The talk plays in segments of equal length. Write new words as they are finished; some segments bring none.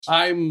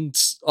I'm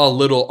a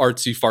little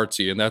artsy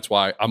fartsy, and that's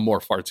why I'm more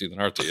fartsy than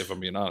artsy, if I'm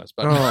being honest.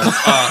 But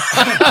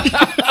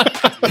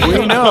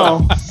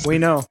we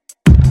know.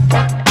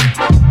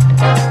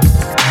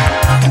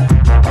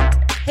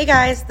 Hey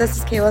guys, this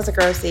is Kayla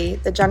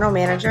Zagrosi, the general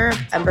manager of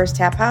Embers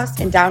Tap House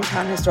in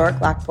downtown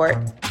historic Lockport.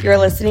 You're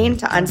listening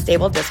to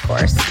Unstable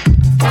Discourse.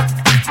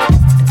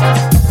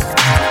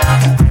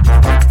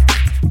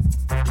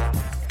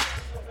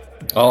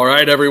 All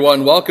right,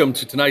 everyone, welcome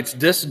to tonight's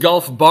Disc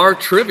Golf Bar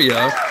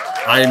Trivia.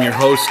 I am your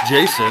host,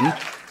 Jason.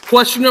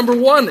 Question number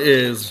 1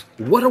 is,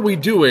 what are we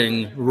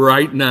doing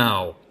right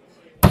now?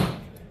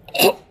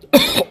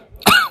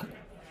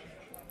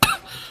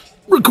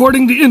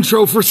 Recording the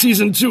intro for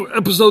Season 2,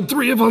 Episode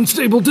 3 of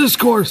Unstable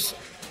Discourse.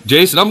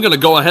 Jason, I'm going to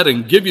go ahead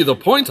and give you the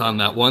point on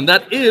that one.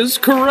 That is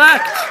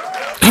correct.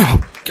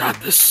 Oh, God,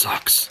 this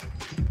sucks.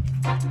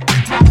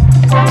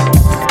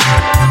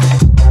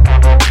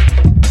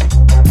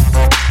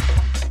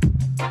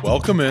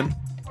 Welcome in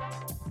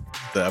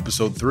to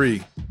Episode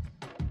 3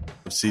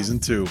 of Season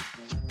 2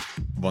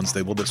 of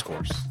Unstable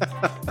Discourse.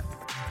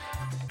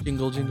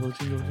 Jingle, jingle,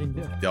 jingle,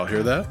 jingle. Y'all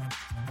hear that?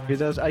 Here's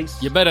those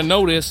ice. You better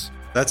notice.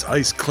 That's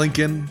ice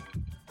clinking.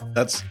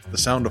 That's the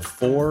sound of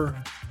 4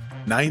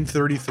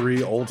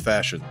 933 old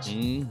fashions.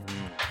 Mm-hmm.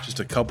 Just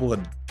a couple of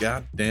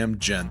goddamn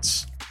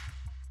gents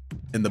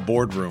in the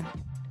boardroom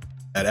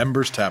at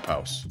Embers Tap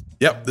House.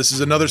 Yep, this is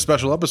another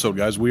special episode,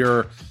 guys. We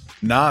are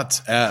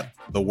not at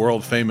the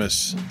world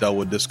famous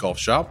Delwood Disc Golf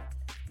Shop.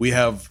 We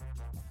have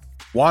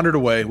wandered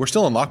away. We're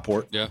still in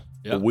Lockport. Yeah.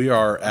 But we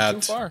are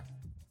at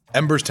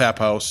Embers Tap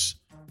House,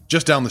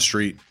 just down the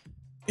street,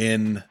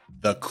 in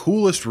the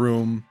coolest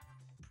room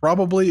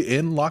probably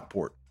in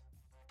Lockport.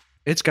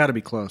 It's got to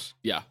be close.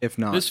 Yeah. If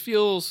not. This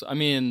feels, I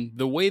mean,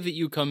 the way that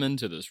you come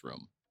into this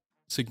room,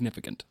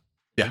 significant.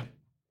 Yeah.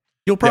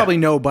 You'll probably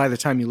know by the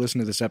time you listen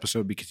to this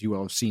episode because you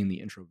will have seen the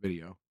intro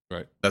video.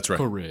 Right. That's right.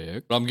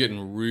 Correct. I'm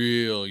getting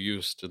real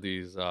used to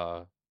these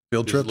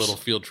Field trips? little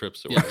field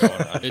trips that we're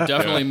going on. It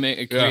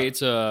definitely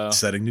creates a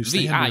Setting new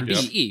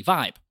standards. V-I-B-E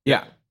vibe.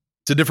 Yeah.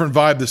 It's a different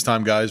vibe this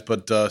time, guys,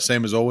 but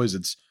same as always,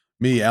 it's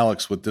me,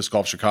 Alex, with Disc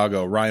Golf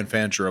Chicago, Ryan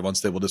Fancher of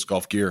Unstable Disc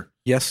Golf Gear,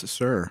 Yes,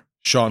 sir.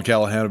 Sean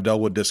Callahan of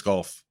Delwood Disc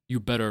Golf, You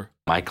better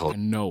Michael.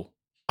 know.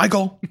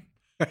 Michael,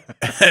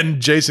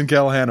 and Jason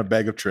Callahan of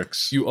Bag of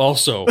Tricks. You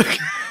also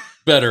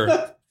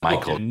better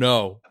Michael.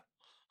 know.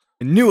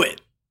 I knew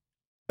it.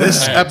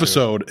 This I had to.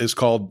 episode is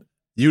called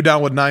You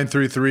Down with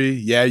 933.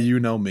 Yeah, you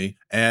know me.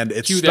 And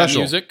it's Cue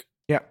special. that music.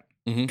 Yeah.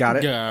 Mhm. Got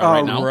it. Yeah,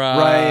 right now.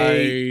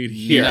 Right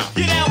here.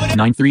 Now.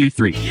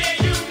 933.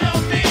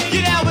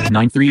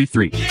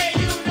 933.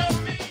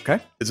 Okay.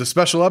 It's a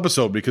special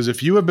episode because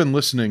if you have been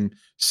listening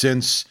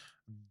since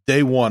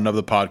day 1 of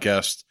the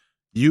podcast,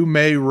 you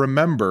may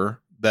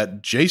remember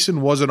that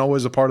Jason wasn't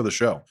always a part of the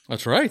show.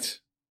 That's right.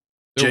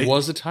 There Jay-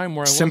 was a time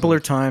where I Simpler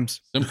wasn't.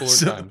 times. Simpler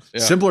times. Yeah.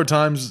 Simpler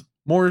times,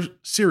 more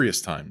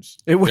serious times.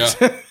 It was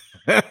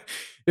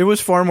it was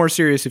far more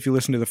serious if you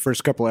listen to the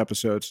first couple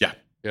episodes. Yeah.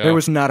 Yeah. There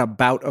was not a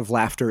bout of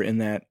laughter in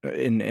that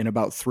in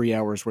about 3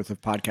 hours worth of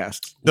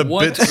podcasts. The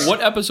What bits- what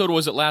episode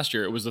was it last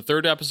year? It was the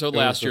third episode It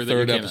was last the year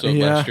third that you came episode in.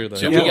 Yeah. last year. That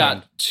So I we joined.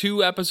 got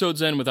 2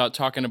 episodes in without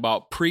talking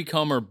about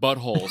pre-cum or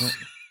buttholes.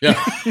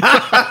 Yeah.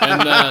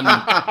 And then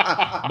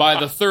by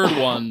the third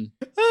one,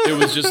 it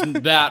was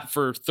just that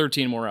for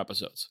 13 more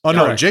episodes. Oh,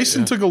 no. Correct.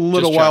 Jason Yeah. took a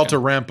little Just while checking. to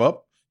ramp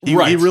up. He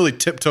Right. really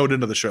tiptoed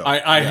into the show.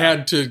 I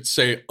had to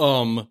say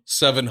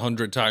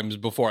 700 times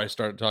before I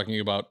started talking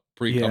about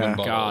pre-cum Yeah. and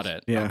buttholes. Got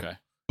it. Yeah. Okay.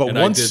 but and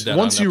I once did that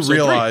once on you episode 3.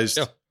 realized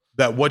Yeah.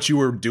 that what you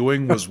were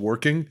doing was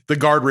working, the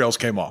guardrails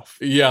came off.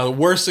 Yeah, the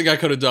worst thing I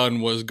could have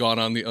done was gone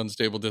on the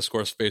Unstable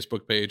Discourse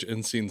Facebook page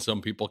and seen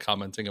some people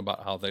commenting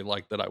about how they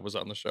liked that I was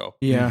on the show.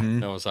 Yeah. Mhm.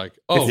 And I was like,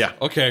 oh, Yeah.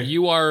 okay.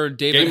 You are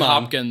David Game on.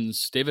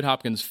 Hopkins. David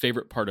Hopkins'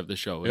 favorite part of the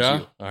show is Yeah?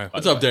 you. All right.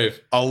 What's up,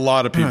 Dave? A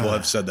lot of people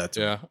have said that to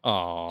me. Yeah.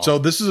 Oh. So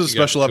this is a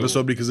special guys are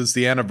episode because it's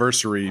the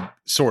anniversary,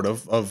 sort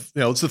of,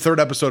 it's the 3rd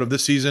episode of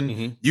this season.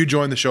 Mhm. You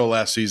joined the show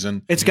last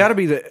season. It's got to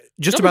be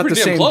just Gotta be about the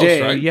pretty damn same close,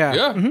 day. right? Yeah.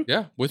 Yeah. Mhm.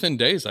 Yeah. Within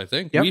days, I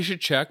think. Yep. We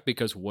should check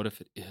because what if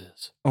it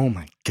is? Oh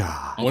my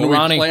God. When Uncle are we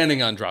Ronnie.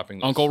 planning on dropping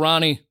this? Uncle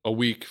Ronnie. A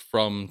week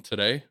from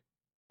today,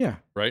 Yeah.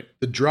 right?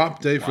 The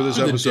drop day for this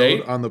The episode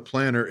date? on the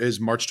planner is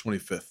March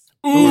 25th.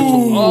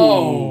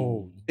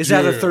 Oh. Is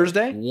that a yeah.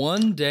 Thursday?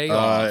 One day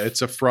off.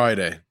 It's a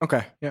Friday.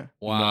 Okay. Yeah.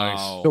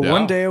 Wow. So Yeah.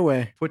 1 day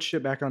away. Put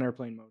shit back on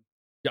airplane mode.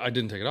 Yeah, I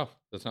didn't take it off.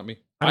 That's not me.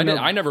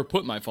 I never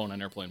put my phone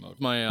on airplane mode.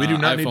 My We do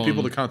not iPhone need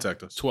people to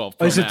contact us. 12 Oh,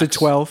 Pro is it the Max.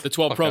 12? The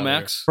 12 Fuck Pro outta here.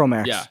 Max. Pro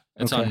Max. Yeah,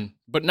 it's Okay. on.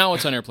 But now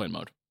it's on airplane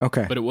mode.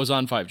 Okay. But it was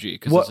on 5G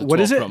because What- it's a 12 what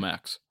is it? Pro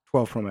Max.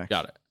 12 Pro Max.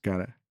 Got it.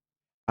 Got it.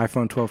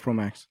 iPhone 12 Pro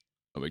Max.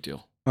 No big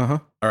deal. Uh-huh.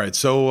 All right.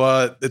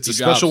 So it's a Good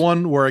special jobs.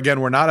 one where, again,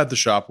 we're not at the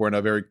shop. We're in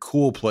a very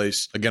cool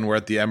place. Again, we're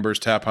at the Embers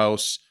Tap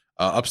House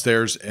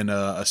upstairs in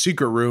a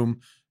secret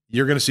room.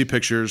 You're going to see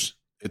pictures.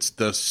 It's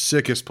the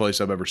sickest place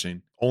I've ever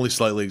seen. Only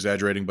slightly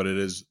exaggerating, but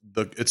it's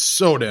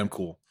so damn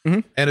cool.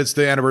 Mhm. And it's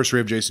the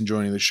anniversary of Jason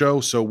joining the show.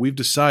 So we've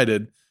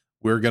decided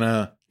we're going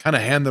to kind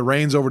of hand the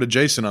reins over to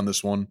Jason on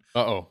this one.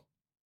 Uh-oh.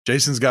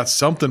 Jason's got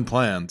something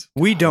planned.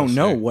 We don't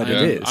know what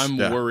it is. I'm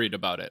worried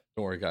about it.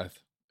 Don't worry, guys.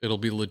 It'll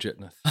be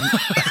legitness.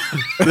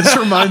 This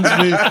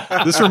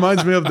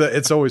reminds me of the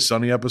It's Always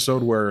Sunny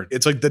episode where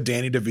it's like the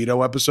Danny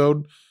DeVito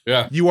episode.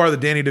 Yeah. You are the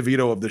Danny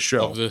DeVito of the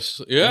show. Of this,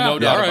 yeah, No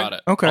doubt about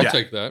it. Okay. I'll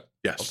take that.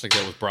 Yes. I'll take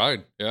that with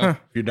pride. Yeah. Huh.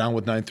 If you're down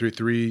with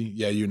 933,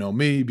 yeah, you know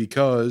me,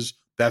 because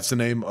that's the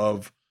name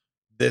of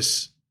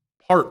this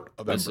part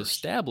of This Embers.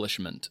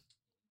 establishment.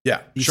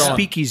 Yeah. The Sean,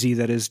 speakeasy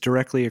that is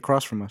directly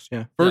across from us.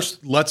 Yeah.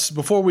 first,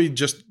 before we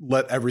just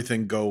let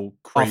everything go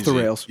crazy. Off the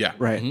rails. Yeah.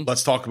 Right. Mhm.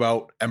 Let's talk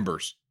about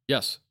Embers.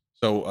 Yes.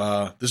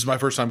 So this is my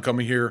first time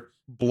coming here,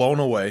 blown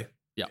away.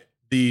 Yeah.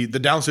 The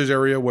downstairs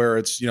area where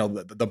it's,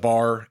 the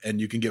bar and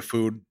you can get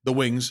food, the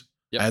wings.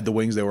 Yep. I had the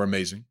wings, they were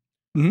amazing.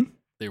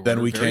 They were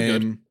Then we very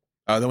good. came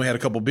then we had a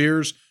couple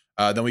beers.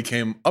 Then we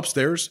came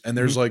upstairs and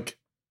there's like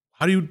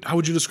how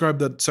would you describe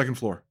the second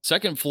floor?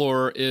 Second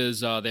floor is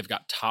they've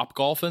got Top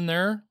Golf in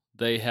there.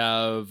 They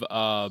have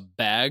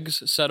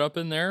bags set up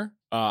in there.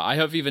 I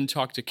have even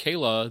talked to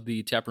Kayla,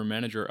 the taproom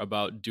manager,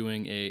 about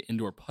doing a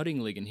indoor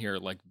putting league in here,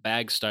 like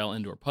bag style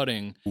indoor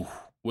putting,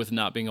 with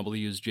not being able to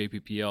use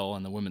JPPL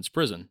on the women's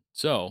prison.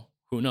 So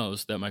who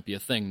knows? That might be a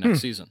thing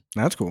next season.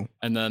 That's cool.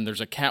 And then there's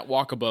a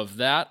catwalk above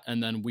that,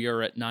 and then we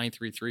are at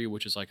 933,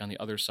 which is like on the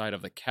other side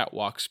of the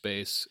catwalk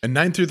space. And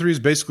 933 is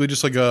basically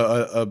just like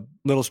a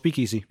Little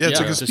speakeasy. it's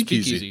like a it's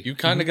speakeasy. You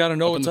kind of got to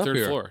know Up on what's the up third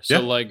here. floor.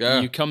 So Yeah.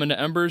 you come into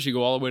Embers, you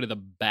go all the way to the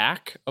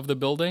back of the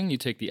building, you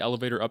take the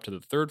elevator up to the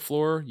third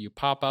floor, you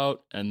pop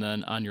out, and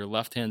then on your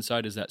left-hand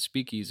side is that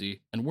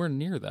speakeasy, and we're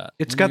near that.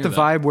 It's We're got near the that.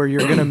 vibe where you're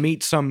going to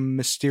meet some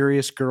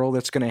mysterious girl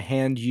that's going to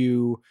hand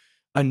you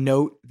a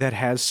note that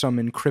has some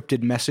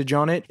encrypted message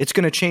on it. It's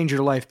going to change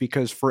your life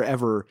because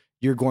forever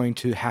you're going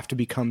to have to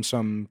become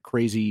some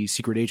crazy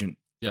secret agent.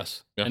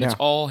 Yes. Yeah. And it's Yeah.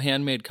 all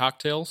handmade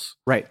cocktails.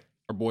 Right.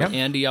 Our boy Yep.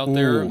 Andy out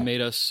there Ooh.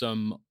 made us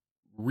some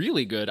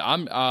really good.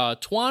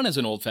 Twan is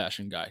an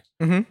old-fashioned guy.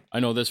 Mhm. I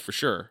know this for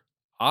sure.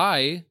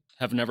 I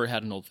have never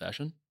had an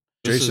old-fashioned.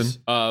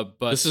 Jason. But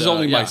This is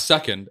only yeah. my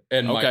second,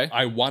 and Okay.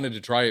 I wanted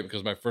to try it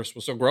because my first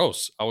was so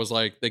gross. I was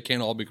like, they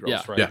can't all be gross,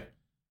 Yeah. right? Yeah.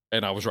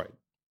 And I was right.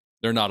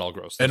 They're not all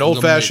gross. An This was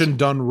old fashioned amazing.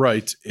 done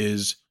right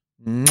is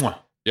mwah.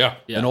 Yeah.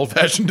 Yeah. An old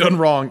fashioned done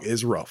wrong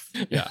is rough.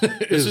 Yeah,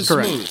 this is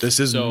correct. smooth. This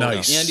is so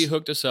nice. Andy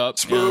hooked us up.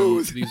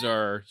 Smooth. And these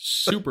are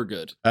super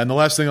good. And the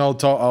last thing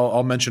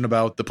I'll mention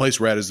about the place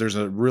we're at is there's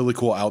a really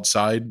cool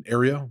outside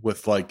area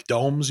with like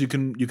domes. You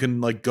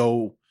can like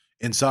go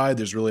inside.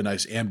 There's really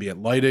nice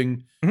ambient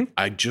lighting. Mhm.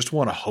 I just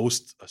want to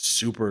host a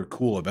super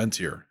cool event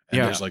here. And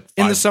Yeah. there's like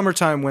In the 5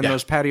 summertime when Yeah.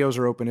 those patios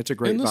are open, it's a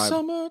great In the vibe.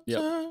 summertime.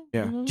 Yep.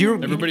 Yeah. Do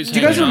you Everybody's do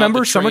you guys hanging out, remember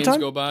the trains summertime?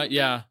 Go by.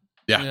 Yeah.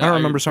 Yeah. I don't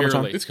remember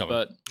summertime. barely, It's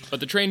coming. But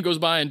the train goes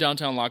by in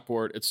downtown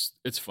Lockport. It's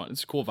fun.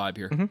 It's a cool vibe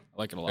here. Mhm. I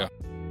like it a lot.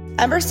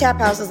 Embers Tap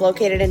House is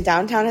located in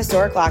downtown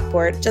historic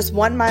Lockport, just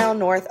 1 mile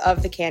north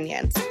of the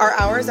canyons. Our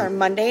hours are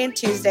Monday and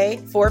Tuesday,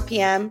 4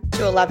 p.m.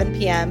 to 11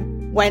 p.m.,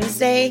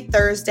 Wednesday,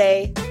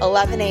 Thursday,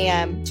 11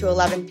 a.m. to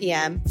 11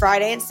 p.m.,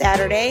 Friday and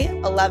Saturday,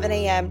 11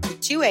 a.m. to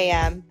 2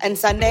 a.m., and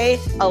Sunday,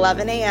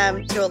 11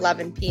 a.m. to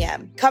 11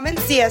 p.m. Come and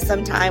see us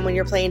sometime when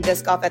you're playing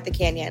disc golf at the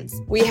canyons.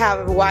 We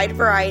have a wide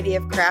variety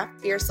of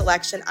craft beer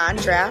selection on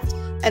draft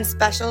and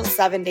specials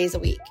 7 days a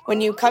week.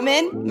 When you come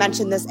in,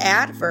 mention this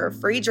ad for a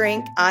free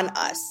drink on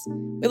us.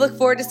 We look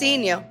forward to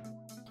seeing you.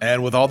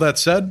 And with all that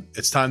said,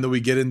 it's time that we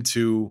get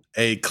into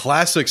a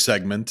classic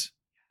segment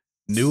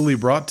newly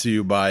brought to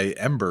you by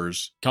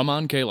Embers. Come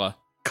on, Kayla.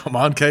 Come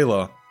on,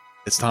 Kayla.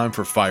 It's time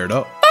for Fired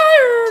Up.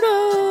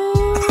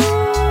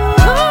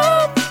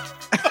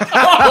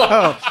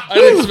 I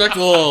didn't expect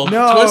a little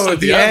twist No, at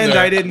the end.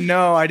 there. I didn't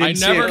know. I I didn't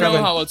see never it know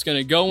coming. how it's going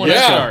to go when I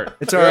Yeah. start.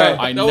 It's all right.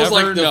 I that was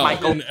never like the know.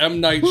 fucking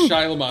M. Night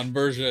Shyamalan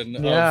version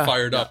Yeah. of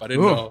Fired Up. I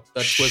didn't Ooh. know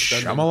that twist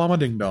ended. Shamalama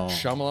ding dong.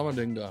 Shamalama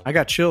ding dong. I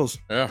got chills.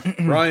 Yeah.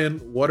 Ryan,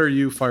 what are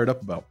you fired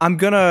up about? I'm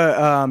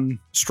gonna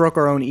stroke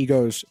our own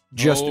egos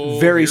just Oh,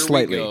 very here we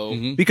slightly go.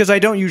 Mhm. because I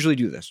don't usually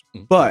do this.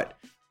 Mhm. But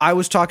I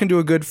was talking to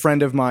a good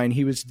friend of mine.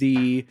 He was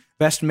the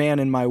best man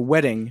in my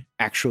wedding,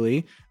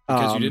 actually.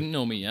 Because you didn't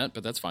know me yet,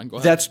 but that's fine. Go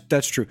ahead.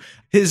 That's true.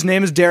 His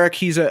name is Derek.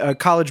 He's a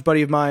college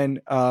buddy of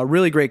mine,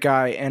 really great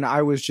guy. And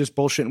I was just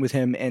bullshitting with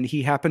him, and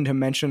he happened to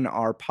mention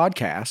our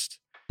podcast,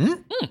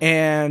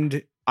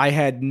 and I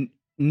had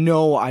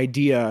no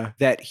idea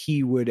that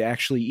he would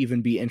actually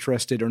even be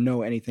interested or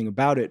know anything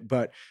about it.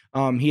 But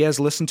he has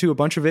listened to a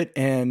bunch of it,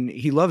 and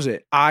he loves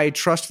it. I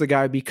trust the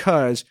guy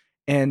because,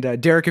 and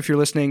Derek, if you're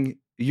listening,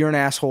 you're an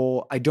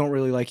asshole. I don't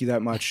really like you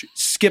that much.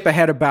 Skip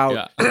ahead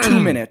about 2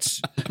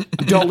 minutes.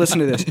 Don't listen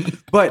to this.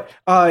 But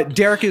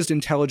Derek is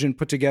intelligent,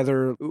 put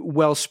together,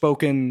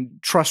 well-spoken,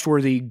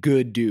 trustworthy,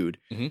 good dude.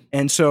 Mhm.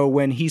 And so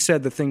when he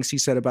said the things he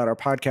said about our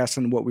podcast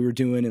and what we were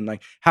doing and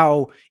like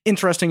how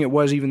interesting it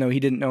was, even though he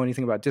didn't know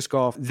anything about disc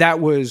golf, that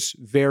was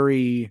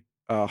very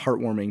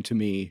heartwarming to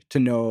me to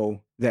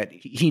know that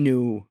he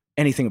knew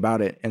anything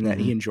about it and that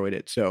he enjoyed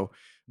it. So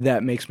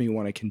that makes me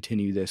want to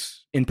continue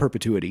this in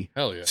perpetuity.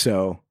 Hell yeah.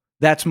 So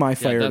that's my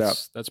fired up.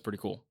 That's pretty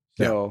cool.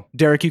 So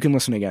Derek, you can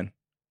listen again.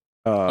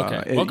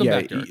 Okay, welcome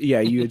back, Derek.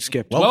 Yeah, you had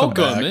skipped. Welcome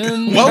back.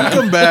 in.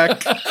 Welcome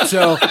back.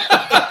 So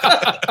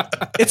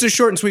it's a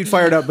short and sweet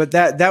fired up, but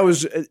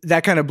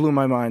that kind of blew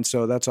my mind.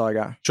 So that's all I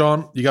got.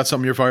 Sean, you got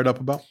something you're fired up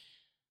about?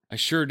 I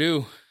sure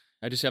do.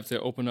 I just have to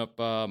open up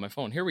my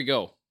phone. Here we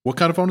go. What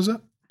kind of phone is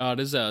that? It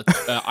is a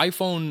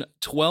iPhone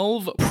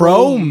 12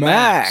 Pro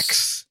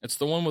Max. It's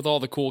the one with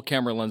all the cool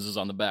camera lenses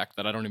on the back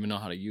that I don't even know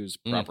how to use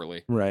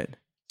properly. Right.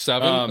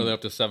 7? Are they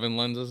up to 7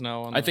 lenses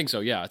now? I think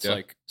so. Yeah. It's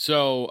like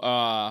so.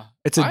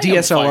 It's a I am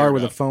DSLR fired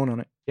with a up. phone on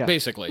it. Yeah.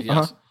 Basically,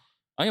 yes.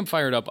 I am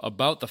fired up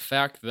about the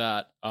fact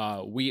that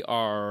we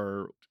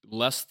are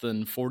less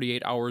than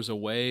 48 hours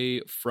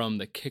away from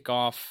the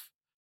kickoff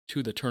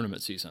to the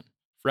tournament season.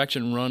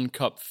 Fraction Run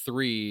Cup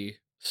 3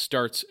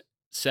 starts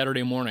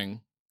Saturday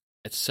morning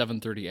at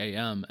 7:30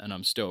 a.m. and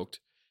I'm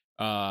stoked.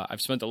 I've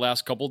spent the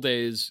last couple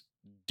days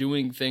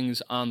doing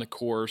things on the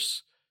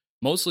course,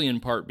 mostly in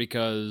part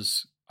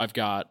because I've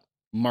got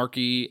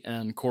Marky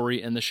and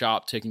Corey in the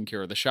shop taking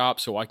care of the shop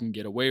so I can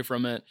get away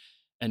from it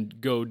and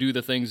go do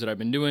the things that I've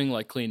been doing,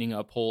 like cleaning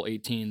up hole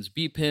 18's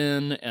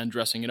B-pin and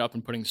dressing it up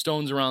and putting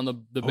stones around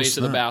the base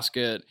of the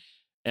basket,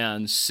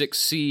 and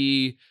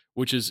 6C,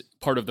 which is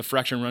part of the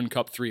Fraction Run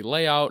Cup 3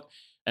 layout.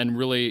 And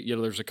really,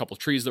 there's a couple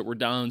trees that were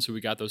down, so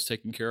we got those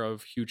taken care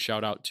of. Huge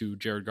shout out to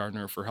Jared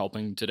Gardner for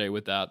helping today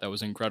with that. That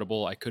was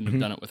incredible. I couldn't have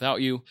done it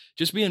without you.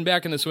 Just being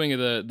back in the swing of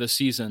the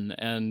season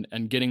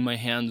and getting my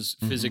hands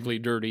physically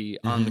dirty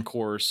on the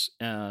course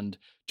and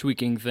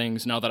tweaking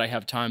things now that I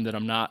have time that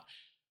I'm not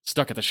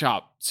stuck at the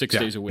shop 6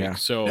 days a week. Yeah,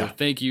 so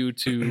thank you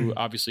to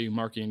obviously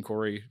Marky and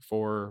Corey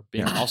for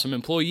being awesome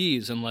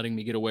employees and letting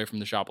me get away from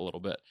the shop a little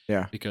bit.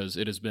 Yeah. Because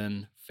it has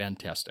been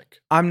fantastic.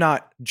 I'm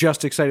not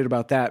just excited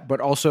about that, but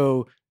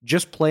also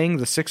just playing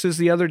the 6s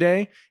the other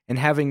day and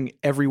having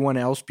everyone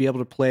else be able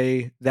to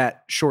play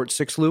that short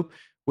 6 loop,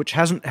 which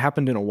hasn't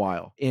happened in a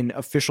while in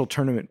official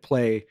tournament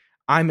play.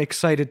 I'm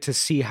excited to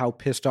see how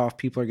pissed off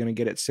people are going to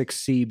get at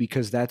 6C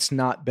because that's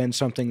not been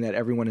something that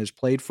everyone has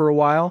played for a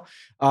while.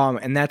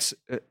 And that's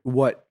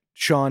what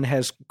Sean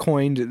has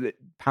coined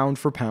pound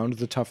for pound,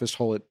 the toughest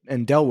hole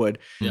in Delwood.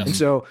 Yes. And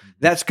so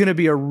that's going to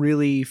be a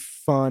really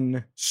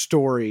fun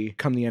story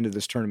come the end of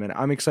this tournament.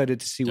 I'm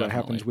excited to see what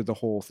happens with the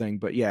whole thing.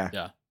 But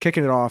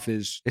kicking it off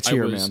it's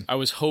here, man. I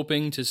was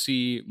hoping to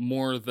see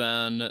more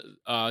than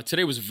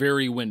today was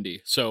very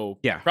windy. So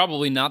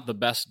probably not the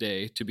best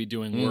day to be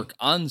doing work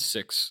on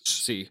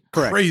 6C.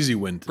 Correct. Crazy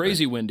wind.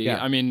 Crazy windy.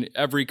 Yeah. I mean,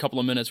 every couple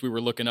of minutes we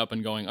were looking up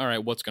and going, all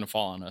right, what's going to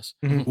fall on us?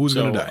 Who's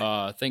going to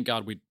die? Thank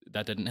God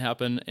that didn't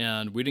happen.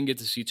 And we didn't get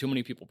to see too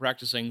many people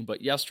practicing.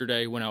 But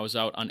yesterday when I was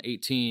out on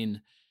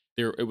 18,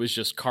 it was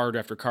just card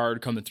after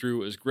card coming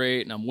through. It was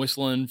great. And I'm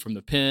whistling from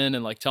the pin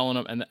and like telling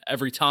them. And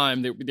every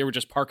time they were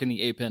just parking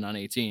the A pin on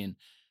 18,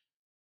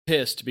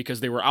 pissed because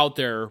they were out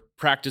there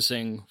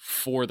practicing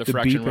for the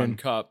Fraction Run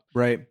Cup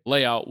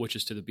layout, which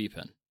is to the B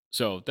pin.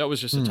 So that was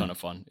just a ton of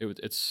fun.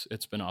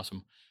 It's been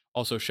awesome.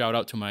 Also, shout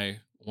out to my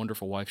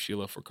wonderful wife,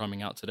 Sheila, for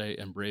coming out today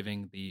and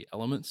braving the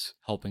elements,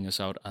 helping us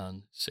out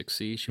on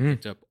 6C. She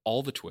picked up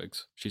all the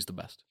twigs. She's the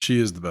best. She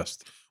is the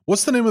best.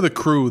 What's the name of the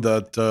crew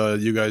that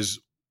you guys,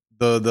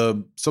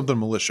 the something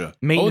militia?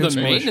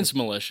 Maintenance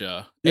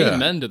militia. Yeah.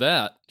 Amen to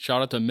that.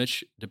 Shout out to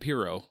Mitch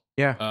DePiro.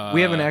 Yeah.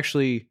 We haven't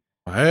actually.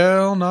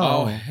 Hell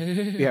no.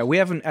 Yeah, we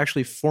haven't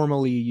actually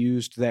formally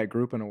used that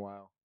group in a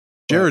while.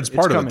 Jared's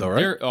part of it, though,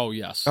 right?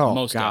 Yes. Oh,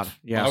 most God. stuff.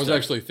 Yeah. I was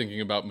actually thinking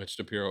about Mitch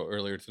DePiro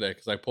earlier today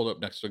because I pulled up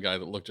next to a guy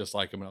that looked just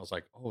like him, and I was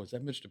like, "Oh, is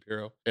that Mitch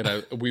DePiro?"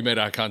 And we made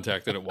eye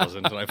contact, and it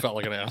wasn't, and I felt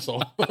like an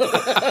asshole.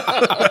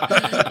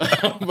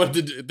 But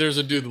there's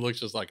a dude that looks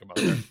just like him out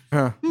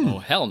there. Oh,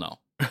 hell no.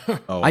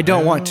 I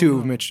don't want two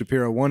of Mitch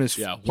DePiro. One is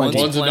plenty.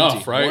 One's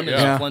enough, right? One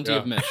is plenty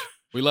of Mitch.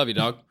 We love you,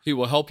 dog. He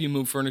will help you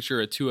move furniture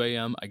at 2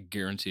 a.m. I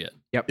guarantee it.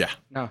 Yep. Yeah.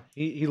 No,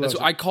 he loves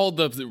it. I called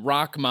the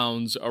rock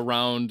mounds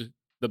around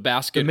the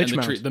basket and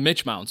the tree, the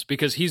Mitch mounts,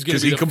 because he's going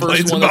to be the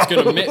first one that's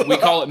going to we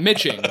call it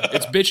mitching.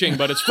 It's bitching,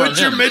 but it's from Quit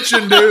your him.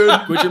 mitching, dude.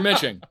 Quit your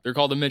mitching. They're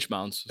called the Mitch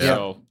mounts. Yeah.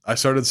 So I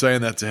started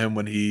saying that to him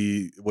when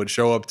he would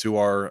show up to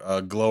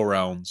our glow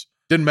rounds.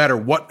 Didn't matter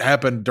what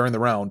happened during the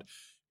round.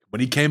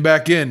 When he came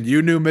back in,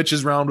 you knew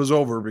Mitch's round was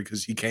over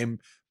because he came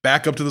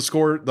back up to the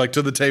score, like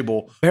to the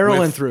table,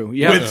 barreling through,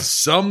 with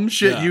some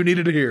shit you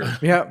needed to hear.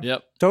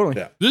 Yep. Totally.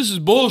 Yeah. this is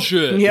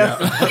bullshit. Yeah.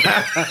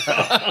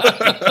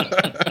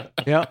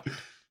 Yeah.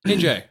 Hey,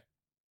 Jay.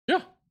 Yeah.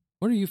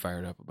 What are you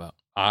fired up about?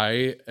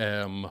 I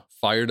am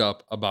fired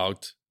up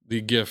about the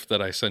gift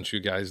that I sent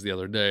you guys the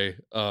other day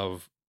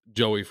of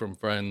Joey from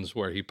Friends,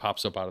 where he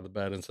pops up out of the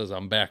bed and says,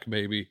 "I'm back,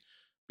 baby,"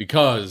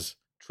 because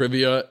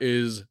trivia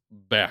is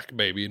back,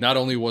 baby. Not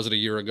only was it a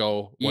year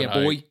ago when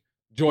I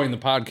joined the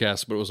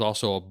podcast, but it was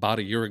also about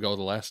a year ago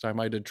the last time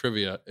I did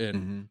trivia.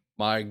 And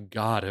my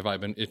God, have I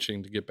been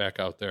itching to get back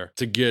out there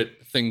to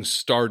get things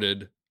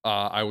started.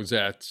 I was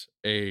at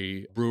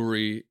a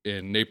brewery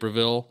in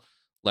Naperville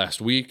last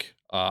week.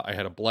 I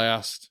had a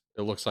blast.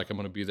 It looks like I'm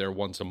going to be there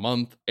once a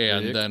month.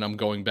 And then I'm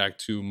going back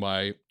to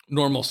my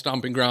normal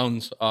stomping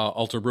grounds,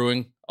 Alter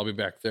Brewing. I'll be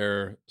back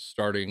there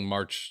starting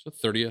March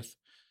 30th.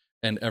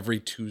 And every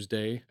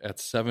Tuesday at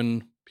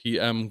 7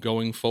 p.m.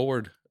 going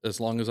forward as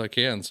long as I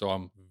can. So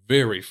I'm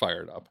very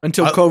fired up.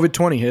 Until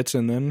COVID-20 hits,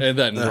 and then I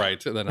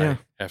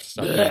have to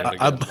stop doing it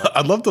again.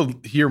 I'd love to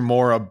hear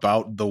more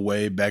about the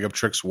way Bag of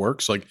Tricks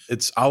works. Like,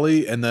 it's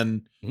Ollie, and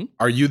then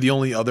are you the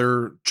only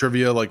other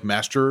trivia like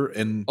master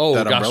in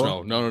that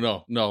umbrella?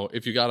 No.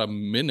 If you got a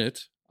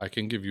minute, I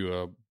can give you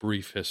a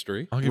brief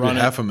history. I'll give you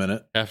half a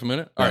minute. Half a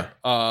minute? All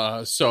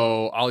right.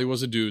 So Ollie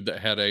was a dude that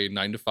had a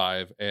 9 to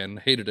 5 and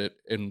hated it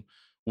and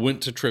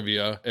went to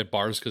trivia at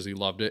bars because he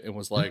loved it and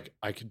was like,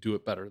 I could do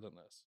it better than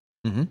this.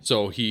 Mm-hmm.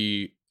 So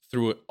he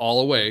threw it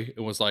all away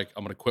and was like,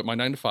 I'm going to quit my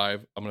 9 to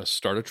 5. I'm going to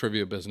start a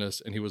trivia business.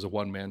 And he was a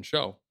one-man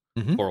show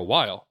for a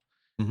while.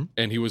 Mm-hmm.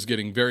 And he was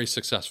getting very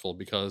successful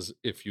because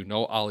if you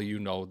know Ollie, you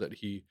know that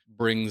he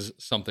brings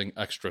something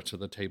extra to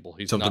the table.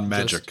 He's something not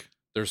magic.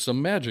 There's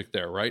some magic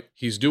there, right?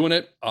 He's doing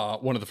it.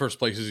 One of the first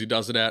places he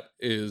does it at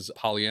is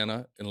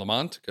Pollyanna in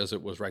Lamont because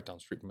it was right down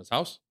the street from his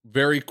house.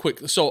 Very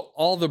quick. So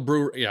all the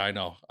brewery, yeah, I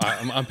know.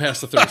 I'm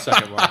past the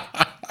 30-second mark.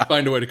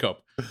 Find a way to cope.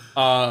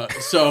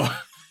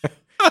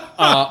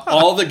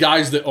 All the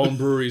guys that own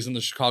breweries in the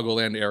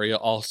Chicagoland area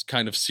all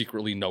kind of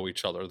secretly know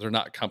each other. They're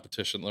not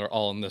competition. They're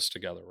all in this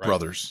together, right?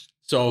 Brothers.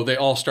 So they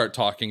all start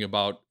talking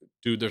about,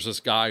 dude, there's this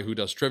guy who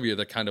does trivia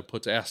that kind of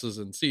puts asses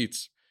in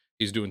seats.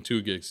 He's doing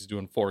 2 gigs, he's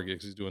doing 4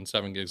 gigs, he's doing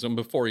 7 gigs. And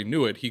before he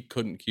knew it, he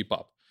couldn't keep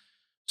up.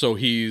 So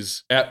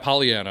he's at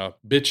Pollyanna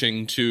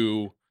bitching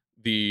to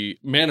the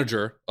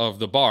manager of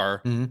the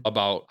bar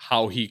about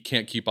how he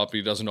can't keep up.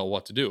 He doesn't know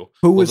what to do.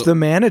 Who was the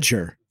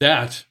manager?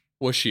 That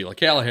was Sheila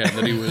Callahan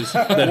that he was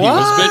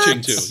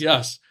bitching to.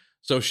 Yes.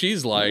 So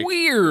she's like,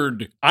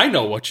 weird. I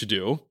know what you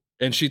do.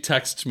 And she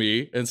texts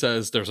me and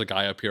says, there's a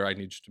guy up here I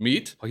need you to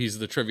meet. He's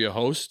the trivia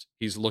host.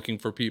 He's looking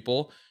for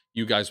people.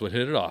 You guys would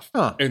hit it off.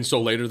 Huh. And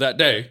so later that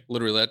day,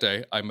 literally that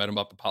day, I met him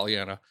up at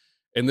Pollyanna.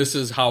 And this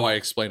is how I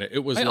explain it. It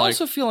was I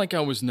also feel like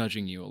I was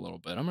nudging you a little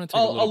bit. I'm going to take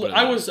a little bit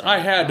of that. I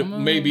had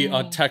maybe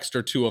a text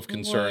or two of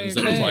concerns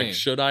that was like,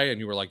 should I?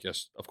 And you were like,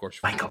 yes, of course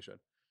you should.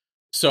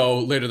 So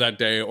later that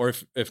day, or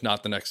if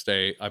not the next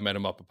day, I met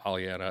him up at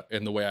Pollyanna.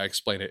 And the way I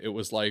explain it, it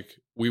was like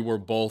we were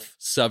both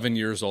 7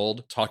 years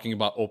old talking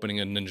about opening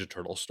a Ninja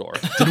Turtle store.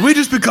 Did we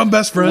just become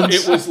best friends?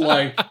 It was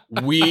like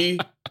we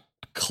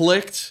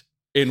clicked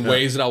in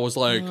ways that I was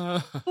like,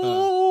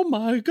 oh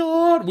my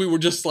God. We were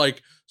just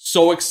like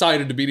so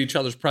excited to be in each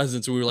other's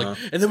presence. And we were like,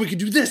 and then we could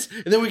do this,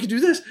 and then we could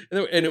do this.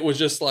 And it was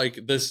just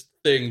like this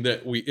thing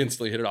that we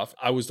instantly hit it off.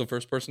 I was the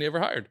first person he ever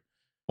hired.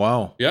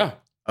 Wow. Yeah.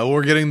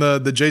 We're getting the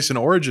Jason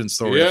origin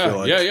story. Yeah, I feel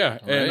like. yeah.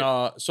 Right.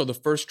 And so the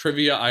first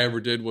trivia I ever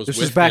did was This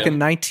with was back him. in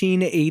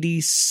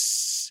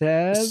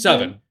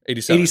 1987?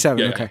 87.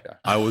 Yeah, okay. Yeah.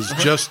 I was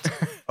just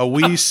a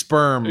wee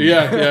sperm.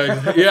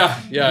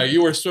 Yeah.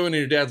 You were swimming in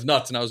your dad's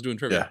nuts, and I was doing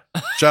trivia.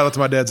 Yeah. Shout out to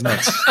my dad's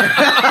nuts.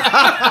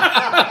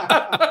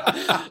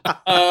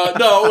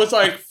 No,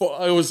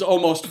 it was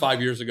almost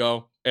 5 years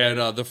ago.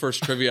 And the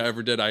first trivia I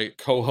ever did, I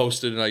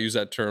co-hosted, and I use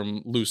that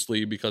term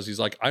loosely because he's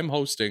like, I'm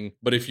hosting,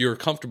 but if you're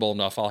comfortable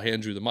enough, I'll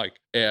hand you the mic.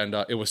 And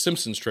it was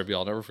Simpsons trivia.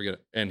 I'll never forget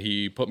it. And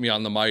he put me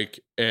on the mic,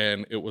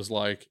 and it was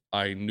like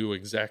I knew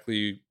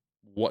exactly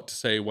what to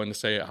say, when to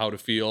say it, how to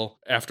feel.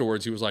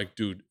 Afterwards, he was like,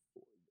 dude,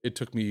 it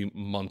took me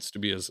months to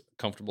be as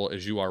comfortable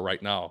as you are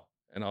right now.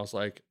 And I was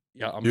like,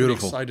 yeah, I'm really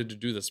excited to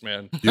do this,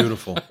 man.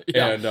 Beautiful.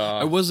 And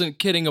I wasn't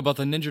kidding about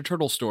the Ninja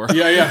Turtle store.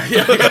 Yeah.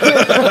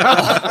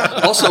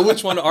 Also,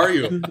 which one are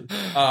you?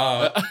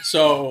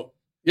 So,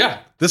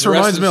 yeah. This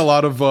reminds me a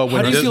lot of How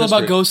do you feel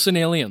about ghosts and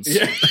aliens?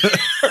 Yeah.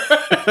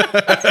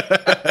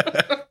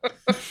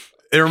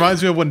 It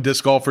reminds me of when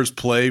disc golfers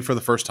play for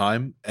the first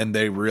time and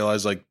they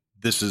realize, like,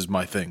 this is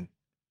my thing.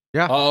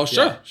 Yeah. Oh,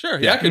 sure.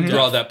 Yeah, I can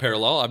draw that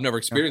parallel. I've never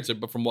experienced it,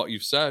 but from what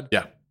you've said,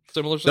 yeah.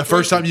 Similar situation. The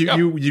first time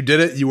you did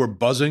it, you were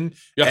buzzing,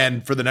 yeah.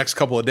 And for the next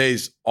couple of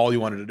days, all you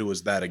wanted to do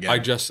was that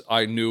again.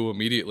 I knew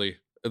immediately.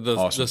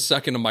 Awesome. The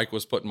second a mic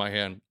was put in my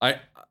hand,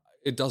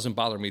 it doesn't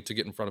bother me to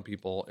get in front of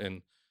people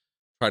and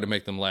try to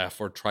make them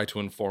laugh or try to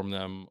inform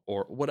them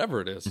or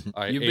whatever it is.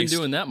 You've been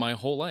doing that my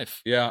whole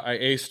life. Yeah, I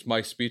aced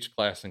my speech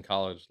class in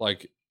college,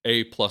 like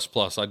A++.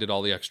 I did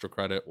all the extra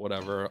credit,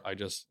 whatever. I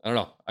don't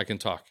know. I can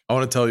talk. I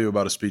want to tell you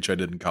about a speech I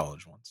did in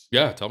college once.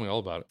 Yeah, tell me all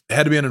about it. It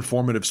had to be an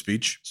informative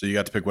speech. So you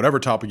got to pick whatever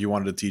topic you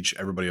wanted to teach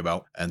everybody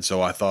about. And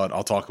so I thought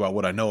I'll talk about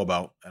what I know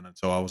about. And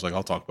so I was like,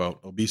 I'll talk about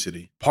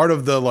obesity. Part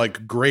of the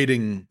like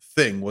grading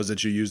thing was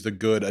that you use the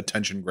good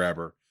attention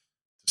grabber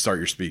to start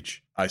your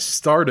speech. I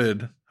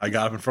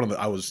got up in front of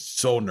I was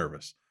so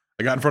nervous.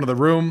 I got in front of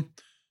the room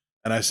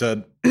and I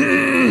said,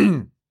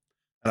 and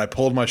I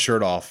pulled my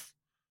shirt off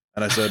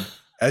and I said,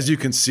 as you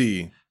can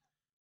see,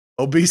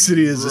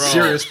 obesity is a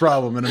serious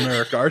problem in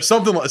America, or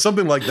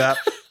something like that.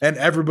 And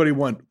everybody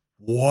went,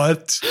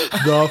 "What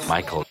the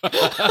Michael?"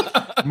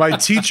 My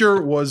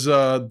teacher was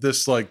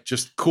this like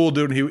just cool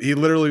dude. And he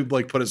literally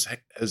like put his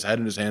head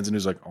in his hands and he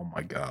was like, "Oh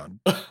my God,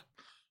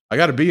 I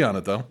got to be on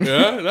it though."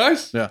 Yeah,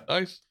 nice. Yeah,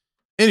 nice.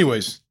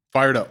 Anyways,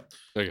 fired up.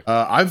 There you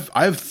go.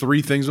 I have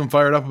 3 things I'm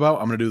fired up about.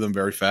 I'm going to do them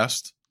very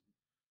fast.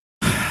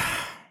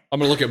 I'm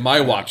going to look at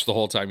my watch the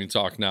whole time you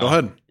talk now. Go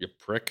ahead. You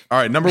prick. All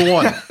right, number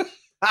 1.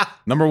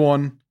 Number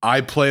one,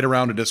 I played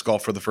around a disc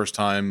golf for the first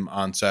time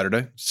on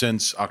Saturday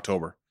since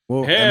October.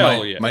 Whoa.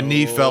 Hell yeah. My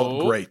knee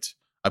felt great.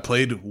 I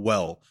played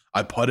well.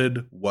 I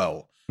putted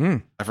well.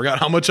 Mm. I forgot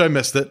how much I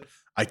missed it.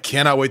 I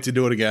cannot wait to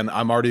do it again.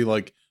 I'm already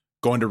like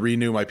going to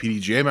renew my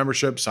PDGA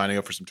membership, signing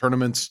up for some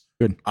tournaments.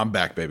 Good. I'm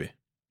back, baby.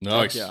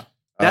 Nice. Yeah.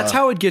 That's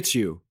how it gets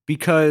you,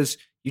 because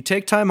you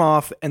take time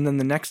off, and then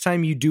the next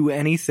time you do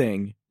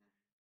anything,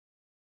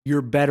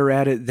 you're better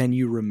at it than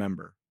you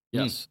remember.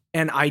 Yes.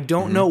 And I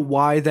don't know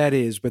why that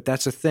is, but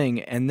that's a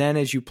thing. And then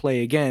as you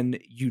play again,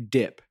 you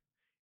dip.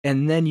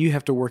 And then you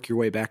have to work your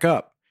way back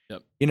up,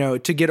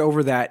 to get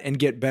over that and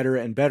get better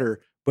and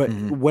better. But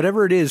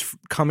whatever it is,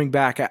 coming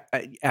back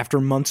after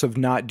months of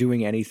not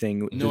doing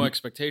anything. No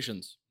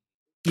expectations.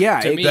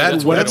 Yeah. To me,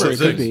 That's whatever the it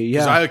could thing. be.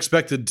 Because Yeah. I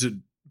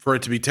expected for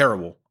it to be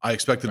terrible. I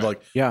expected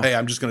hey,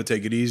 I'm just going to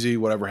take it easy.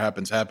 Whatever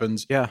happens,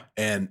 happens. Yeah.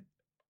 And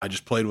I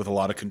just played with a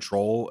lot of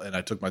control, and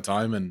I took my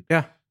time, and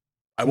Yeah.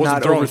 I wasn't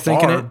Not throwing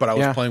overthinking far, it. but I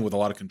was Yeah. playing with a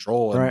lot of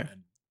control, and,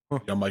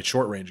 Right. and my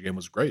short range game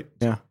was great.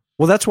 Yeah.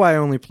 Well, that's why I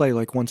only play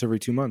like once every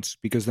 2 months,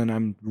 because then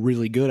I'm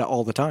really good at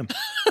all the time.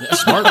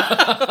 Smart.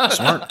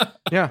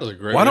 Yeah. That was a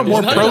great Why don't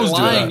idea. more He's not pros even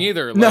do lying that?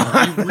 either. No.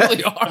 Like, you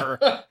really are.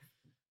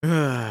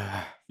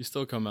 Yeah. You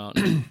still come out.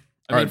 I mean,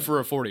 right. for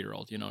a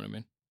 40-year-old, you know what I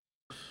mean?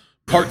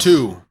 Part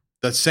two,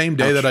 that same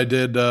day that I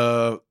did,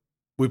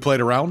 we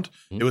played around.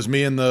 It was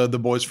me and the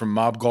boys from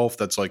Mob Golf.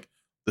 That's like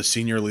the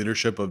senior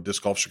leadership of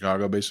Disc Golf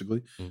Chicago,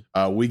 basically.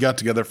 We got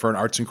together for an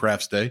arts and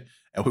crafts day,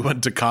 and we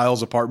went to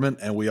Kyle's apartment,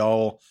 and we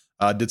all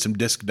did some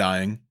disc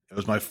dyeing. It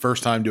was my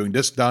first time doing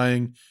disc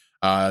dyeing.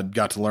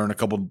 Got to learn a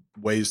couple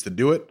ways to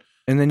do it.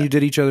 And then you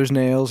did each other's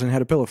nails and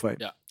had a pillow fight.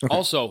 Yeah. Okay.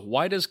 Also,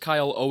 why does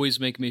Kyle always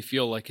make me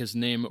feel like his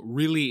name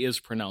really is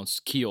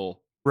pronounced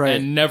Keel Right.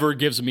 and never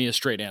gives me a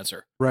straight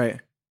answer?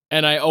 Right.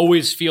 And I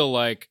always feel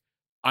like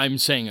I'm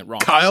saying it wrong.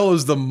 Kyle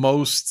is the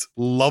most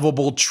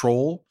lovable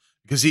troll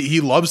because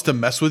he loves to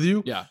mess with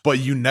you, Yeah. but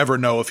you never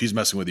know if he's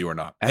messing with you or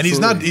not. And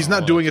Absolutely. he's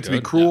not doing it that's to be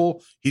good.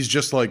 cruel. He's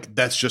just like,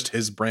 that's just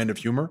his brand of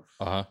humor.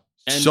 Uh-huh.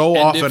 And, so and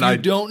often if you I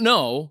don't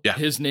know, Yeah.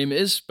 his name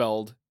is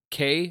spelled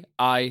Kiel.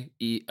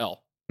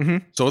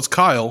 so it's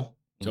Kyle.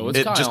 So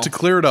it's Kyle. Just to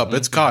clear it up,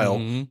 it's Kyle,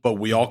 Mhm. but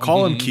we all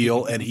call him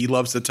Keel, and he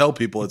loves to tell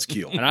people it's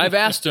Keel. And I've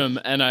asked him,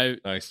 and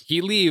Nice.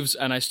 he leaves,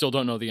 and I still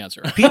don't know the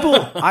answer. People,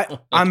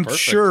 I'm perfect.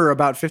 sure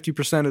about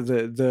 50% of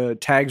the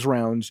tags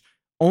rounds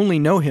only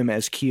know him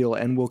as Keel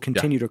and will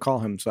continue to call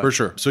him such. For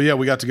sure. So yeah,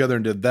 we got together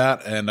and did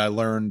that, and I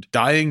learned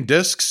dyeing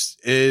discs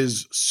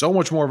is so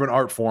much more of an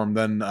art form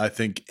than I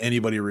think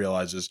anybody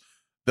realizes.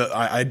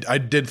 I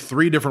did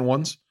 3 different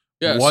ones.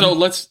 Yeah, One- so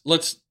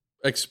let's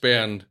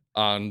expand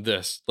on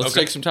this. Let's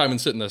Okay. take some time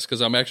and sit in this because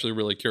I'm actually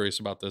really curious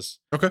about this.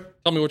 Okay.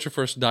 Tell me what your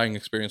first dyeing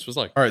experience was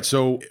like. All right,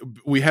 so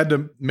we had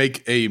to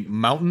make a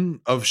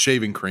mountain of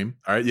shaving cream.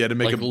 All right, you had to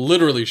make Like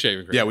literally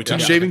shaving cream. yeah. We took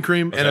shaving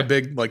cream and a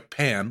big like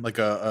pan, like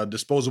a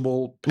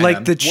disposable pan.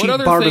 Like the cheap What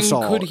other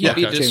Barbasol. thing could he Yeah.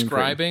 be shaving cream.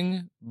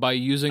 describing by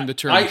using the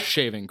term I-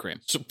 shaving cream?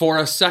 So for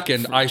a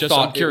second, I Just- I'm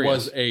thought it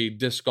curious. was a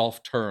disc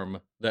golf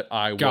term that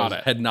I Got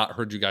it. had not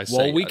heard you guys say.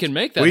 Well, we yet. can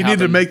make that we happen.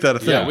 need to make that a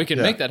thing. Yeah, we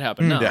can make that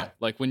happen now. Yeah.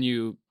 Like when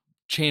you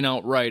chain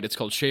out right, it's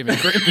called shaving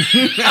cream.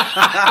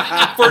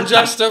 for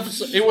just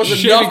it was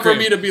Shaving enough for cream.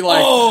 me to be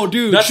like, oh,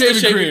 dude, that's the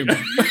shaving cream.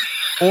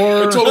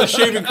 I totally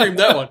shaving cream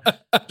that one.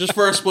 Just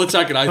for a split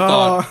second, I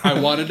thought I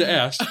wanted to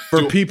ask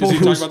For people is he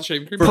who- talking about the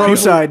shaving cream? Pro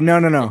side.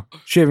 No.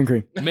 Shaving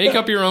cream. Make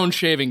up your own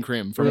shaving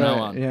cream from now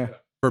on. Yeah.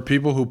 For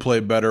people who play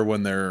better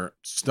when they're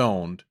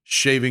stoned,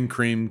 shaving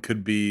cream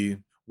could be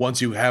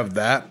once you have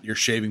that, you're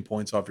shaving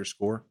points off your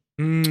score.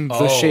 The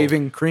Oh.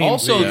 shaving cream.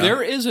 Also, Yeah.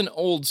 there is an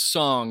old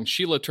song.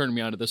 Sheila turned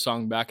me onto the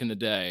song back in the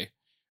day.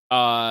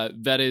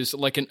 That is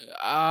like an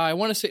I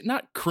want to say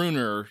not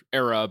crooner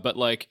era, but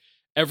like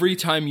every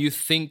time you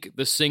think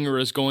the singer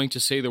is going to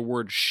say the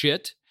word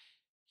shit,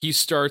 he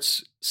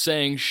starts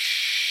saying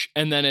shh,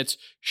 and then it's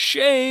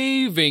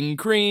shaving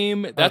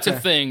cream. That's a Okay.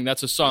 thing.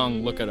 That's a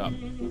song. Look it up.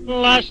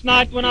 Last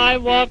night when I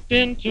walked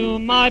into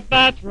my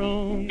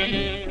bathroom,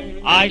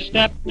 I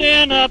stepped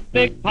in a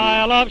big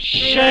pile of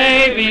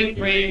shaving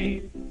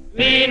cream.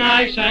 Be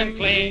nice and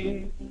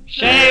clean.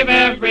 Shave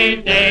every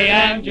day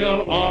and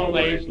you'll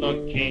always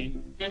look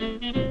keen.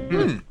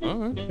 All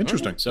right.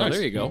 Interesting. So Nice.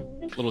 there you go.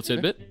 Little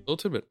tidbit. Little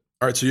tidbit.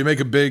 All right, so you make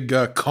a big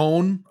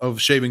cone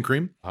of shaving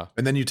cream, Uh-huh.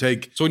 and then you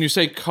take. So when you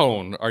say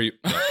cone, are you?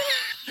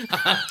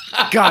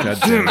 God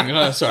damn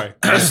it. Sorry.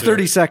 This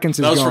 30 seconds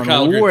is That was for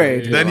Kyle gone Green.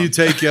 way. Yeah. Then you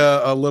take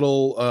a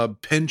little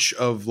pinch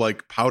of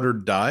like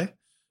powdered dye,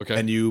 Okay.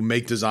 and you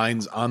make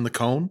designs on the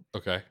cone,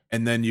 Okay.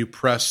 and then you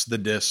press the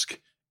disc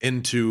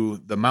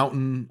into the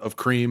mountain of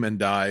cream and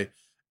dye,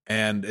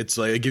 and it's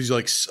like it gives you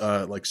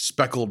like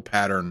speckled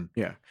pattern.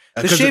 Yeah.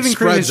 Uh, The 'cause it shaving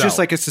cream is spreads just out.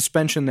 like a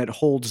suspension that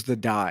holds the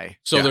dye.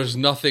 So Yeah. there's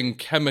nothing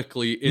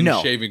chemically in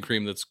No. shaving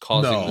cream that's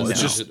causing No, this.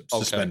 it's just Okay.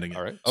 suspending it.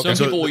 All right. Some Okay.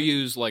 So people will the-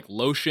 use like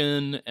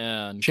lotion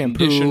and Shampoo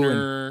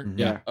conditioner. and-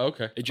 yeah.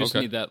 Okay. It just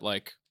okay. need that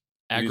like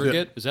It needs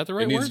aggregate. Is that the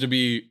right It word? needs to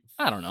be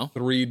I don't know.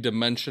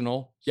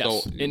 3-dimensional.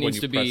 Yes, so it needs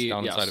to press be,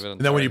 down the yes. side of it.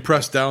 And then when you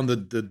press down,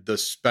 the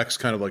specks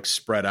kind of like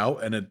spread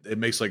out, and it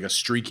makes like a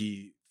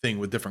streaky thing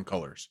with different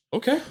colors.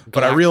 Okay.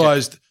 But I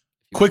realized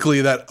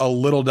quickly that a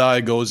little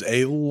die goes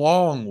a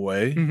long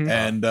way, Mhm.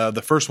 and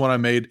the first one I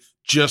made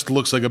just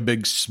looks like a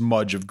big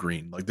smudge of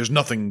green. Like there's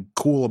nothing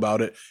cool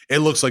about it. It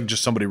looks like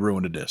just somebody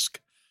ruined a disc.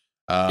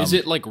 Is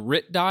it like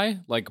RIT dye,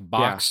 like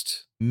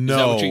boxed? No, Is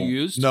that what you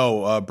used?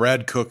 No,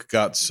 Brad Cook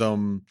got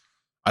some.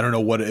 I don't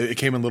know what it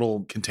came in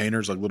little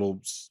containers, like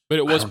little. But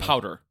it was I don't know.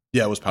 powder.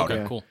 Yeah, it was powder.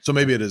 Okay, cool. So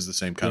maybe it is the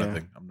same kind of Yeah.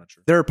 thing. I'm not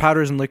sure. There are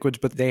powders and liquids,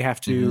 but they have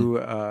to,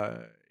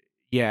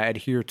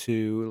 adhere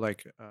to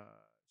like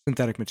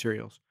synthetic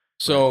materials.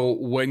 So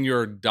when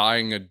you're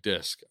dyeing a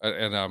disc,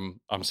 and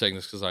I'm saying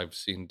this because I've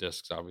seen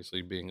discs,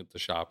 obviously being at the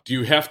shop. Do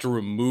you have to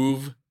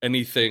remove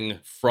anything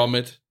from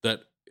it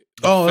that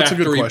the That's a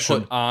good factory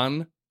question. put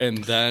on, and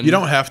then You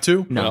don't have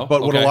to. No.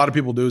 But what a Okay. lot of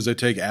people do is they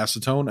take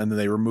acetone and then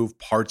they remove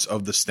parts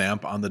of the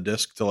stamp on the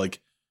disc to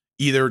like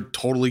either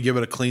totally give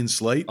it a clean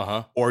slate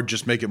or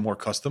just make it more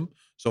custom.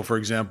 So for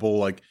example,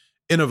 like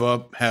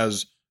Innova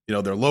has,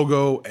 their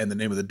logo and the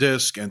name of the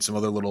disc and some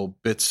other little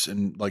bits,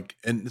 and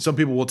some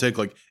people will take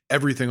like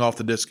everything off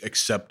the disc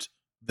except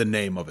the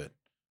name of it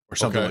or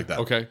something like that.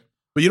 Okay.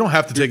 But you don't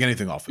have to take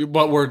anything off it.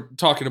 But we're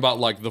talking about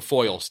like the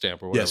foil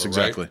stamp or whatever. Yes,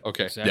 exactly. Right?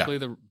 Okay. Exactly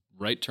the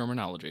right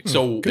terminology.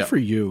 So Good for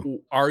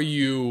you. are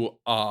you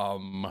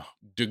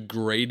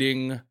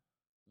degrading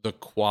the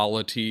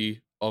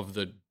quality of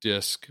the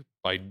disc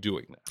by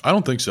doing that? I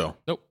don't think so.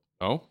 Nope.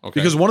 Oh, okay.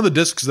 Because one of the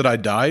discs that I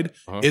dyed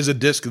is a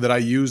disc that I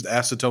used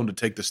acetone to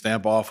take the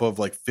stamp off of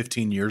like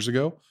 15 years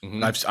ago. Mhm.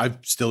 And I've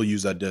still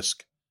used that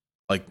disc.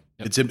 Like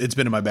it's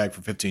been in my bag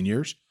for 15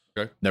 years.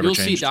 Okay. Never You'll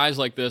changed. see dyes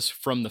like this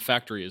from the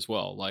factory as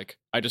well. Like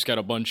I just got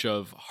a bunch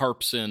of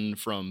harps in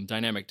from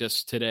Dynamic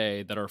Discs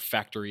today that are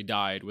factory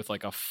dyed with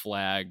like a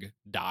flag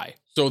dye.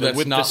 So that's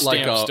with the not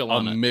like stamp a still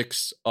on it.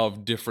 mix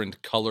of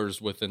different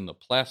colors within the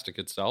plastic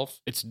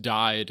itself. It's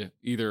dyed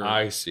either.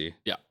 I see.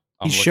 Yeah.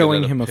 I'm He's looking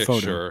showing at him a photo.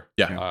 picture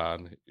Yeah.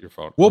 on your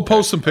phone. We'll Okay,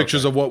 post some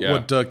pictures okay, of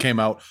what yeah. came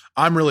out.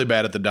 I'm really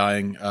bad at the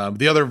dyeing.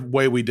 The other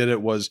way we did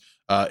it was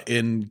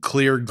in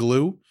clear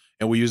glue,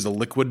 and we used a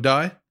liquid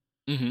dye.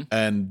 Mhm.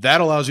 And that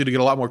allows you to get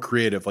a lot more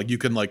creative. Like you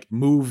can like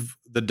move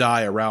the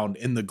dye around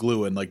in the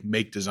glue and like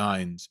make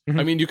designs.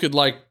 I mean, you could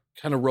like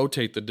kind of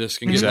rotate the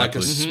disc and get like a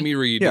Exactly.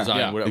 smeary Yeah. design,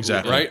 Yeah, whatever,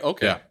 exactly. right?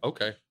 Okay, Yeah.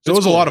 okay. So it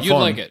was a lot of You'd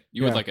fun. like it.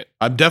 You would Yeah. like it.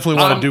 I definitely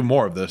want to Um, do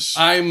more of this.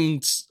 I'm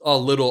a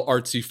little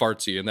artsy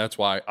fartsy, and that's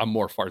why I'm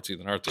more fartsy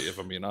than artsy, if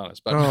I'm being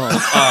honest. But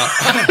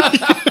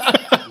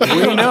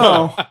We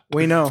know.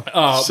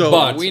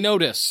 but We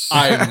notice.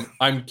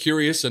 I'm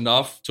curious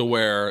enough to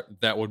where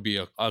that would be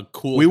a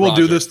cool. We will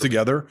do project this for me.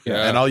 together,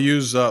 Yeah. and I'll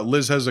use.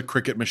 Liz has a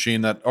Cricut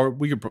machine or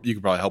you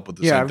could probably help with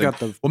the Yeah, same I've thing. got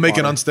the We'll make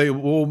an bottom.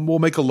 unstable. We'll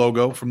make a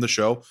logo from the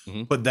show,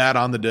 Mhm. put that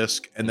on the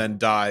disc, and then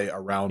dye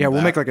around. Yeah, we'll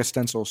that. make like a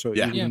stencil. So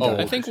Yeah. you can Oh,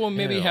 dye I it. think we'll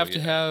maybe hell have to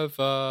yeah.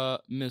 have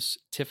Miss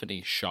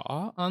Tiffany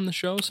Shaw on the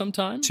show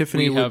sometime.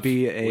 Tiffany We would have-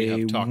 be we a have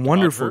talked about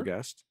wonderful her.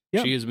 guest.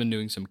 Yeah. She has been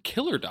doing some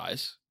killer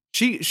dyes.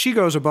 She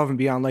goes above and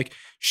beyond. Like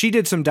she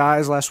did some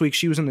dyes last week.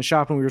 She was in the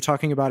shop and we were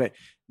talking about it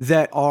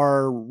that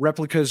are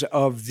replicas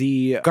of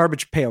the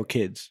Garbage Pail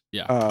Kids.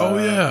 Yeah. Oh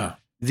yeah.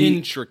 The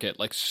Intricate,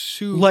 like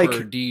super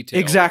like detailed.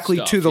 exactly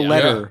stuff. to the Yeah.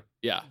 letter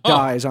Yeah.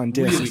 dyes on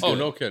discs. really Oh, good.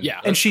 no kidding. Yeah.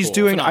 And That's she's cool.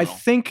 doing, I Phenomenal.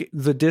 think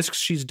the discs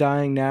she's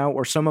dyeing now,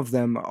 or some of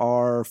them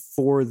are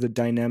for the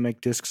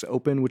Dynamic Discs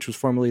Open, which was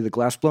formerly the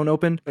Glass Blown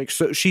Open. Like,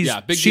 so she's Yeah,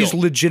 big she's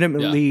deal.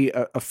 legitimately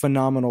a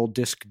phenomenal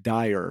disc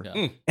dyer.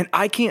 Yeah. And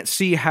I can't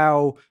see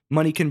how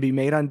money can be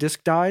made on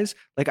disc dyes.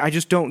 Like, I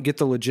just don't get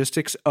the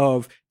logistics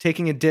of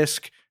taking a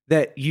disc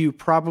that you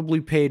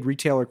probably paid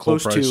retailer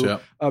close price, to,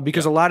 yeah.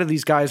 because a lot of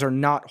these guys are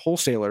not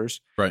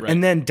wholesalers, Right.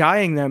 and then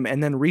dyeing them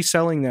and then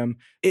reselling them.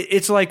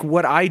 It's like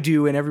what I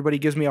do, and everybody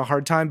gives me a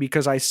hard time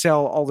because I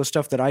sell all the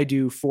stuff that I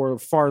do for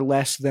far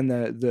less than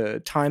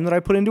the time that I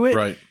put into it.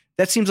 Right.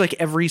 That seems like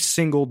every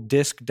single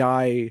disc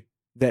dye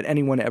that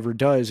anyone ever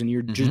does, and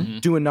you're just Mhm.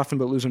 doing nothing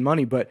but losing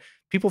money. But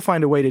people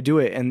find a way to do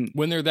it, and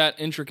When they're that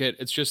intricate,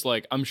 it's just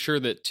like I'm sure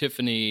that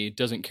Tiffany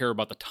doesn't care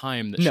about the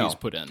time that No. she's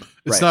put in. It's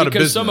Right. not a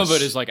Because business. some of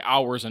it is like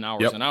hours and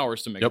hours Yep. and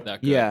hours to make Yep. it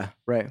that good. yeah,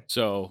 right.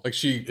 So Like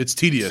she It's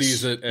tedious.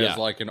 sees it as Yeah.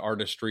 like an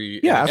artistry.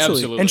 Yeah, and absolutely.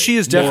 absolutely. And she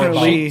is more about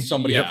definitely,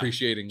 somebody Yeah.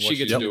 appreciating what she gets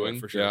she's to do doing it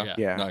for sure. Yeah.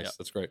 Yeah. Nice. Yeah.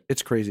 That's great.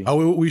 it's crazy.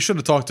 Oh, we should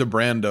have talked to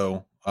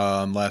Brando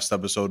last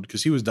episode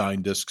because he was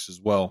dyeing discs as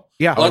well.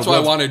 Yeah. Well, that's why I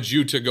love- wanted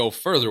you to go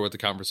further with the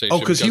conversation. Oh,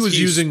 'cause he was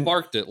using-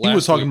 sparked it. he was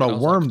last talking week, and about I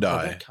was worm like,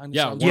 dye. that kinda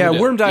Yeah, sounds Yeah, like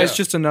it. worm dye is Yeah.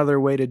 just another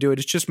way to do it.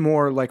 It's just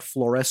more like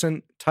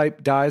fluorescent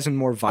type dyes and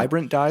more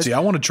vibrant dyes. See, I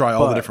want to try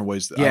all the But- different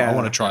ways. yeah. I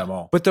want to try them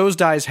all. But those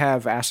dyes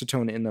have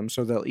acetone in them,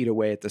 so they'll eat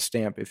away at the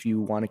stamp if you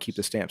want to keep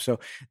the stamp. So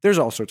there's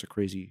all sorts of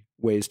crazy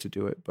ways to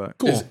do it. But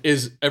Cool.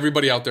 Is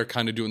everybody out there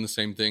kind of doing the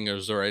same thing, or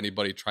is there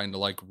anybody trying to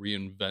like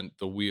reinvent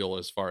the wheel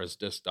as far as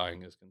disc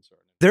dyeing is concerned?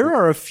 there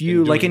are a few,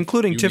 And like doing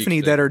including unique Tiffany,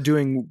 that things. are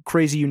doing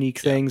crazy unique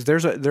Yeah. things. There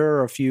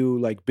are a few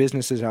like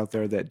businesses out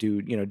there that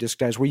do disc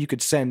dyes where you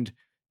could send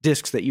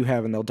discs that you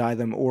have and they'll dye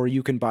them, or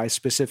you can buy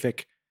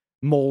specific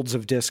molds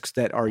of discs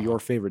that are your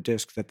favorite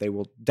disc that they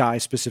will dye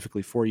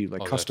specifically for you,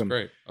 like custom. That's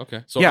great.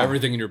 Okay. So Yeah.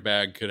 everything in your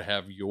bag could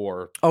have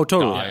your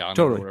Totally. dye on it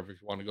Totally. or whatever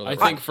if you want to go I that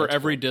think route. for That's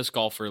every cool. disc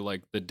golfer,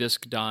 like the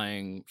disc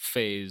dyeing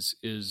phase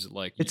is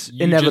like It's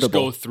you inevitable. just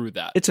go through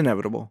that. It's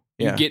inevitable.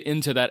 You Yeah. get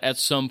into that at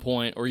some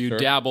point, or you Sure.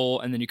 dabble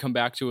and then you come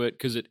back to it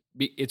because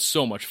it's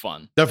so much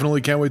fun.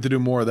 Definitely can't wait to do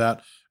more of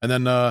that. And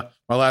then my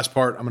last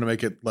part, I'm going to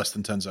make it less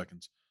than 10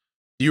 seconds.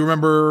 Do you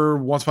remember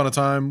once upon a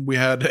time we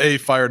had a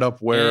fired up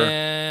where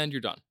And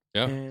you're done.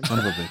 Yeah. And son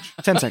of a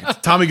bitch. 10 seconds.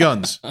 Tommy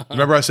Guns.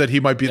 Remember I said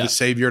he might be Yeah. the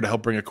savior to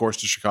help bring a course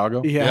to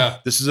Chicago? Yeah.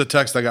 This is a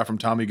text I got from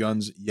Tommy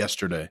Guns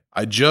yesterday.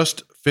 I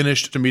just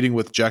finished a meeting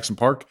with Jackson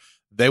Park.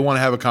 They want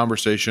to have a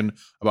conversation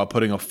about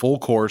putting a full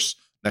course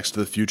next to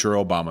the future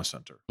Obama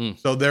Center.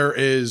 So there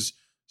is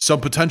some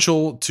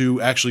potential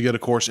to actually get a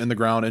course in the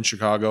ground in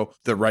Chicago.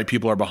 The right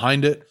people are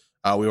behind it.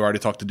 We already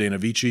talked to Dana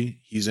Vici.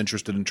 He's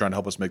interested in trying to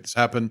help us make this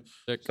happen.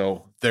 Sick.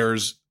 So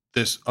there's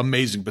this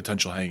amazing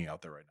potential hanging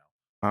out there right now.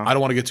 Wow. I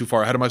don't want to get too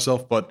far ahead of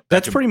myself, but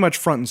That's pretty much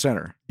front and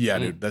center. yeah,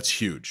 dude, that's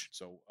huge.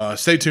 So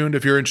stay tuned.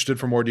 If you're interested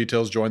for more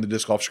details, join the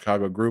Disc Golf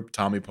Chicago group.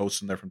 Tommy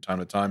posts in there from time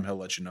to time. He'll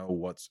let you know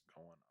what's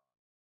going on.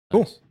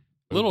 Cool.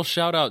 Little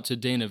shout out to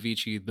Dana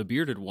Vici, the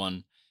bearded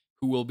one,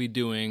 who will be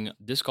doing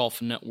Disc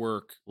Golf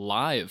Network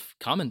live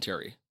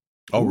commentary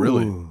Oh,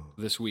 really? Ooh.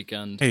 this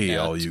weekend. Hey, at,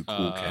 all you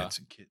cool cats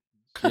and kittens.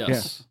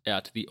 Yes,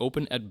 at the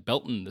Open at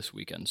Belton this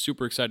weekend.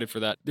 Super excited for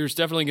that. There's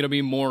definitely going to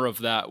be more of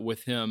that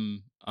with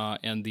him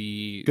and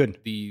the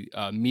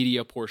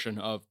media portion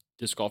of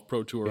Disc Golf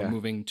Pro Tour Yeah.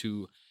 moving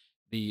to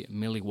the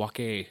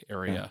Milwaukee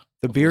area.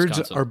 The of beards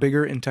Wisconsin. are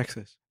bigger in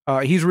Texas.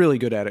 He's really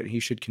good at it.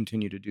 He should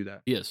continue to do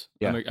that. He is.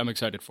 Yeah. I'm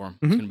excited for him. Mhm.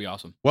 It's going to be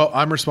awesome. Well,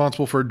 I'm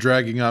responsible for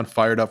dragging on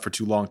Fired Up for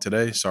too long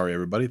today. Sorry,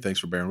 everybody. Thanks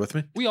for bearing with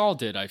me. We all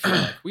did, I feel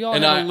like. We all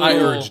And had a I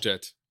little- urged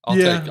it. I'll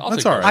Yeah, take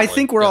that's the all right. I credit.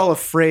 think we're Yeah. all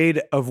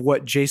afraid of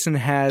what Jason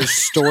has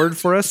stored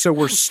for us, so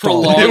we're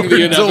stalling. Prolong the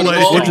We're inevitable.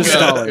 delayed. We're just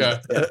Yeah, stalling.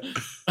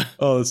 yeah.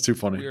 Oh, that's too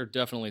funny. We are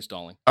definitely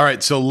stalling. All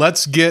right, so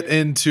let's get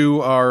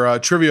into our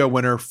trivia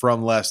winner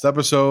from last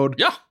episode.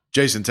 Yeah.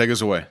 Jason, take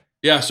us away.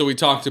 Yeah, so we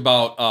talked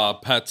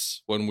about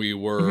pets when we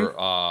were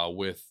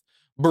with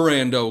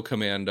Brando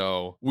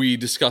Commando. We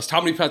discussed how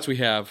many pets we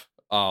have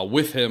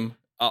with him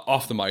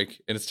off the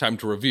mic, and it's time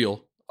to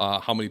reveal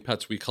how many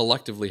pets we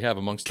collectively have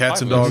amongst the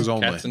Cats five and of us. dogs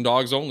only. Cats and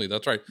dogs only.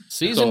 That's right.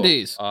 Season So,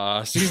 D's.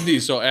 Season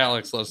D's. So,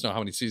 Alex, let us know how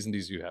many season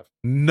D's you have.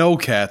 No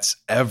cats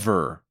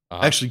ever.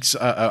 Uh-huh. Actually,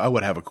 I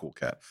would have a cool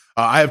cat.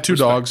 I have two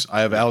Respect. dogs.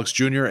 I have Alex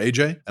Jr.,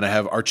 AJ, and I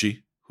have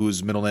Archie,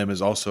 whose middle name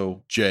is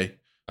also J.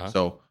 Uh-huh.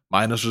 So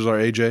my initials are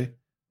AJ.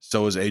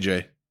 So is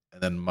AJ.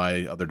 And then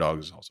my other dog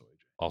is also AJ.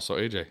 Also,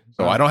 AJ.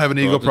 So I don't have an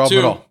Go ego up to problem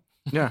at two. all.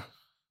 Yeah.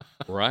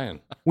 Ryan.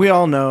 We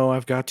all know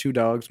I've got two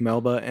dogs,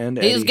 Melba and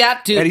Eddie. He's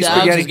got two Eddie dogs.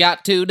 Spaghetti. He's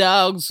got two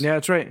dogs. Yeah,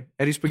 that's right.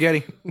 Eddie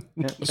Spaghetti.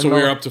 Yeah. So And we're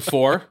Melba. up to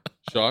 4.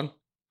 Sean.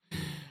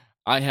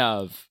 I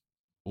have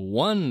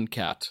one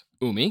cat,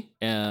 Umi,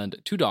 and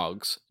two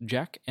dogs,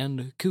 Jack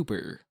and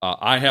Cooper.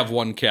 I have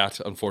one cat.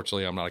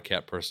 Unfortunately, I'm not a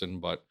cat person,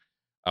 but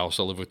I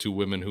also live with two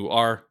women who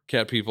are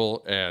cat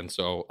people, and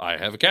so I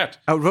have a cat.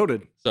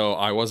 Outvoted. So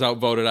I was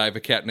outvoted. I have a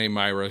cat named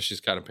Myra. She's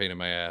kind of a pain in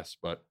my ass,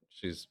 but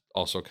she's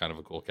also kind of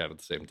a cool cat at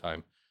the same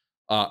time.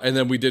 And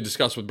then we did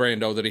discuss with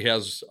Brando that he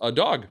has a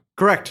dog.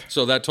 Correct.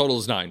 So that total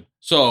is 9.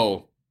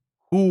 So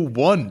Who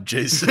won,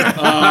 Jason?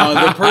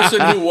 the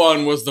person who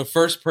won was the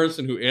first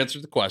person who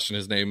answered the question.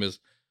 His name is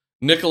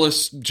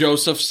Nicholas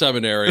Joseph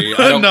Seminary.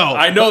 No.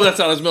 I know that's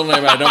not his middle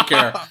name. I don't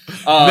care.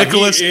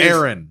 Nicholas He is-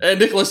 Aaron. And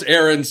Nicholas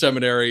Aaron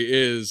Seminary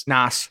is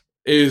Nas.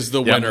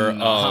 the winner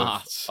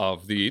Nice.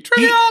 of the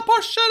trivia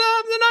portion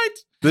of the night.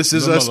 This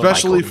is Remember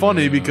especially Michael.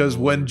 funny because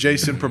when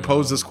Jason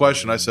proposed this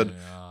question, I said,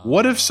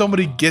 what if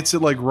somebody gets it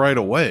like right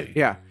away?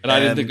 Yeah. And I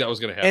didn't And- think that was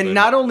going to happen. And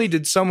not only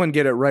did someone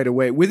get it right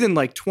away, within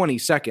like 20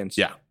 seconds.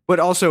 Yeah. But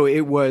also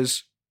it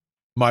was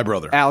My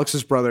brother.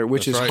 Alex's brother,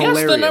 which That's is right. Guess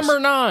hilarious. the number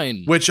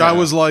 9. Which I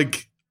was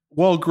like,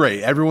 well,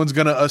 great. Everyone's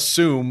going to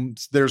assume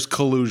there's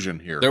collusion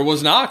here. there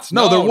was not.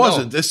 No, there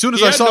wasn't. As soon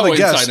as He I had saw no the inside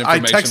guest, I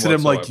information texted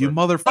him like, "You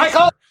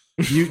motherfucker!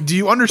 Do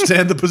you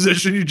understand the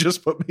position you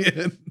just put me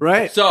in?"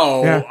 Right?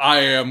 So Yeah. I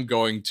am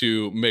going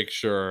to make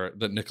sure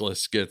that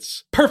Nicholas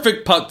gets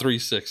perfect putt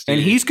 360. And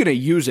he's going to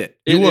use it.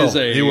 It will. is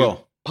a He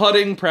will.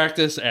 putting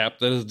practice app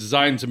that is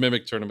designed to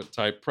mimic tournament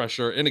type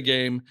pressure in a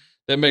game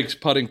that makes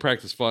putting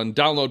practice fun.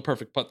 Download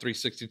Perfect Putt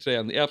 360 today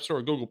on the App Store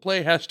or Google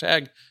Play.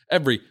 Hashtag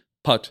every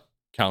putt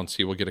counts.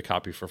 He will get a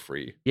copy for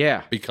free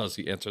Yeah. because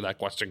he answered that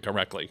question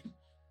correctly.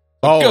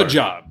 Oh, Good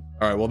job.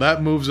 All right. Well,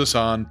 that moves us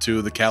on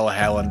to the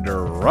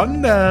Callahallander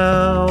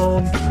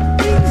rundown.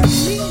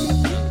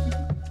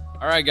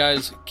 All right,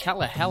 guys,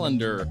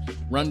 Callahallander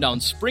Rundown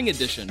Spring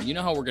Edition. You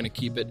know how we're going to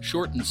keep it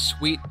short and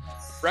sweet.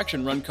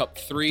 Fraction Run Cup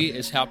 3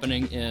 is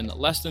happening in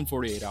less than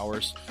 48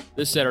 hours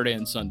this Saturday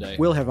and Sunday.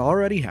 Will have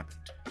already happened.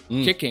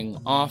 Kicking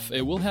off,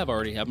 it will have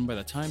already happened by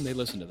the time they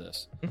listen to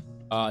this.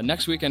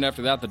 Next weekend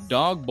after that, the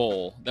Dog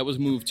Bowl. That was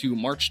moved to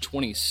March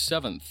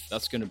 27th.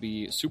 That's going to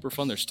be super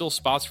fun. There's still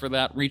spots for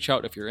that. Reach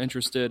out if you're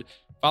interested.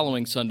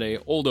 Following Sunday,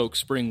 Old Oak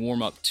Spring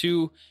Warm-Up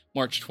 2,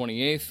 March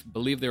 28th.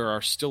 Believe there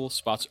are still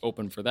spots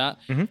open for that.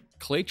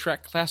 Clay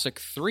Track Classic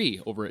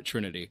 3 over at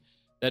Trinity.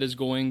 That is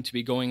going to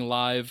be going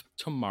live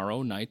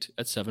tomorrow night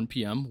at 7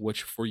 p.m.,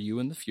 which for you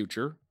in the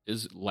future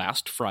is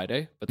last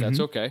Friday, but that's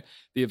okay.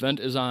 The event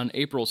is on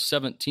April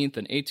 17th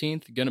and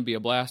 18th. Going to be a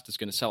blast. It's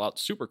going to sell out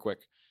super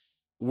quick.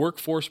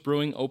 Workforce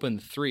Brewing Open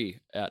 3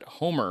 at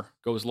Homer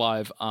goes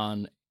live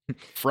on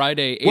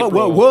Friday,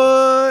 April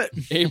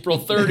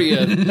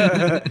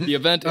 30th. The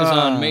event is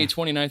on May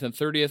 29th and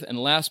 30th. And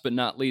last but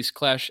not least,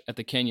 Clash at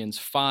the Canyons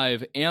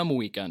 5 AM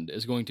weekend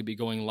is going to be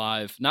going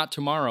live, not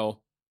tomorrow,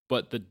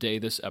 but the day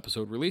this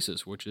episode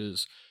releases, which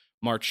is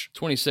March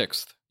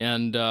 26th.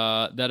 And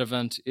that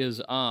event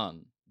is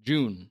on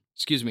June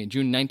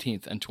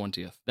 19th and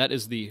 20th. That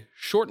is the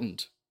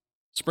shortened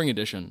spring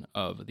edition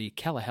of the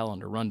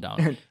Callahallander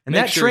Rundown. And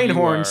that train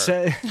horn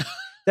sound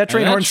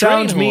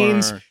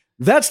means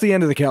that's the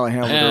end of the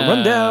Callahallander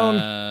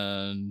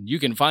Rundown. You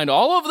can find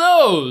all of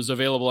those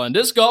available on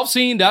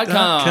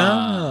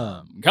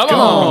discgolfscene.com. Come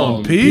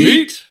on,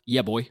 Pete.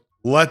 Yeah, boy.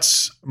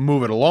 Let's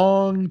move it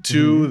along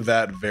to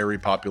that very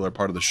popular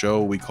part of the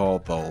show we call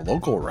the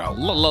local route.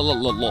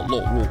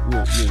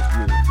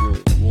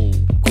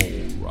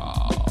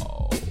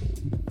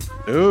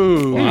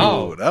 Ooh,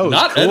 wow. That was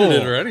not cool.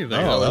 edited or anything.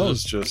 Oh, that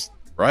was just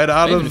right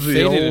out of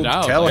the old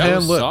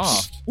Callahan lips.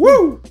 Soft.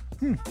 Woo!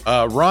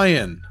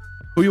 Ryan,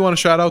 who you want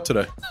to shout out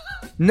today?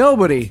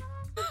 Nobody.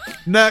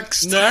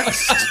 Next.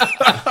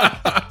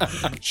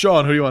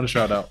 Sean, who do you want to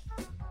shout out?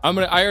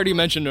 I already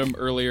mentioned him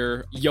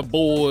earlier. Ya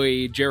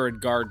boy,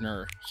 Jared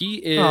Gardner. He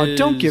is. Oh,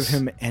 don't give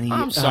him any.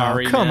 I'm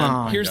sorry, come man.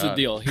 on. Here's the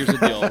deal,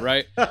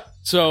 right?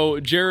 So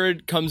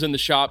Jared comes in the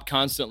shop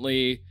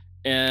constantly,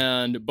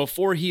 and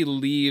before he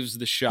leaves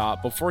the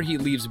shop, before he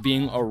leaves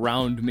being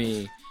around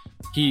me,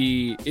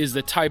 he is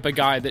the type of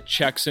guy that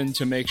checks in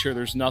to make sure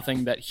there's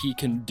nothing that he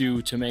can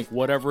do to make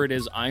whatever it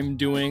is I'm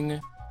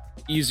doing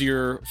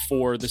easier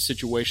for the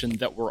situation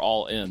that we're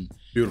all in.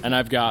 Beautiful. And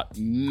I've got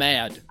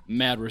mad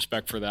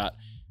respect for that.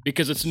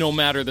 Because it's no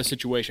matter the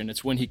situation.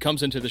 It's when he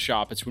comes into the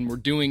shop. It's when we're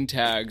doing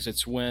tags.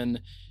 It's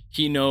when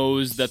he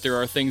knows that there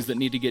are things that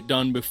need to get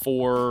done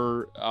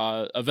before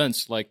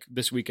events like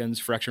this weekend's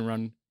Fraction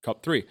Run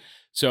Cup 3.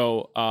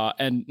 So,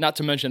 and not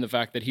to mention the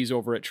fact that he's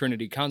over at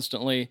Trinity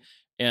constantly.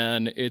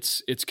 And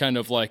it's kind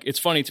of like, it's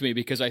funny to me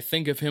because I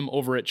think of him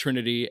over at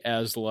Trinity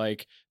as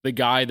like the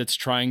guy that's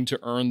trying to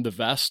earn the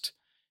vest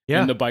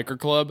in the biker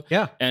club.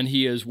 Yeah. And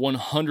he is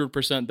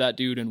 100% that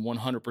dude and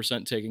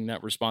 100% taking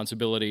that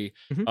responsibility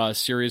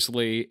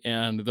seriously.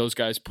 And those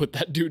guys put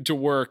that dude to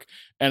work,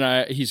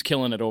 and he's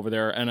killing it over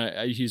there.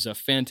 And he's a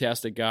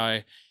fantastic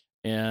guy.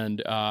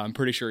 And I'm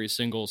pretty sure he's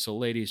single. So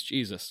ladies,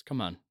 Jesus, come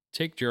on,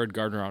 take Jared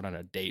Gardner out on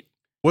a date.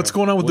 What's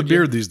going on with the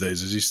beard these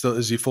days?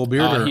 Is he full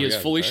beard? He is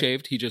fully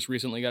shaved. He just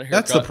recently got a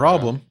haircut. That's the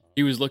problem.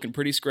 He was looking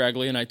pretty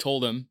scraggly, and I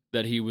told him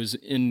that he was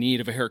in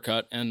need of a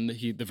haircut. And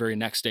the very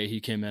next day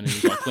he came in and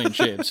he was all clean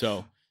shaved.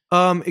 So,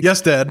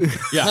 yes, Dad.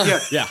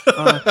 Yeah.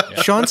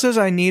 Sean says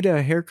I need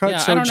a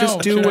haircut, so just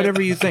do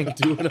whatever you think.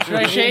 Should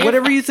I shave?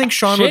 Whatever you think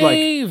Sean would like.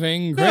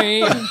 Shaving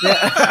cream.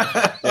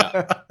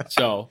 Yeah.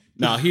 So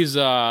no, he's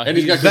and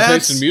he's got good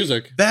taste in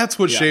music. That's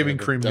what shaving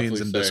cream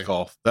means in disc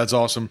golf. That's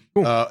awesome.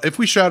 Cool. If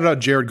we shouted out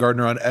Jared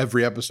Gardner on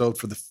every episode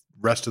for the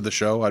rest of the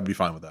show, I'd be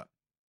fine with that.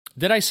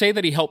 Did I say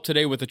that he helped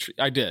today with the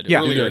I did. Yeah,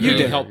 earlier. you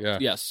did. Help, yeah.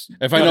 Yes.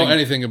 If I know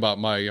anything about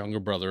my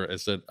younger brother,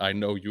 is that I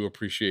know you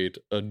appreciate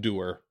a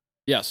doer.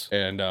 Yes.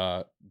 And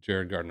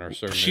Jared Gardner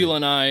certainly. Sheila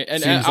and I,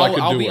 and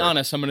I'll be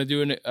honest, I'm going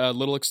to do a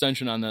little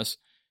extension on this.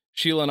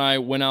 Sheila and I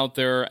went out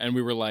there and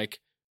we were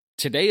like,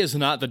 today is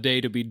not the day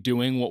to be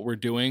doing what we're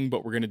doing,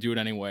 but we're going to do it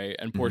anyway.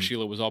 And poor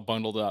Sheila was all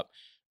bundled up.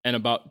 And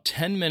about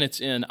 10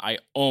 minutes in, I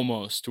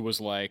almost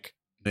was like,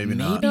 maybe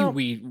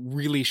we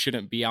really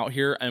shouldn't be out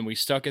here. And we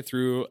stuck it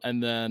through.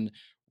 And then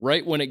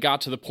right when it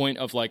got to the point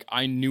of like,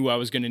 I knew I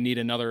was going to need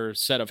another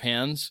set of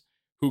hands.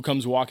 Who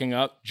comes walking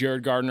up?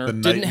 Jared Gardner.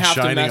 Didn't have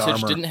to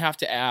message, didn't have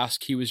to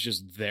ask. He was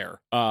just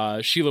there.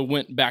 Sheila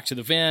went back to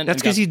the van.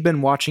 That's because he'd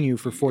been watching you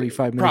for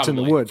 45 minutes in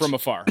the woods. From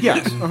afar.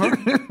 Yes.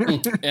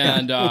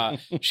 And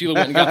Sheila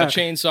went and got the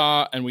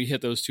chainsaw, and we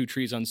hit those two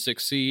trees on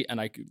 6C, and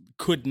I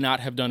could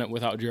not have done it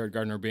without Jared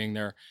Gardner being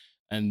there.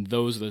 And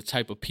those are the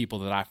type of people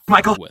that I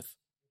fuck with.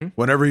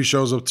 Whenever he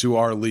shows up to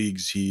our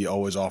leagues, he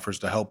always offers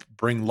to help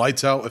bring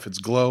lights out if it's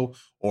glow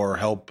or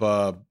help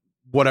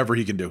whatever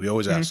he can do. He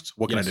always asks,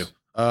 what can I do?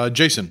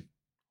 Jason,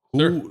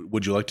 who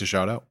would you like to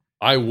shout out?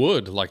 I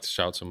would like to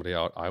shout somebody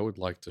out. I would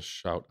like to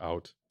shout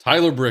out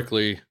Tyler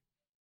Brickley,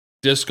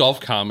 Disc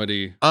Golf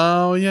Comedy.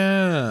 Oh,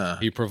 yeah.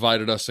 He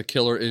provided us a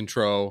killer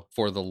intro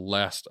for the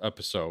last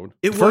episode.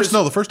 The first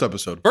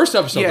episode. First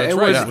episode, yeah, that's it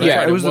right.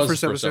 was, it was the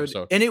first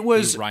episode. And it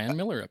was the Ryan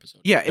Miller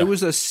episode. Yeah, it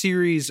was a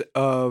series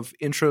of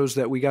intros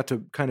that we got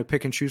to kind of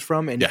pick and choose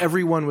from, and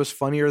everyone was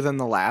funnier than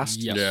the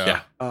last. Yes.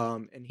 Yeah.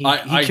 And he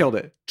killed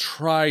it.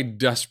 Tried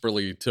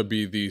desperately to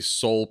be the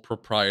sole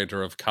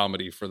proprietor of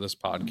comedy for this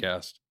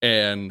podcast.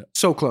 And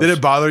so close. Did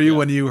it bother you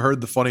when you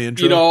heard the funny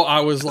intro? You know,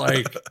 I was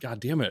like, God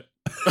damn it.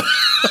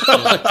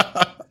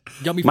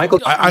 Got me Michael-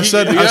 fucked up. I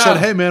said,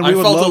 hey man, we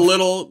would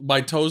love.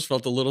 my toes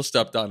felt a little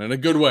stepped on in a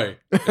good way.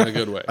 In a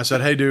good way. I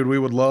said, hey dude, we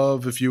would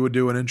love if you would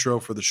do an intro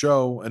for the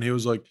show, and he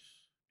was like,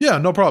 yeah,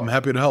 no problem,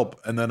 happy to help.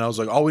 And then I was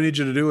like, all we need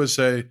you to do is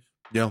say,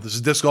 this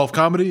is Disc Golf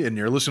Comedy, and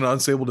you're listening to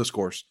Unstable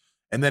Discourse.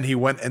 And then he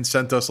went and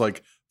sent us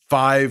like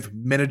 5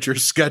 miniature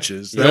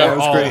sketches that Yeah.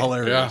 were all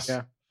hilarious.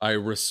 Yeah. I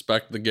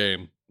respect the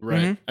game.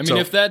 Right. Mhm. I mean, So-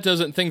 if that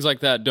doesn't, things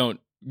like that don't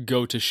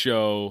go to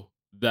show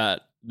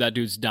that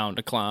dude's down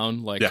to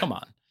clown. Like, Yeah. come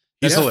on.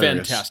 He's That's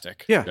hilarious.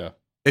 fantastic. Yeah.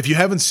 If you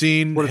haven't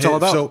seen What it's all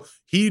about.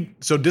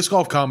 so Disc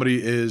Golf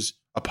Comedy is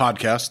a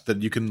podcast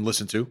that you can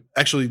listen to.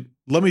 Actually,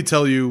 let me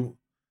tell you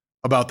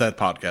about that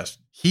podcast.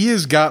 He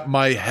has got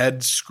my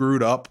head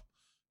screwed up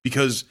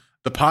because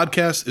the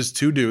podcast is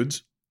 2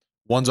 dudes.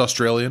 One's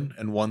Australian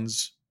and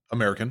one's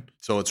American.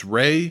 So it's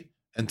Ray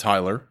and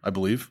Tyler, I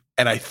believe.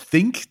 And I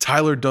think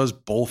Tyler does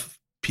both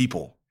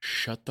people.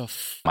 Shut the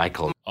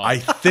Michael. up. I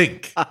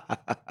think.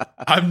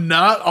 I'm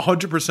not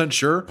 100%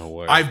 sure. No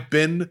way. I've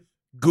been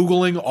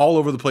Googling all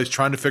over the place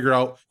trying to figure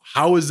out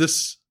how is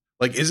this,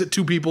 like, is it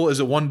 2 people? Is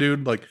it 1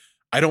 dude? Like,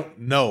 I don't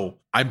know.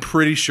 I'm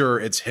pretty sure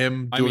it's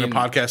him I doing mean- a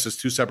podcast as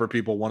 2 separate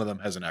people. One of them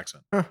has an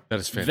accent. That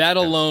is fantastic. That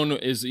alone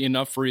is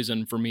enough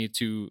reason for me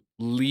to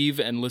leave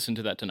and listen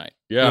to that tonight.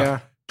 Yeah.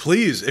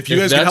 Please, if you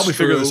If guys can help that's me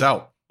figure true- this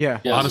out. Yeah.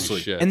 Yeah.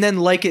 Honestly. Shit. And then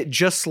like it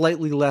just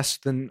slightly less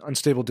than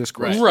Unstable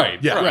Discourse. Right.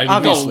 Yeah. Right.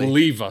 Obviously. Don't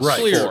leave us. Right.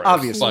 for it,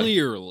 Obviously. but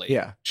Clearly.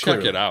 Yeah. check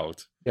Clearly. it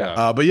out.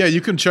 Yeah. But yeah,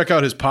 you can check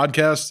out his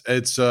podcast.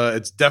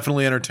 It's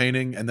definitely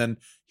entertaining. And then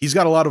he's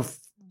got a lot of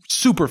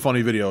super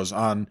funny videos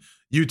on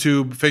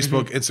YouTube,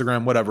 Facebook,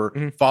 Instagram, whatever.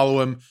 Mhm.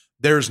 Follow him.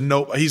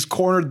 He's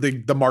cornered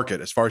the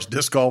market as far as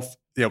disc golf,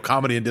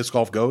 comedy and disc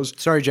golf goes.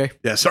 Sorry, Jay.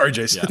 Yeah, sorry,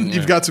 Jason. Yeah.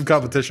 You've got some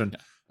competition.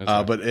 That's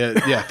right. But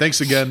yeah,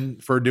 thanks again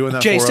for doing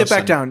that Jay, for sit us. back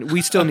And- down.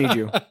 We still need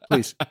you.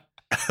 Please.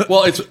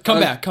 Well, it's Come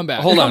back.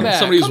 Hold come on. back,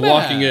 Somebody's come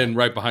walking back. in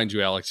right behind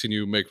you, Alex. Can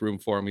you make room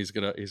for him? He's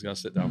gonna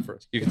sit down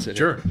first. You can sit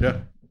here. Sure, yeah.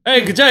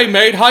 Hey, good day,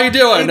 mate. How you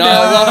doing?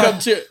 Welcome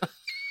to.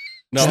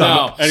 No,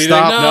 Stop. Anything?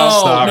 Stop. No,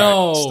 Stop.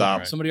 no.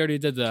 Stop. Somebody already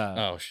did that.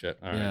 Oh shit!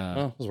 All right. Yeah.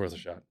 Well, it was worth a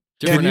shot.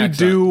 Different Can you accent.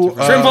 do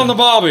Different- Shrimp on the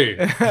bobby.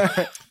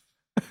 can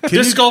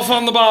Disc you- golf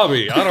on the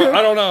bobby.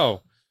 I don't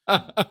know.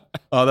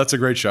 Oh, that's a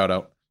great shout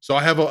out. So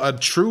I have a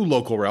true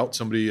local route.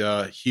 Somebody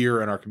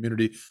here in our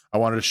community. I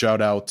wanted to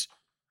shout out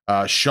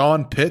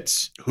Sean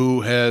Pitts,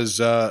 who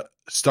has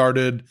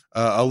started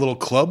a little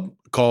club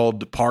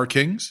called Par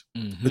Kings.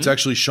 Mhm. It's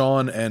actually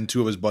Sean and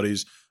 2 of his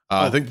buddies.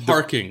 I think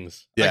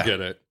Parkings. Yeah. I get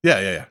it.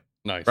 yeah.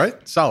 Nice.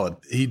 Right? Solid.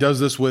 He does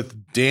this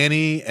with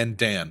Danny and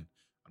Dan.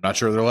 I'm not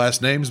sure their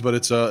last names, but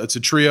it's a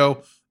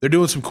trio. They're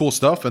doing some cool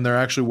stuff, and they're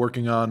actually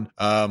working on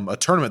a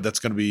tournament that's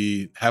going to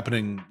be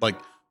happening like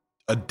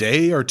a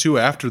day or 2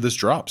 after this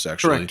drops,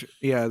 actually. Correct.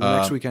 Yeah, the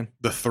next weekend.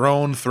 The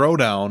Throne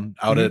Throwdown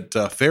out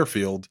at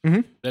Fairfield.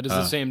 That is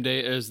the same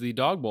day as the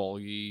dog bowl,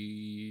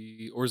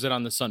 or is it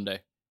on the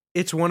Sunday?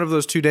 It's one of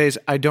those 2 days.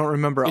 I don't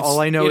remember. It's- All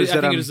I know is I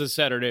that think I'm it is a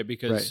Saturday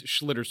because Right.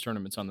 Schlitter's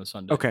tournament's on the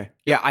Sunday. okay.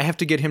 Yeah, I have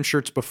to get him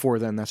shirts before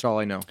then. That's all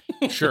I know.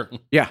 Sure.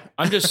 Yeah.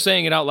 I'm just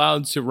saying it out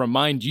loud to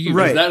remind you.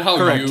 Right. Is that how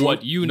Correct. you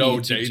What you know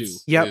need to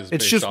dates? do. Yep. Is It's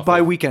based just off by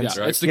of- weekends.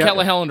 Yeah, it's the Yep.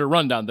 Callahander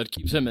rundown that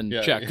keeps him in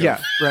Yeah, check.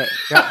 Yeah. Right.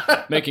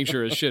 Yeah. Making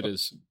sure his shit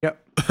is Yep.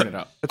 printed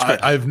out. That's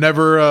correct. I've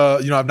never,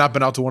 I've not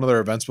been out to one of their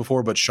events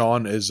before, but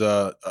Sean is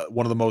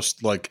one of the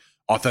most like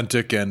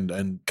authentic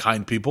and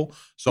kind people.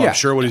 So Yeah, I'm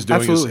sure what he's doing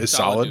absolutely. is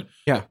Solid solid.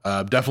 dude.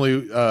 Yeah.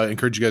 Definitely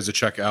encourage you guys to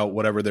check out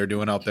whatever they're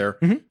doing out there.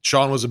 Mhm.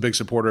 Sean was a big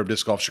supporter of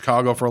Disc Golf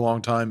Chicago for a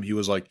long time. He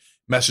was like,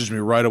 messaged me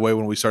right away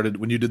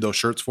when you did those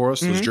shirts for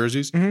us, those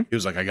jerseys. Mhm. He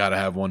was like, I got to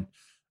have one.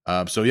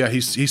 So yeah,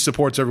 he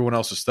supports everyone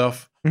else's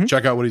stuff. Mhm.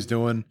 Check out what he's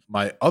doing.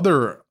 My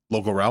other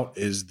local route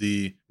is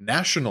the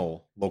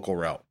national local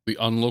route. The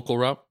unlocal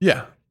route.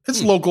 Yeah,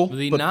 it's local.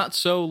 The but not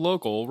so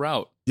local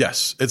route.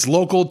 yes, it's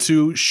local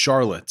to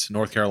Charlotte,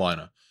 North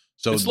Carolina.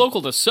 So It's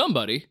local to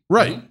somebody,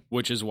 right,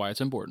 which is why it's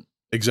important.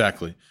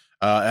 exactly.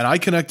 And I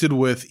connected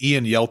with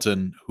Ian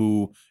Yelton,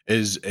 who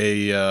is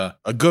a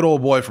good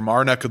old boy from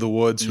our neck of the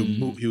woods.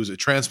 Who he was a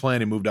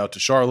transplant. He moved out to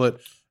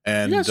Charlotte,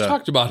 and You guys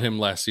talked about him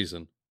last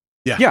season.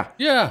 Yeah.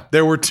 Yeah.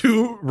 there were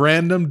 2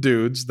 random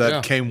dudes that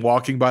Yeah. came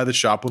walking by the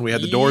shop when we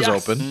had the doors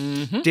Yes. open.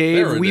 Mhm. Dave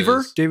There it Weaver.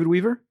 is. David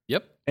Weaver.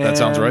 Yep. That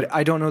sounds And right.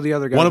 I don't know the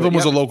other guy. One of them but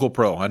was yeah. a local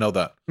pro. I know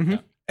that.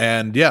 Mhm.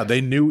 And yeah,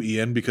 they knew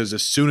Ian because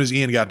as soon as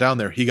Ian got down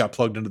there, he got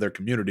plugged into their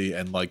community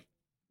and like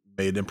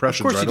made Of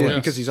impressions course right he did away.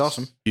 because he's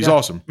awesome. He's Yeah.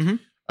 awesome. Mhm.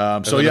 So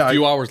And then yeah, a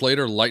few hours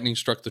later, lightning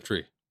struck the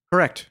tree.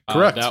 Correct.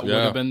 Correct. That would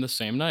Yeah. have been the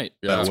same night.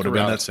 Yeah, that would have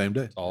been that same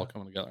day. It's all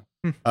coming together.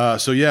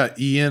 So yeah,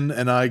 Ian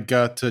and I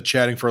got to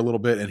chatting for a little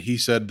bit, and he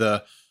said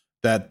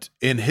that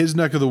in his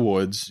neck of the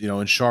woods,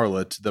 in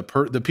Charlotte,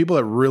 the people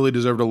that really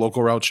deserved a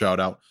local route shout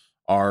out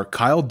are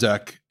Kyle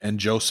Deck and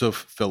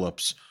Joseph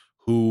Phillips,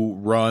 who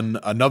run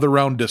Another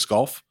Round Disc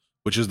Golf,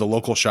 which is the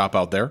local shop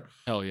out there.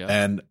 Hell yeah.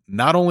 And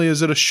not only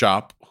is it a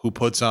shop who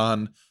puts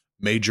on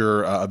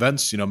major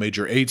events,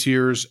 major A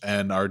tiers,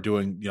 and are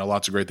doing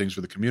lots of great things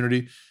for the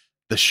community,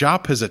 the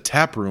shop has a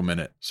tap room in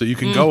it, so you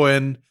can go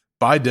in,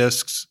 buy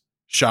discs,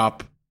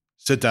 shop,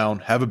 sit down,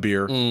 have a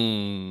beer.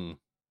 Mm.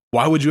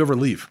 Why would you ever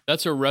leave?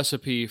 That's a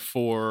recipe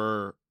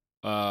for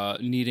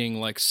needing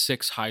like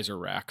 6 Heiser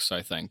racks,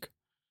 I think.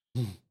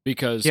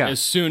 Because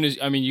as soon as,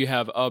 you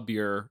have a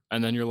beer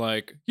and then you're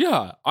like,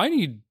 yeah, I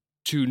need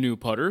 2 new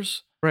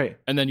putters. Right.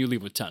 And then you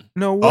leave with 10.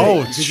 No way.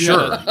 Oh,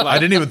 sure. I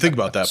didn't even think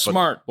about that.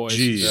 Smart, boys.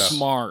 Geez.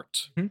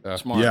 Smart.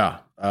 Smart.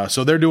 Yeah.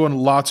 So they're doing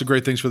lots of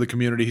great things for the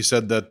community. He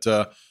said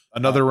that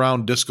another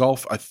round disc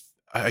golf,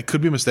 I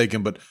could be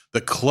mistaken, but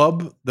the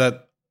club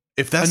that,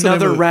 if that's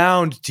another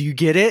round, do you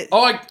get it?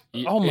 Oh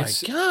my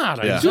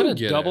God. Yeah. Is that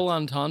a double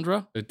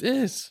entendre? It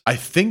is. I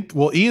think,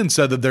 Ian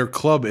said that their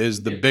club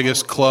is the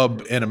biggest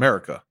club in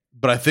America.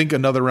 But I think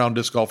another round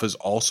disc golf is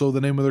also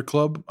the name of their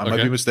club. I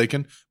might be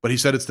mistaken, but he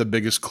said it's the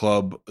biggest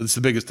club. It's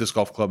the biggest disc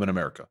golf club in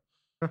America,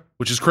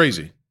 which is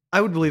crazy. I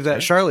would believe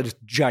that. Charlotte is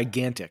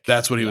gigantic.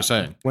 That's what he was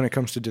saying when it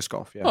comes to disc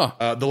golf.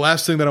 Yeah. The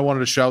last thing that I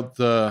wanted to shout,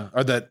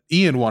 or that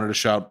Ian wanted to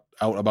shout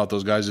out about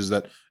those guys, is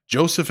that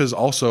Joseph is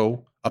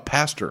also a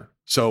pastor.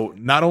 So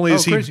not only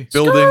is he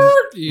building,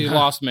 You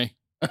lost me.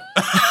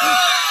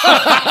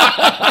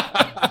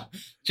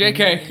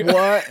 JK.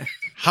 What?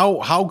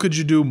 How could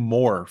you do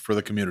more for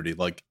the community?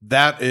 Like,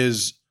 that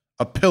is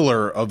a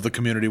pillar of the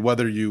community,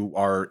 whether you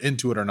are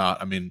into it or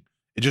not. I mean,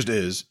 it just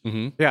is.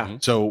 Mm-hmm. Yeah.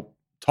 So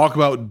talk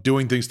about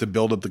doing things to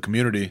build up the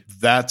community.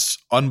 That's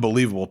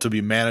unbelievable, to be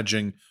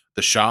managing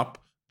the shop,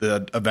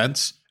 the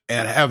events,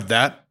 and have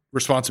that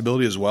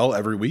responsibility as well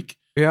every week.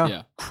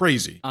 Yeah.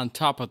 Crazy. On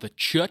top of the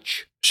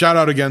church. Shout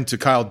out again to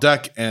Kyle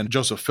Deck and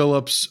Joseph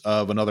Phillips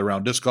of Another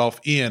Round Disc Golf.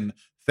 Ian,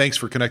 thanks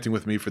for connecting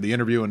with me for the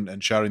interview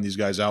and shouting these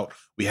guys out.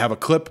 We have a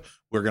clip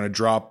we're going to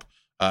drop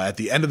at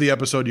the end of the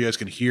episode. You guys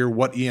can hear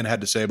what Ian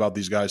had to say about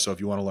these guys. So if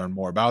you want to learn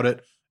more about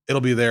it,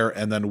 it'll be there.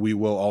 And then we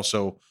will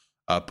also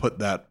put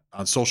that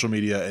on social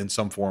media in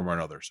some form or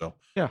another. So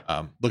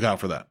look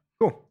out for that.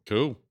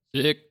 Cool.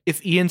 Sick.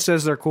 If Ian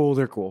says they're cool,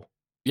 they're cool.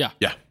 Yeah.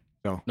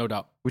 No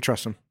doubt. We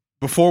trust him.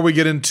 Before we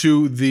get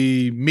into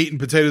the meat and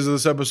potatoes of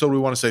this episode, we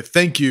want to say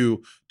thank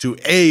you to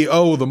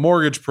AO, the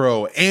Mortgage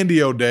Pro,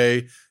 Andy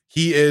O'Day.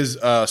 He is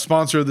a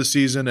sponsor of the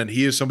season, and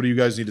he is somebody you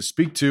guys need to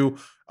speak to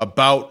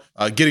about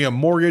getting a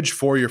mortgage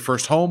for your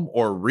first home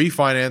or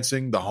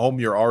refinancing the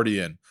home you're already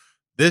in.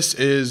 This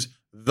is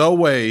the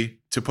way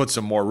to put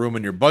some more room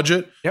in your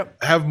budget.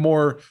 Yep. Have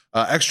more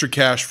extra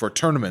cash for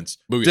tournaments,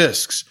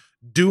 discs,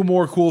 do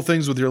more cool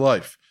things with your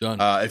life. Done.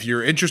 If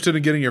you're interested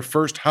in getting your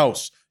first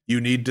house, you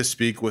need to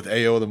speak with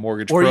AO, the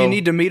Mortgage Pro. Or you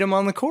need to meet him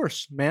on the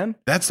course, man.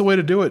 That's the way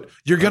to do it.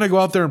 You're going to go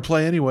out there and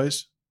play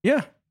anyways.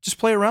 Yeah. Just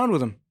play around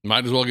with him.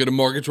 Might as well get a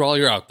mortgage while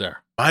you're out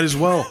there. Might as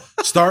well.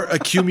 Start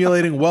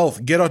accumulating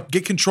wealth.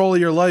 Get control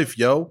of your life,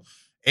 yo.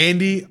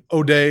 Andy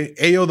O'Day,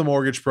 AO, the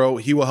Mortgage Pro.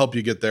 He will help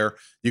you get there.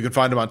 You can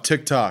find him on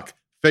TikTok,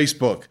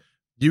 Facebook,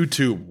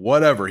 YouTube,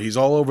 whatever. He's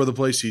all over the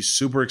place. He's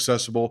super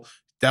accessible,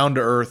 down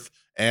to earth,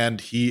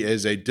 and he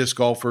is a disc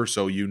golfer,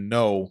 so you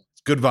know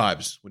it's good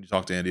vibes when you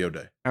talk to Andy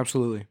O'Day.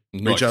 Absolutely.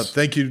 Reach out.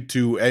 Thank you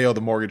to AO,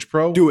 the Mortgage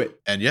Pro. Do it.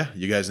 And yeah,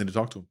 you guys need to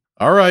talk to him.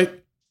 All right.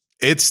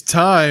 It's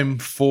time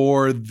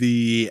for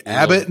the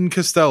Abbott and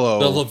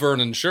Costello. The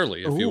Laverne and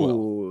Shirley, if you will.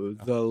 Ooh,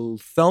 the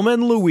Thelma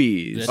and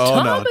Louise.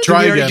 Oh, no.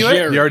 Try Did we again. already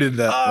do it? You already did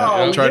that.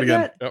 Oh, try it we did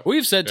again. that?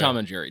 We've said Tom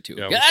and Jerry, too.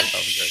 Yeah, we said Tom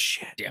and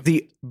Jerry. Damn.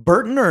 The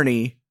Bert and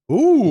Ernie.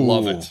 Ooh.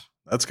 Love it.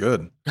 That's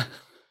good.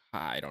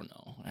 I don't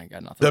know. I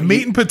got nothing. The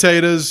meat and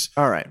potatoes.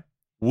 All right.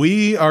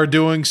 We are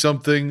doing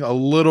something a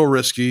little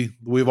risky.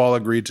 We've all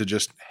agreed to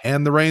just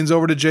hand the reins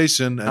over to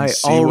Jason and I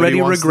see what already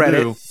he wants regret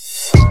to do. it.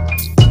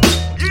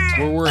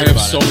 We're I worried have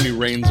about so it. many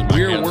reins in my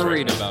We're hands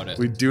worried right now. about it.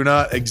 We do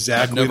not I've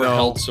exactly never know.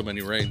 held so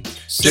many reins.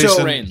 Six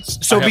Jason.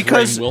 reigns. So I have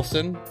because Rainn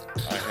Wilson,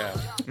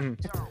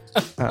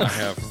 I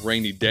have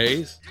Rainy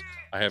Days,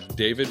 I have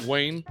David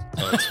Wayne.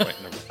 Oh, that's right.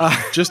 Never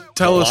mind. Just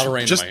tell A us. lot of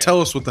rain in Just my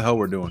tell us what the hell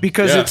we're doing.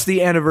 because Yeah. it's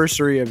the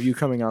anniversary of you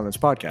coming on this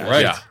podcast.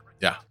 Right.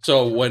 Yeah.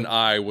 So when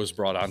I was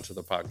brought onto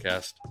the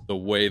podcast, the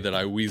way that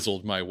I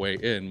weaseled my way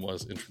in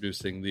was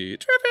introducing the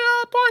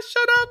trivia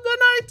portion of the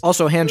night.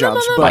 Also hand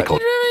jobs, but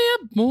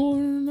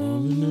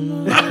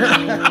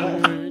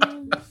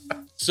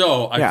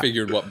So I Yeah.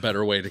 figured what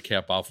better way to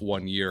cap off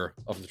 1 year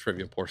of the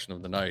trivia portion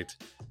of the night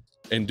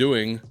and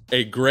doing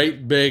a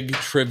great big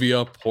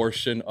trivia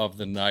portion of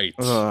the night.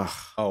 Ugh.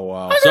 Oh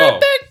wow. So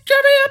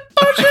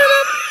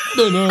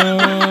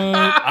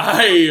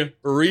I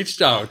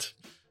reached out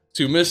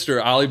to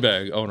Mr. Ali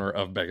Beg, owner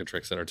of Beg and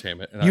Tricks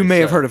Entertainment. And you I may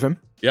have said- heard of him.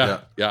 Yeah,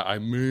 I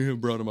may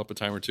have brought him up a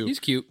time or two. He's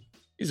cute.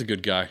 He's a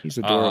good guy. He's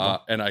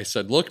adorable. And I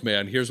said, "Look,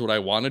 man, here's what I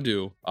want to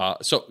do."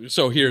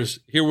 So here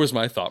was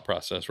my thought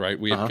process. Right,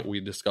 we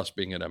discussed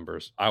being at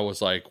Embers. I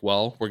was like,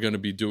 "Well, we're going to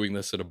be doing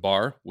this at a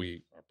bar.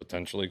 We are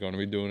potentially going to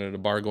be doing it at a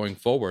bar going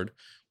forward.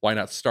 Why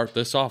not start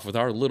this off with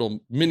our little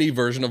mini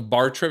version of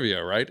bar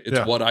trivia? Right, it's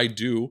Yeah. what I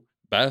do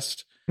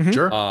best."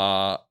 Sure.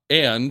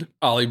 And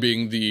Ollie,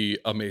 being the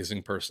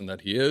amazing person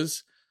that he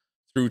is,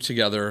 threw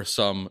together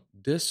some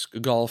disc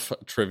golf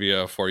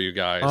trivia for you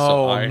guys.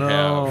 So I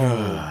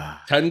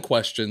have 10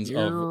 questions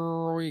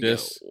of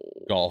disc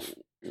golf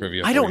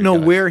trivia. I for don't you know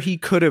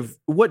guys.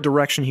 what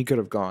direction he could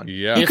have gone.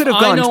 Yeah. He If could have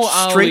I gone know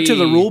straight to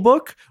the Ali- rule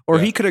book, or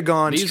Yeah. he could have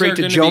gone These straight are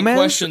to gonna Joe be Man's,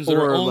 questions that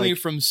are or only like,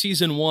 from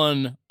season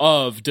 1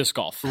 of disc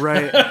golf.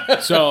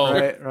 right, So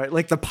right,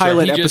 like the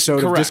pilot he just- episode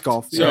of correct. disc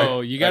golf.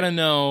 So you got to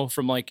know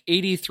from like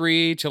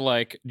 83 to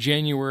like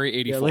January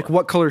 84. Yeah, like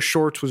what color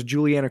shorts was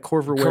Juliana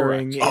Korver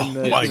wearing? Correct. In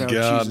Oh the, my you know,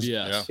 God. Jesus.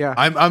 Yes. Yeah.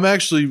 I'm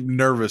actually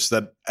nervous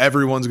that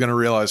everyone's going to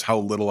realize how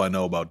little I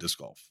know about disc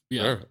golf.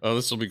 Yeah. Sure. Oh,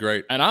 this will be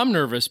great. And I'm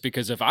nervous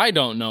because if I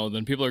don't know,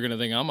 then people are going to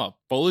think I'm a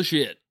full of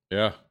shit.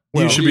 Yeah.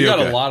 You should be got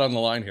okay. a lot on the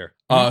line here.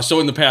 So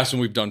in the past, when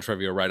we've done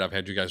trivia, right, I've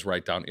had you guys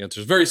write down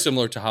answers. Very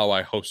similar to how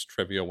I host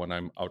trivia when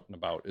I'm out and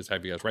about, is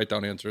have you guys write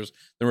down answers,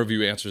 then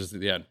review answers at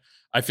the end.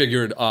 I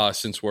figured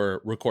since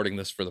we're recording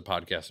this for the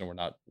podcast and we're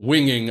not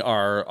winging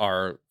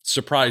our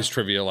surprise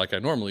trivia like I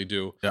normally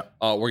do, Yeah.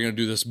 we're going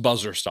to do this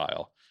buzzer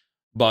style.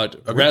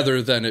 But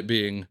rather than it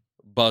being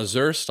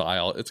buzzer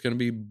style, it's going to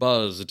be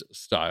buzzed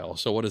style.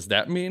 So what does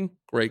that mean?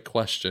 Great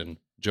question,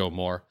 Joe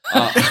Moore.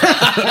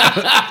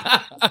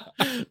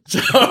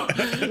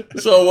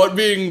 So what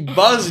being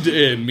buzzed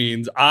in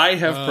means, I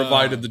have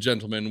provided the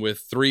gentleman with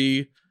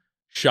 3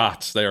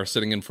 shots. They are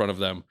sitting in front of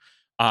them.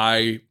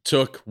 I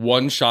took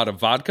 1 shot of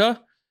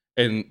vodka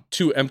and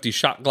 2 empty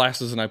shot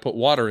glasses, and I put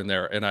water in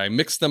there, and I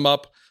mixed them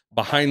up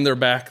behind their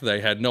back.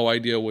 They had no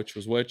idea which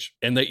was which,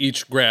 and they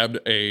each grabbed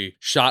a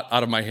shot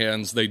out of my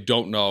hands. They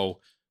don't know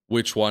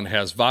which one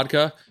has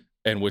vodka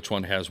and which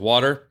one has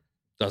water.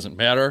 Doesn't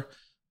matter.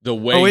 The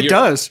way It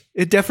does.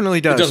 It definitely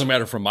does. It doesn't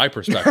matter from my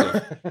perspective.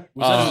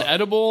 Was that an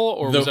edible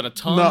or was that a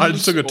Tums? No, I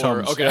just took a or-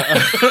 Tums. Okay.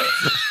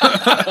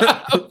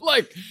 I'm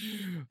like,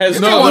 Has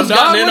No, no one Scott,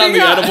 gotten in what do on you the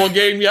got? edible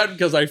game yet?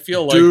 Because I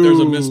feel like there's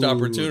a missed Dude.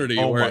 opportunity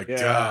Oh where my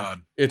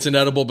God. it's an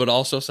edible, but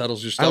also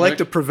settles your I stomach. like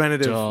the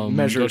preventative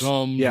measures.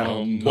 Yeah.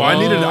 Well, I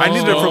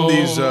needed it from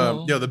these,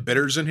 the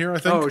bitters in here, I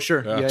think. Oh,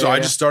 sure. Yeah. Yeah, So yeah, I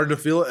yeah. just started to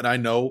feel it, and I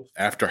know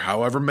after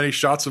however many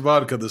shots of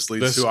vodka this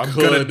leads This to, I'm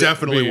going to could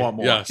definitely be- want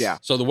more. Yes. Yeah.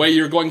 So the way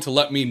you're going to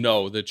let me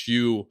know that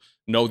you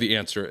know the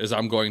answer is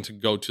I'm going to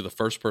go to the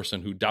first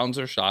person who downs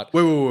their shot.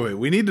 Wait.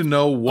 We need to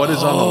know what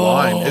is on the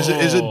line. Is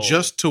it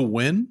just to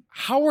win?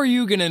 how are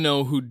you going to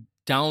know who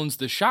downs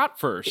the shot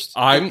first?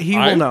 He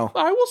will know.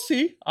 I will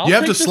see. I'll You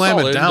have take to this slam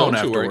all it in, down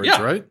don't you worry. afterwards,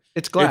 Yeah. right?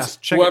 It's glass. It's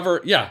Check it.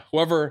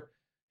 whoever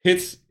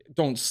hits,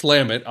 don't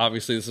slam it.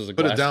 Obviously, this is a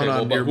Put glass it down table,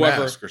 on but your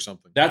whoever, mask or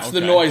something. that's the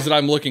Okay. noise that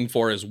I'm looking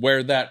for, is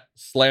where that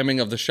slamming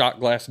of the shot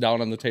glass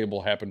down on the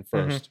table happened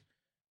 1st.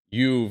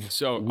 You've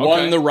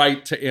won the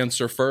right to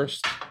answer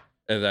first,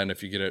 and then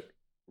if you get it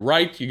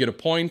right, you get a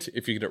point.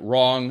 If you get it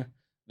wrong,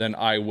 then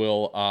I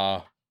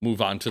will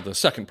move on to the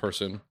second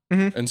person,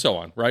 and so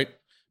on. Right?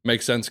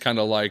 Makes sense. Kind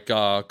of like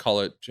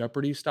call it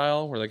Jeopardy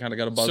style, where they kind of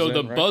got a buzz. So in,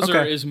 the right? buzzer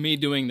Okay. is me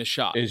doing the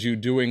shot is you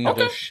doing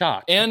the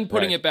shot and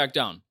putting Right. it back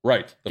down.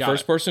 Right. The Got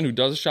first it. person who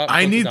does a shot.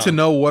 I puts it need to down.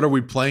 know, what are we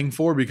playing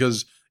for?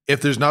 Because if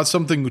there's not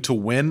something to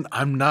win,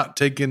 I'm never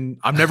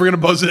going to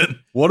buzz in.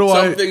 What do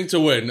Something to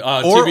win.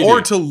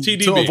 or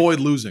TBD. to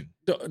avoid losing?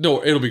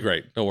 No, it'll be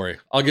great. Don't worry.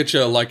 I'll get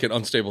you like an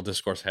unstable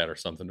discourse hat or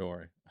something. Don't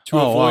worry. To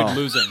Oh, avoid wow.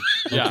 losing.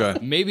 Yeah.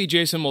 Okay. Maybe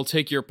Jason will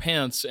take your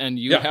pants and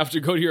you Yeah. have to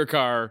go to your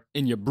car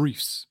in your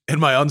briefs. In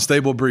my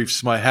unstable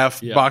briefs, my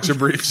half Yeah. boxer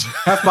briefs.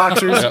 Half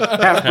boxers,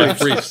 half Half briefs.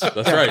 briefs.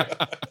 That's right.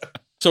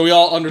 So we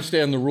all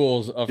understand the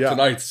rules of Yeah.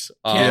 tonight's.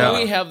 Can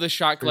we have the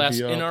shot glass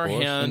trivia in our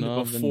portion hand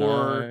of the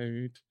before,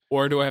 night.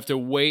 or do I have to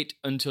wait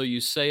until you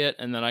say it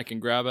and then I can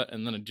grab it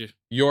and then it just...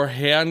 Your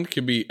hand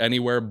can be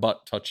anywhere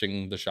but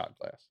touching the shot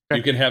glass.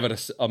 You can have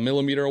it a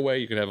millimeter away.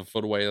 You can have a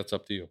foot away. That's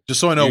up to you.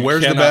 Just so I know, You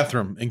where's the cannot-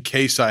 bathroom in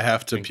case I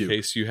have to In puke?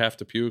 case you have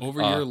to puke. Over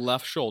your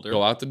left shoulder.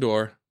 Go out the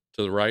door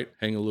to the right,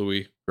 hang a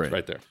Louis. Great.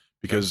 Right there.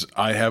 Because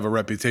I have a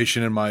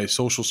reputation in my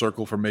social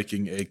circle for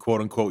making a quote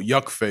unquote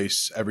yuck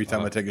face every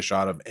time I take a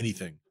shot of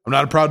anything. I'm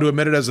not proud to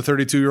admit it as a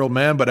 32-year-old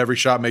man, but every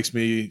shot makes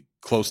me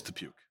close to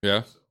puke.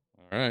 Yeah.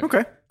 All right.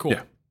 Okay. Cool.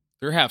 Yeah.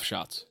 They're half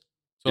shots.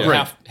 So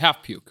Yeah.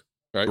 half puke.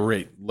 Right.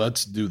 Great.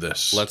 Let's do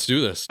this. Let's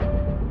do this.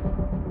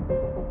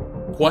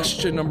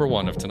 Question number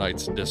 1 of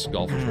tonight's disc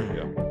golf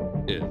trivia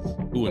is,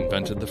 who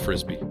invented the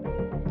frisbee?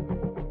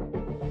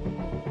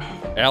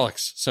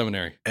 Alex,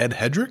 Seminary. Ed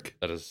Hedrick?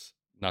 That is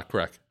not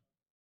correct.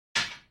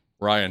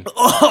 Ryan.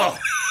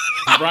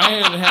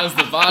 Brian has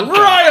the vodka.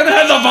 Ryan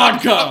had the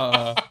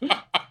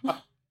vodka.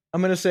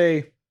 I'm gonna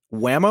say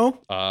Whammo.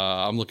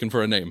 I'm looking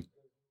for a name.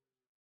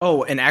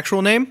 Oh, an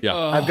actual name? Yeah.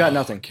 I've got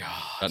nothing.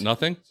 Got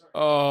nothing?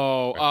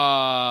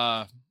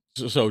 Oh,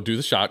 So do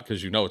the shot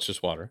because you know it's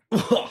just water.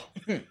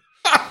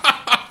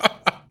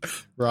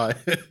 Right.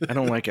 I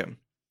don't like it.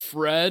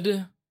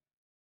 Fred.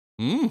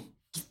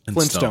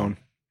 Flintstone.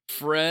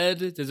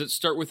 Fred. Does it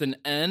start with an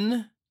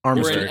N or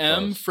Armstrong. an M?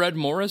 close. Fred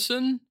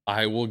Morrison.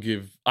 I will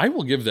give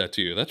that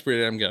to you. That's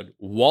pretty damn good.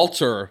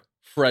 Walter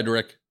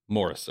Frederick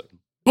Morrison.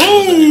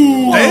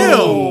 Damn.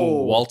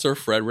 Walter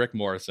Frederick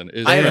Morrison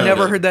is I have credited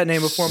never heard that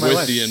name before in my with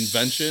life. the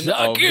invention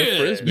Suck of the it.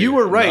 frisbee. You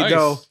were right Nice.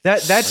 though.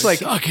 That's like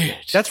Suck it.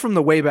 that's from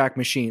the Wayback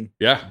Machine.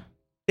 Yeah.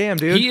 Damn,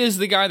 dude. He is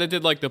the guy that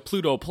did like the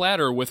Pluto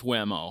platter with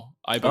Whammo,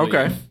 I believe.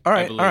 Okay. All I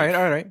right. All believe. right.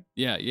 All right.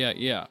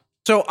 Yeah.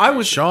 So I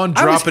was Sean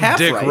I was dropping half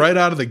dick right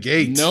out of the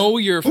gate. Know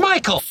your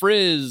Michael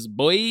Frizz,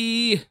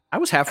 boy. I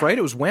was half right.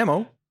 It was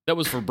whammo. That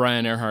was for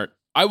Brian Earhart.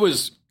 I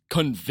was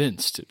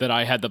convinced that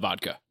I had the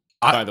vodka,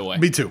 by the way.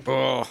 Me too.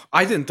 Oh,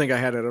 I didn't think I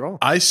had it at all.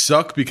 I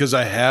suck because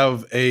I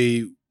have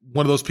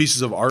one of those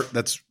pieces of art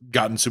that's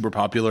gotten super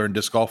popular in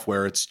disc golf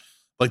where it's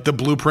like the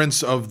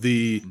blueprints of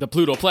the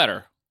Pluto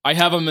platter. I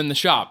have them in the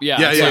shop.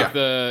 Yeah. Yeah,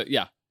 it's yeah.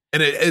 like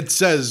and it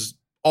says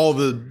all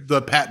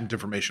the patent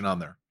information on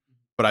there.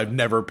 But I've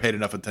never paid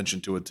enough attention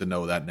to it to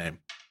know that name.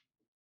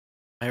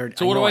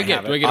 So what do I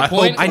get? Do I get a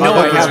point? I know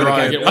I have it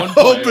I again. get 1 I point.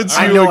 hope it's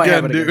I you know I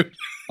have again, it dude.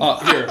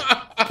 Here,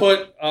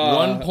 put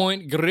 1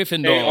 point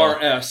Gryffindor.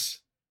 ARS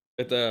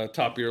at the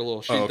top of your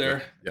little sheet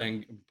there, Yeah.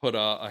 and put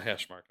a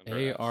hash mark under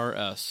it.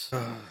 ARS.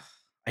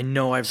 I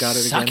know I've got it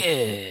Suck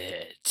again.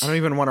 it. I don't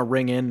even want to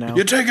ring in now.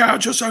 You take out,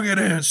 just suck it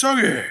in. Suck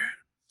it.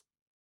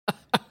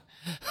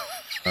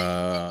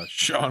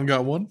 Sean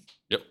got one.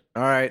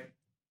 All right.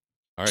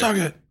 All right. Suck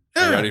it.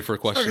 You Yeah. ready for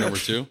question Suck it. number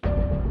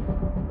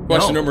 2?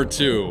 Question number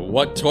 2.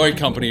 What toy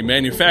company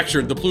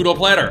manufactured the Pluto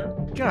platter?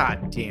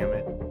 God damn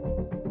it.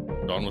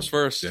 Dawn was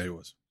first. Yeah, he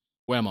was.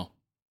 Whammo.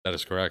 That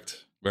is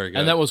correct. Very good.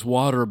 And that was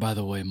water, by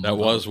the way. that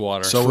was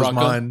water. So was Trucka.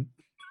 mine.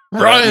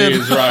 Brian.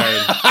 Means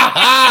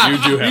Ryan.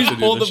 You do have He's to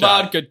do pulled the the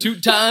shot. vodka 2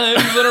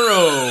 times in a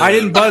row. I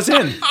didn't buzz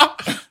in.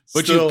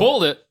 But you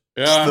pulled it.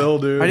 Yeah. Still,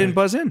 dude. I didn't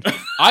buzz in.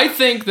 I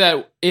think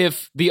that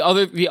if the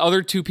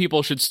other 2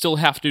 people should still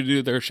have to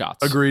do their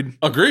shots. Agreed.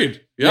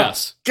 Agreed. Yeah.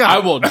 Yes. I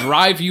will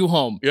drive you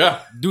home. Yeah.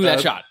 Do that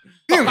shot.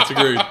 That's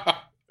agreed.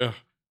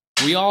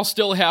 We all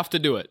still have to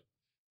do it.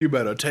 You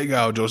better take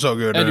out, just suck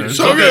it And in. you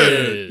Suck suck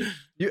it.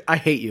 it. I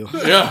hate you.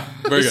 Yeah.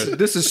 Very good.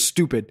 This is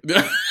stupid.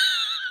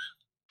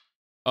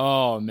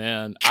 Oh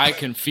man, I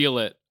can feel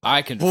it.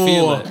 I can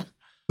feel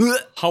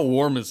it. How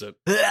warm is it?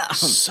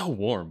 So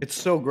warm. It's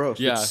so gross.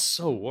 Yeah. It's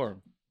so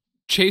warm.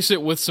 Chase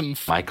it with some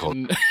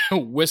fucking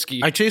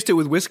whiskey. I chased it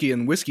with whiskey,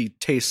 and whiskey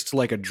tastes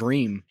like a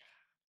dream.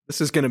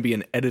 This is going to be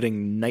an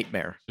editing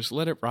nightmare. Just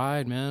let it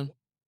ride, man.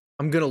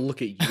 I'm going to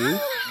look at you.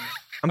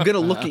 I'm going to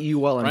look at you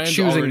while I'm Ryan's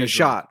choosing already the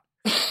shot.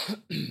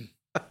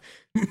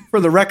 For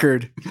the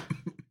record,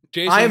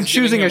 Jason's I am giving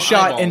choosing him a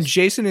shot, and eyeballs.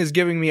 Jason is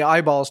giving me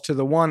eyeballs to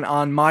the one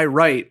on my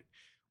right,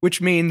 which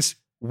means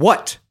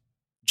what,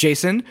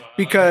 Jason?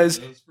 Because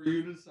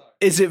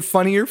is it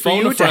funnier for Phone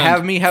a you to friend.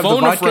 have me have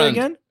Phone the a vodka friend.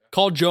 again?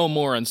 Call Joe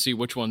Moore and see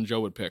which one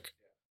Joe would pick.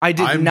 I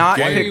did I'm not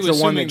gay. Why are pick you the one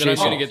assuming that that I'm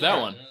Jason. going to get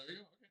that one?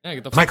 Yeah,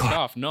 get the fuck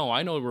off. No,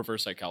 I know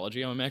reverse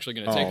psychology. I'm actually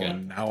going to take it.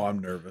 Now I'm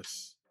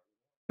nervous.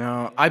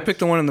 No, I picked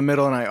the one in the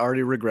middle, and I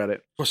already regret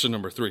it. Question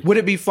number 3. Would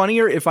it be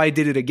funnier if I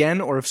did it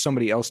again, or if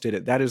somebody else did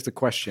it? That is the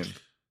question.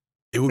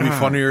 It would be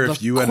funnier if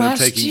the you ended up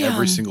taking every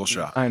question. single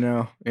shot. I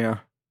know. Yeah.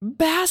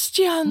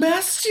 Bastion.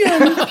 Say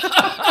my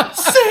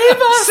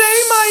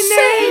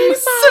name.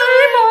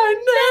 Say my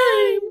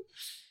name.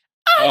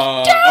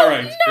 All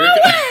right.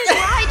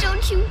 Why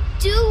don't you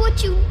do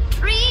what you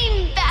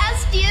dream,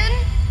 Bastion?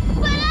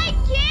 But I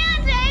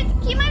can't. I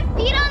have to keep my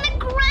feet on the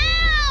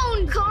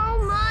ground. Call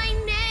my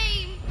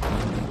name.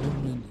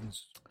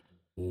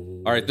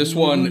 All right. This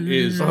one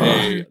is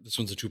this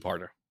one's a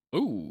 2-parter.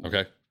 Ooh.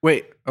 Okay.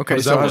 Wait. Okay.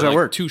 does So that how does that Like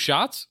work? 2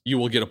 shots? You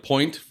will get a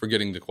point for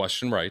getting the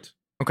question right,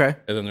 Okay.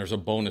 and then there's a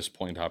bonus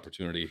point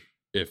opportunity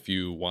if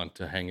you want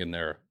to hang in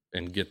there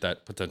and get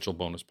that potential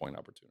bonus point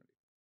opportunity.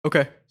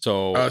 Okay.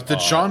 So Did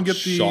Sean get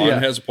the- Sean Yeah.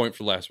 has a point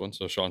for the last one,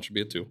 so Sean should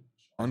be at 2.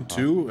 On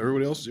 2,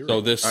 everybody else 0.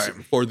 So this All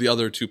right. for the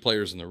other 2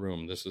 players in the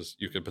room, this is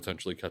you could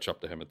potentially catch up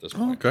to him at this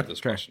point. okay. With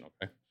this question,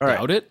 okay? All right.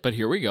 Doubt it, but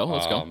here we go.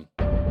 Let's go.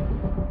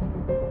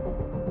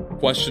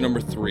 Question number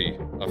 3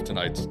 of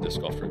tonight's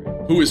disc golf review.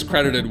 Who is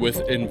credited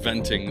with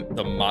inventing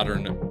the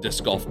modern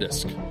disc golf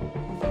disc?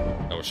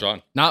 That was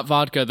Sean. Not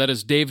vodka. That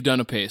is Dave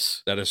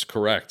Dunapace. That is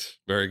correct.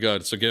 Very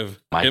good. So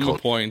give him a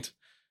point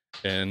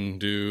and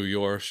do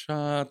your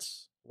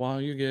shots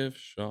while you give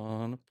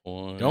Sean a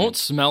point. Don't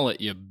smell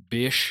it, you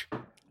bish.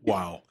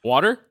 Wow.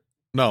 Water?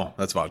 No,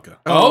 that's vodka.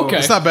 Oh, okay.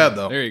 It's not bad,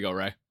 though. There you go,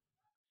 Ray.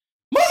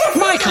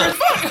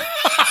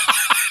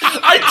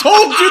 I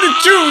told you to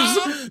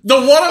choose the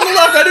one on the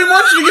left. I didn't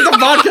want you to get the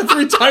vodka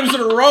 3 times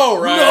in a row,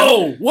 right?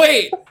 No,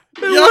 wait.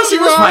 Yes, he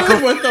was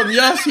fine with them.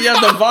 Yes, he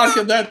had the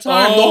vodka that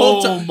time. The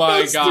whole time.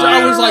 my God.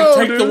 I was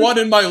like, take the one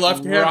in my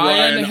left hand,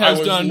 Ryan Ryan. has I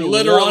was done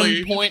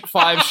literally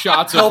 1.5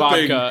 shots of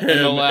helping vodka him, in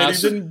the and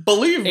last he didn't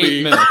believe 8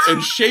 me. minutes.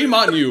 And shame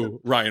on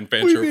you, Ryan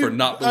Fancher, for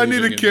not I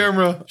believing need a in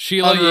camera.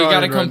 Sheila, on you got to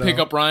Ryan come right pick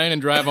now. up Ryan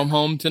and drive him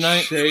home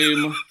tonight.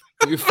 Shame.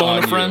 You phone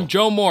a on friend. you.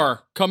 Joe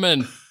Moore, come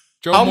in.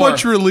 Joe How Moore.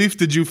 much relief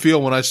did you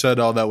feel when I said,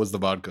 "Oh, that was the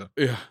vodka"?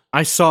 Yeah.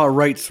 I saw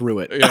right through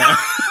it. Yeah.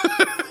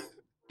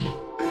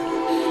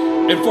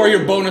 And for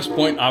your bonus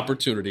point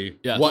opportunity,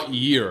 Yes. what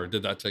year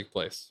did that take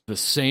place? The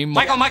same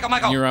Michael.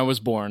 year I was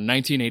born,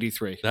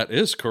 1983. That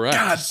is correct.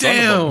 God Son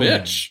damn. of a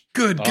bitch.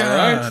 Good All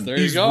God. right, there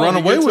He's you go. run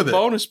He away gets with a it.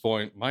 bonus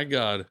point. My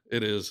God,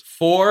 it is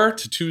 4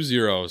 to 2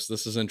 zeros.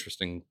 This is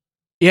interesting.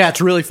 Yeah,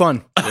 it's really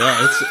fun.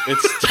 Yeah,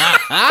 it's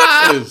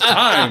time. It is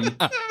time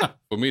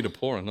for me to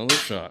pour another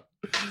shot.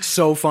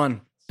 So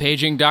fun.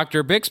 Paging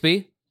Dr.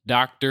 Bixby.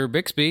 Dr.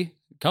 Bixby,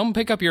 come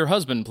pick up your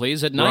husband,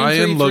 please, at 9:33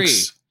 Ryan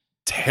looks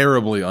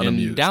terribly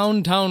unamused. in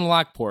downtown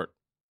Lockport.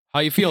 How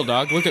you feel,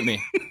 dog? Look at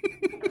me.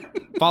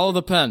 Follow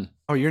the pen.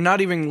 Oh, you're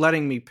not even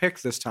letting me pick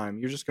this time.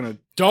 You're just going to...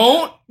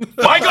 Don't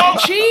Michael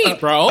cheat,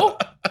 bro.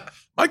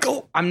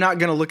 Michael. I'm not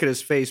going to look at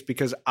his face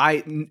because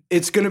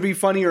it's going to be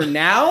funnier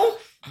now?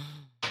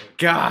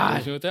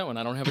 God. With that one,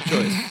 I don't have a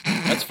choice.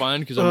 That's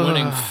fine because I'm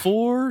winning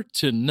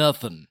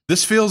 4-0.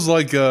 This feels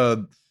like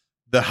the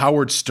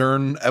Howard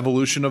Stern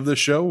evolution of this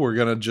show. We're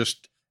going to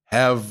just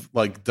have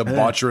like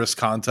debaucherous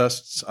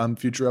contests on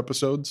future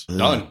episodes.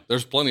 Done.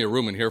 There's plenty of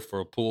room in here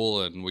for a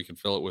pool, and we can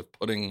fill it with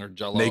pudding or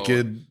jello.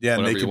 Naked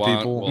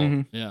people.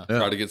 We'll Yeah.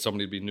 try to get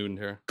somebody to be nude in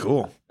here.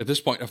 Cool. At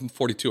this point, I'm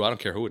 42. I don't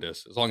care who it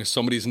is. As long as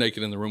somebody's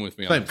naked in the room with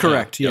me. Same.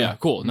 Correct. Yeah,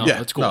 cool. No,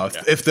 that's cool. No,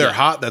 if they're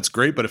hot, that's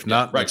great. But if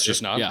not, Right. that's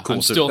just not. Yeah, cool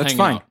I'm too. still That's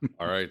hanging fine. out.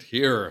 All right.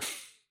 Here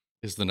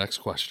is the next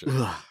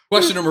question.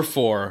 Question number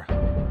 4.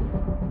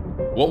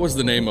 What was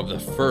the name of the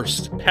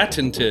first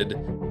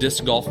patented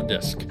disc golf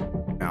disc?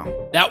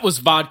 No. That was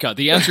vodka.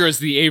 The answer is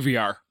the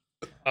AVR.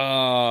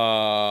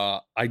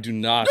 I do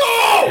not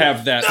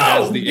have that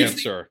as the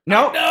answer.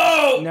 No.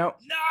 No.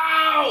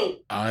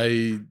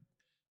 I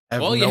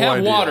have Well, no you have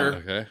idea. water.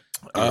 Okay.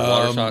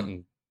 Water shot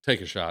and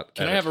take a shot.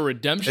 Can at I have it. a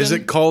redemption? Is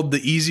it called the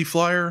Easy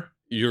Flyer?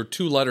 You're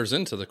 2 letters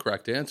into the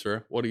correct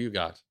answer. What do you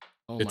got?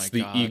 Oh It's my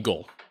the God.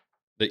 Eagle.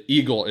 The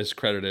Eagle is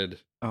credited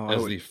Oh,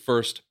 as the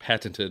first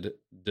patented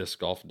disc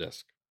golf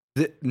disc.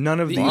 None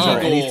of The these are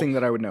Eagle. anything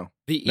that I would know.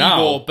 The Now-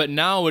 Eagle, but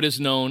now it is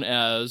known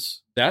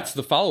as... That's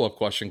the follow-up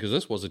question, because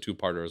this was a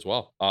 2-parter as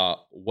well.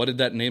 What did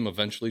that name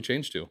eventually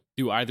change to?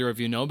 Do either of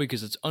you know?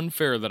 Because it's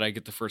unfair that I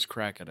get the first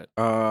crack at it.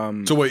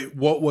 So wait,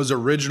 what was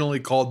originally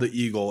called the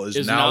Eagle is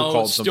Is now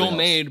called something still else.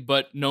 made,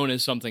 but known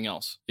as something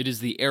else. It is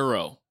the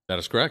Arrow. That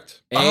is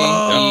correct.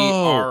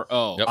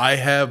 A-E-R-O. Yep. I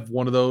have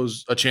one of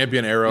those, a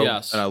Champion Arrow,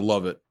 Yes. and I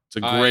love it. It's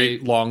a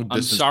great long I'm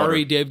distance.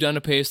 sorry, putter. Dave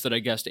Dunapace, that I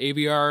guessed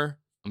AVR.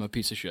 I'm a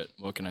piece of shit.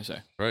 What can I say?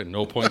 All right,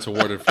 no points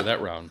awarded for that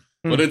round.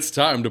 But it's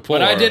time to pour.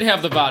 But I did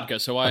have the vodka,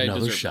 so I another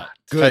deserve shot.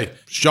 that. Hey,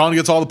 Sean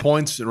gets all the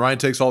points and Ryan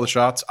takes all the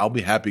shots. I'll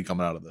be happy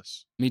coming out of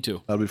this. Me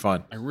too. That'll be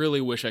fine. I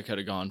really wish I could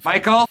have gone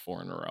Michael?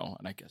 4 in a row,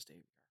 and I guessed AVR.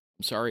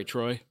 I'm sorry,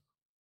 Troy.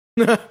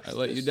 I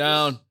let you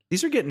down.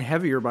 These are getting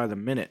heavier by the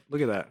minute.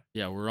 Look at that.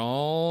 Yeah, we're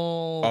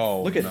all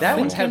Oh, Look at no. that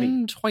one's heavy.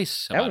 thinking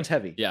twice. That about one's it.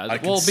 heavy. Yeah, I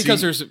can well, because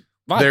see- there's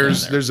vodka in there.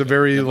 There's a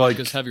very The like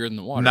vodka's heavier than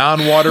the water.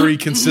 non-watery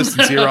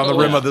consistency around the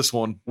rim of this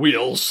one.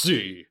 We'll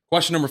see.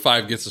 Question number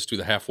 5 gets us to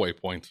the halfway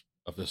point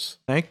of this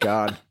Thank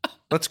God.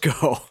 Let's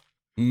go.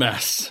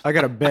 mess. I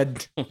got a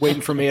bed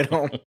waiting for me at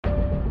home.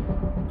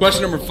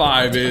 Question number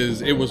 5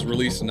 is, it was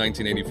released in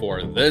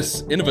 1984.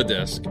 This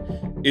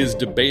Innovadisc is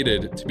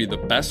debated to be the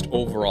best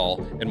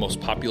overall and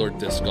most popular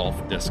disc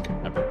golf disc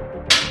ever.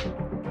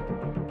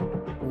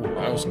 Ooh,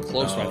 I was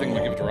close, but I think I'm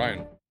going to give it to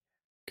Ryan.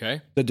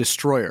 Okay. The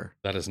Destroyer.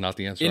 That is not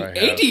the answer In I have.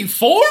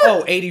 84?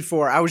 Oh,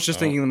 84. I was just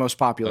thinking the most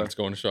popular. That's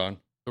going to Sean.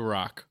 The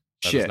Rock.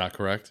 That is Shit. not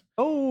correct.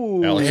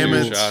 Oh. Alex, Damn you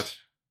it. shot.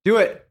 Do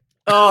it.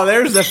 Oh,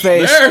 there's the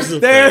face. There's the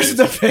face.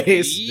 the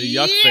face. The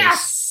yuck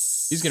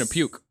face. He's going to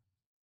puke.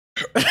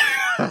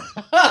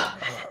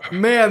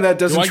 Man, that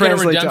Do doesn't I get a translate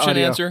to redemption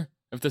audio. answer?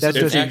 If this That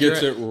is If he accurate?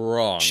 gets it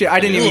wrong. Shit, I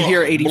didn't even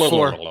hear 84.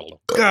 Blah, blah, blah,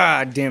 blah.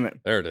 God damn it.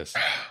 There it is.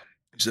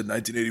 You said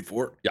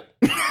 1984. Yeah.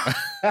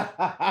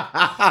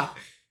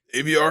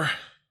 AVR.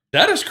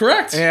 That is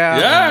correct. Yeah.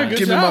 Yeah, good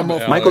Give me job, my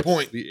Alex. Michael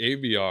point. The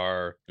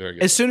AVR. Very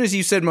good. As soon as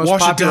you said most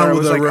Wash it popular, I down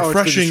was with like, a oh, it's the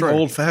refreshing Destroyer.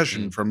 old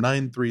fashioned from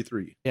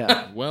 933.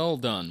 Yeah. Well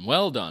done.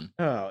 Well done.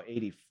 Oh,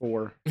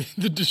 84.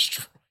 The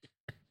Destroyer.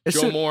 As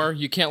Joe soon- Moore,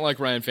 you can't like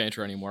Ryan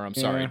Fancher anymore. I'm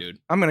sorry, Yeah. dude.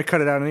 I'm going to cut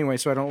it out anyway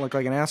so I don't look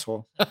like an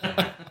asshole.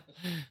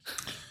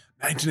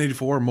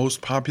 1984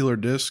 most popular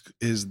disc,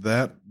 is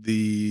that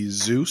the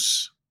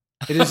Zeus?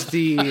 It is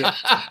the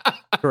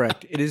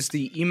correct. It is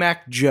the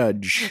EMAC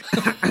Judge,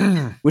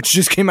 which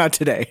just came out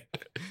today.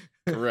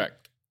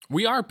 Correct.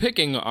 We are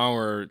picking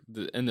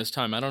in this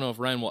time. I don't know if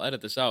Ryan will edit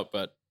this out,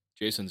 but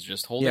Jason's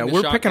just holding Yeah, the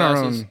we're shot picking our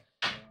glasses,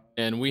 own.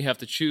 and we have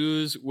to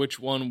choose which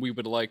one we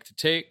would like to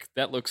take.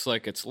 That looks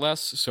like it's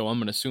less, so I'm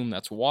going to assume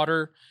that's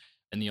water.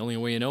 And the only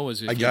way you know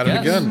is if I you got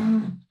it guess.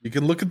 again. You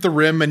can look at the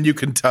rim and you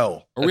can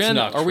tell. Are we That's on?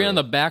 not Are we true. on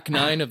the back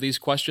 9 of these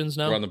questions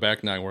now? We're on the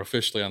back 9. We're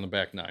officially on the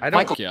back 9. I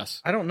don't. Yes.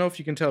 I don't know if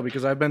you can tell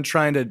because I've been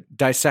trying to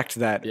dissect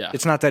that. Yeah.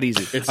 It's not that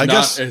easy. It's I not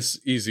guess- as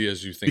easy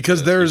as you think. Because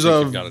it is. there's You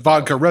think a you've got it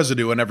vodka down.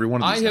 residue in every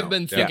one of I these. have now.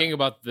 been thinking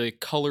about the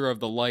color of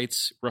the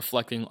lights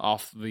reflecting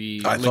off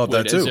the I liquid thought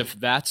that as too. if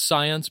that's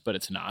science, but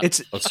it's not.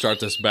 It's Let's start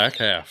this back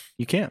half.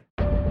 you can't.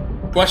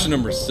 Question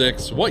number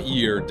 6. What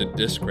year did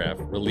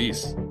Discraft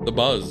release The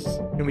Buzz?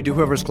 Can we do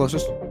whoever's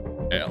closest?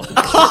 Alex.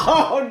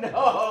 Oh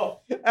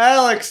no,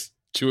 Alex!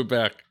 Chew it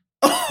back.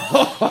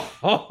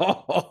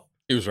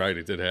 He was right.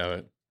 He did have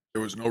it.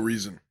 There was no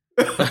reason.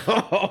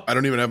 I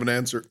don't even have an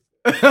answer.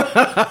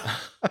 I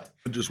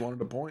just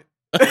wanted a point.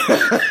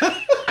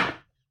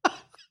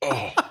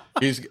 Oh,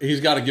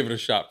 He's got to give it a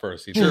shot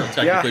first. He's Sure.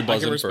 technically Yeah, I I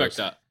buzzing can respect first.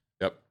 that.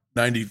 Yep.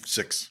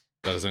 96.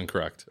 That is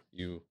incorrect.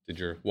 You did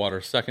your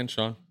water second,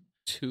 Sean?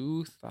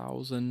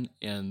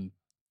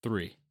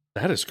 2003.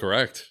 That is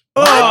correct.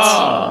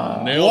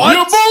 Oh, Nailed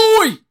What?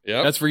 it. Boy!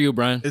 Yep. That's for you,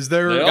 Brian. Is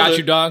there? Nailed Got it.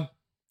 you, dog.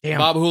 damn.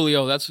 Bob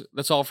Julio, that's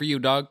all for you,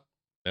 dog.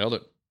 Nailed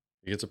it.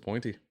 He gets a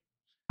pointy.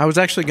 I was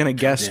actually going to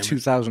guess damn it.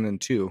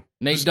 2002.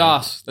 Nate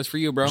Doss, that's for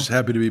you, bro. Just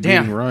happy to be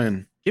Damn. beating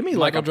Ryan. Give me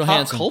like Michael a pop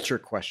Johansson. culture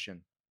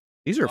question.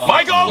 These are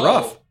Michael!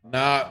 rough.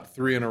 Not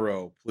 3 in a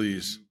row,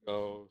 please.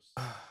 Oh,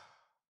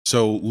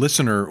 So,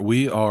 listener,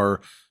 we are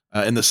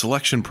in the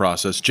selection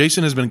process.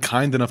 Jason has been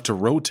kind enough to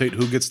rotate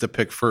who gets to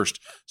pick first.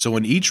 So,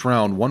 in each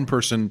round, one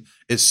person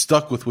is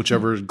stuck with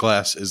whichever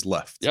glass is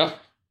left. yeah.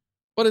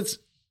 But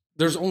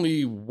there's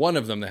only one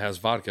of them that has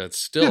vodka. It's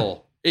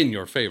still in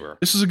your favor.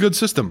 This is a good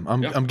system.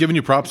 I'm giving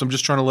you props. I'm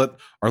just trying to let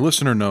our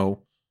listener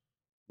know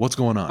what's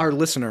going on. Our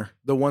listener,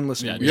 the one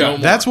listener. Yeah.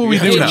 That's what we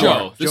Yeah. do Hey, now.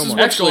 Joe, this Joe is Moore.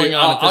 what's going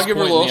on. I'll give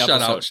her a little shout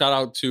episode. out. Shout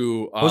out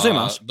to Jose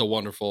Mas. the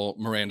wonderful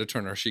Miranda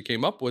Turner. She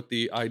came up with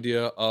the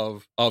idea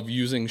of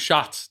using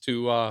shots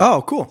to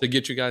Oh, cool. to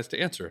get you guys to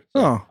answer.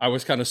 Oh, I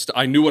was kind of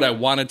I knew what I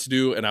wanted to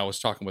do, and I was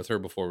talking with her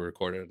before we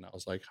recorded, and I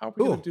was like, "How are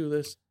we going to do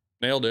this?"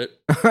 Nailed it.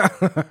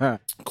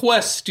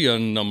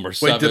 Question number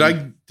 7.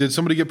 Wait, did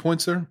somebody get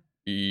points there?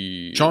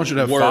 Sean should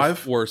have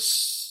 5? We're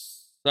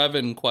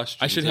 7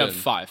 questions. I should have in.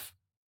 5.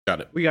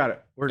 Got it. we got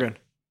it. We're good.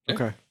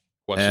 Okay. Okay.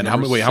 Question And how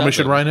number many should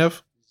 7. Ryan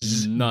have?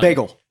 None.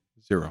 Bagel.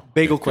 0.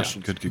 Bagel Okay,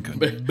 question.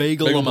 Good.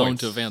 Bagel amount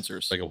points. of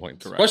answers. Bagel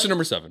points. Correct. Question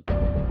number 7.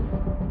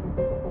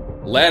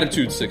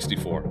 Latitude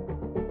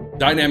 64,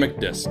 Dynamic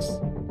Discs,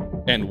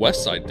 and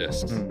Westside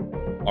Discs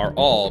are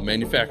all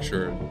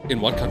manufactured in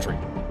what country?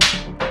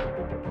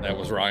 That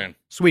was Ryan.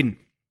 Sweden.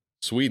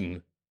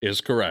 Sweden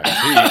is correct.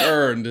 He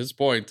earned his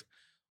point.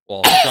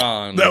 While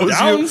Sean That was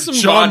down you. some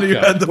Sean, you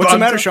vodka. had the What's the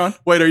matter, vodka? Sean?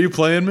 Wait, are you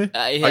playing me?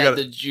 I got had it.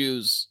 the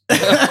Jews.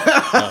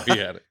 Oh, he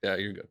had it. Yeah,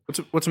 you're good.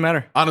 What's the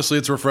matter? Honestly,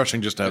 it's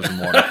refreshing just to have some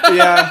water.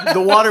 Yeah,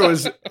 the water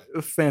was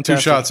 2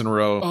 fantastic. shots in a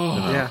row.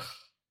 Yeah.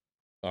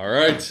 All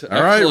right.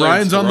 All right, Excellent.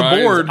 Ryan's on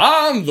the board.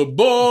 On the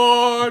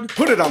board.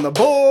 Put it on the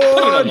board.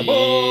 Put it on the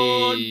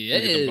board. It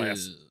You can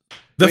is.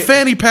 The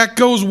fanny pack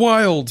goes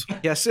wild.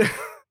 Yes.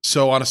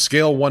 So on a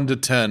scale 1 to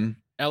 10.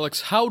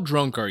 Alex, how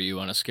drunk are you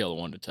on a scale of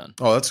 1 to 10?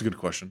 Oh, that's a good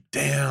question.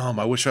 Damn,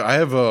 I wish I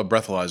have a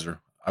breathalyzer.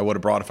 I would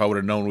have brought if I would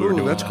have known we were Ooh,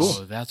 doing that's this.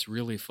 cool. That's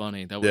really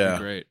funny. That would Yeah. be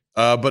great.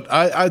 But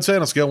I'd say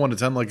on a scale 1 to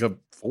 10, like a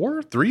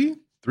 4, 3,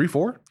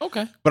 4.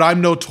 Okay. But I'm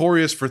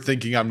notorious for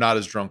thinking I'm not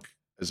as drunk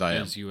as I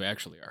am. As you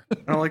actually are.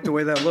 I don't like the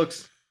way that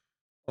looks.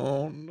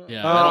 Oh no.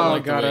 Yeah. I don't Oh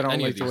like God, the way I don't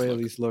any like of the these way look.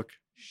 these look.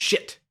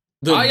 Shit.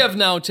 I have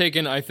now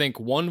taken, I think,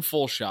 1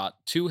 full shot,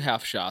 2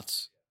 half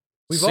shots.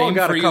 We've Same all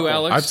got for a you, couple.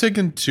 Alex. I've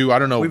taken 2. I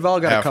don't know. We've all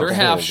got a couple. They're full,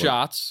 half but-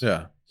 shots.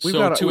 Yeah. We've So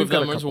got a- 2 we've of got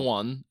them a is couple.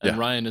 1, and Yeah.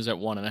 Ryan is at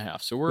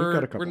 1.5. So got a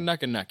we're couple.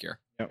 neck and neck here.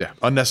 Yeah.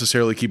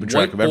 Unnecessarily keeping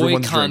track White of boy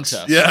everyone's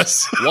contest. drinks.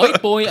 Yes.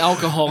 White boy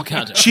alcohol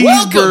contest.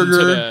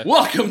 Cheeseburger.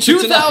 Welcome to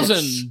tonight's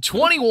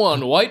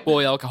 2021 White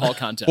boy alcohol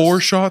contest.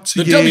 4 shots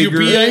the Jaeger,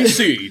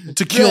 WBAC.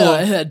 tequila,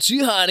 I had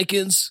 2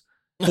 Heinekens.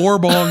 4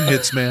 bong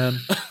hits, man.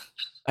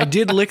 I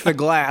did lick the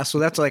glass, so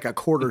that's like a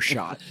quarter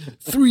shot.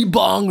 3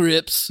 bong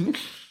rips.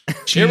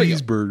 Here we go.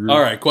 Cheeseburger. All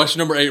right. Question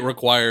number 8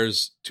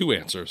 requires 2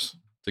 answers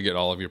to get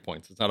all of your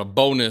points. It's not a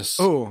bonus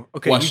Oh,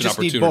 okay. question You just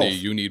need opportunity.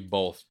 both. You need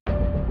both.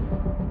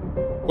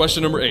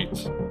 Question number 8.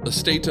 The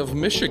state of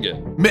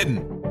Michigan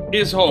Mitten.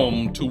 is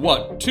home to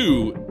what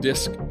 2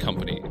 disc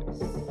companies?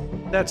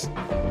 That's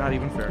not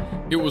even fair.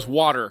 It was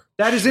water.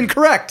 That is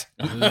incorrect.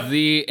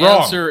 The Wrong.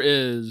 answer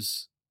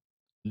is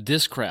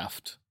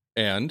Discraft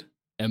And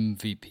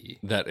MVP.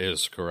 that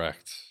is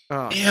correct.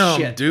 Oh, Damn,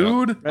 shit.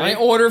 dude. I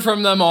order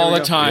from them all Here we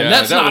the go. time. Yeah,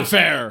 That's that not was-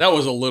 fair. That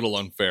was a little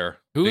unfair.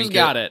 Who's Think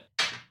got it?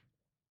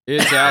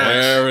 It's Alex.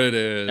 There it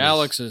is.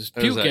 Alex is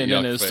There's that puking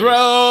in yuck his face.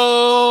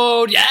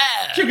 throat. Yeah.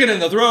 Chicken in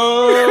the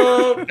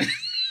throat.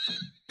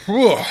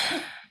 Whew.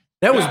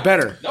 That was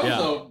better.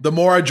 Yeah. The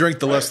more I drink,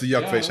 the less the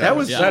yuck face That happens.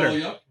 was Yeah.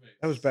 better.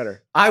 That was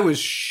better. I was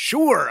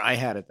sure I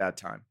had it that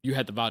time. You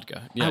had the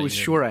vodka. I was you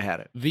did. sure I had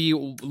it. The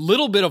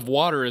little bit of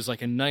water is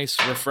like a nice,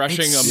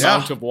 refreshing It's-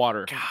 amount Yeah. of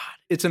water. God,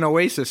 it's an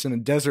oasis in a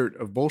desert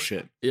of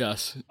bullshit.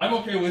 Yes. I'm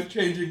okay with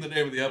changing the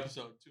name of the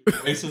episode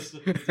to Oasis.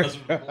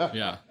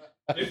 Yeah.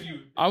 If you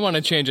I want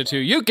to change it to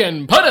you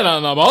can put it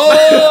on the board.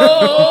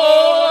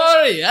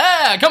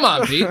 Yeah. Come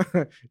on, Pete.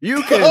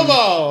 You can Come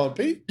on,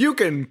 Pete. You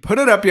can put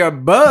it up your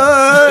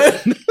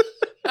butt.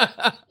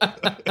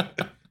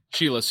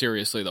 Sheila,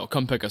 seriously though,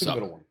 come pick us up.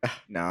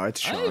 No, it's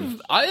Sean.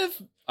 I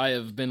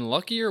have been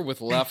luckier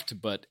with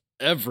left, but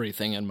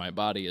everything in my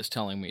body is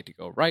telling me to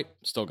go right.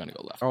 I'm still gonna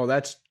go left. Oh,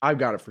 I've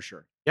got it for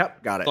sure.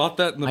 Yep, got it. thought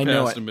that in the I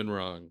know past it. and been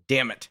wrong.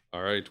 Damn it.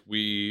 All right,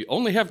 we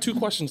only have 2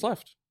 questions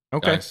left.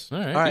 Okay. Guys. All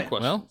right. All right.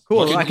 questions. Well,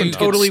 Cool. you I can you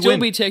totally still win.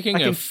 be taking I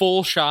a can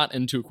full shot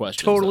in 2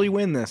 questions. Totally though.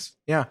 win this.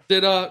 Yeah,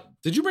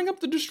 Did you bring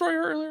up the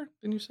destroyer earlier?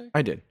 Didn't you say?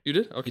 I did. You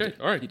did? Okay.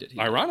 did. All right. He did.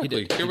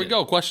 Ironically, He did. here He we did.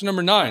 go. Question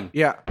number 9.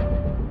 Yeah.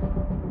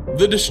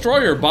 The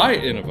destroyer by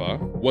Innova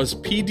was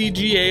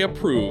PDGA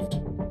approved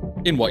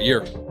in what year?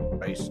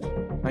 Christ.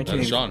 That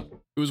is 1980. Sean.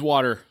 It was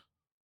water.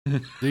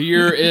 The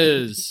year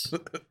is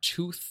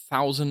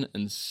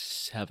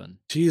 2007.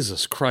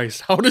 Jesus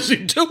Christ. How does he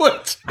do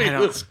it?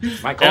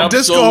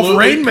 Disc golf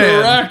Rain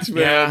Man. Correct,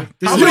 man.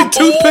 How many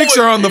toothpicks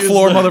are on the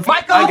floor,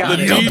 motherfucker? got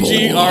The it.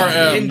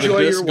 DGRM. Enjoy the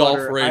your disc golf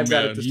water. Rain I've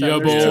got it Man. this Yeah,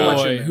 time. There's too much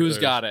in boy. there. Who's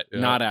got it? Yeah.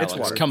 Not It's Alex.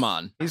 water. Come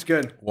on. He's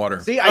good.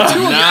 Water. See, I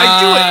do it.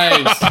 I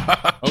do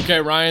it.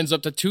 Okay, Ryan's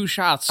up to 2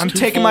 shots. I'm 2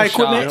 taking full my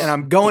equipment shots. and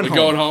I'm going We're home.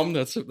 going home.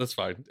 That's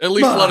fine. At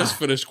least let us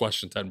finish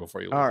question 10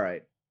 before you leave. All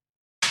right.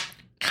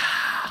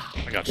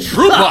 I got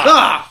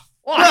trooper.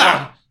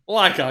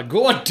 like a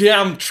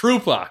goddamn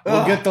trooper.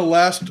 We'll get the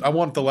last. I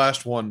want the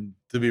last one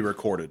to be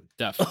recorded.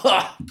 Def.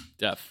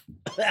 Def.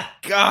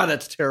 God,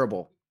 that's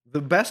terrible.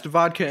 The best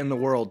vodka in the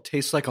world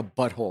tastes like a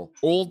butthole.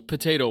 Old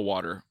potato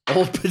water.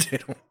 Old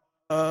potato.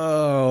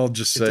 I'll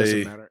just It doesn't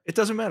say matter. It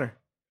doesn't matter.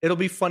 It'll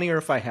be funnier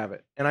if I have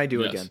it, and I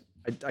do Yes. again.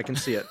 I can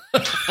see it.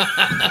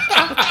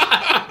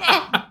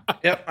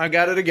 Yep, I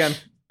got it again.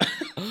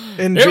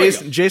 And Here we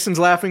Jason's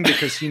laughing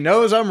because he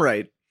knows I'm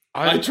right.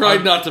 I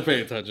tried not to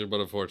pay attention, but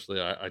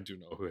unfortunately, I do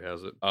know who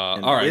has it.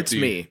 And All right. it's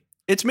me.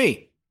 It's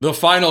me. The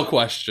final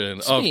question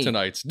of me.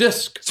 tonight's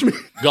disc me.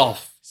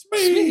 golf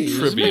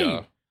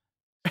trivia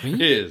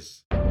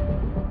is: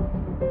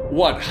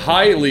 what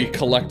highly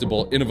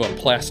collectible Innova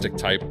plastic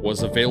type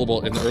was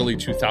available in the early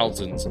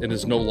 2000s and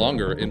is no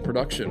longer in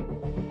production?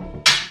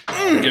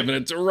 I'm giving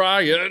it to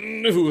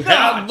Ryan, who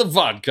had the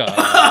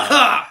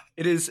vodka.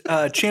 It is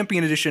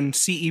Champion Edition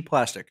CE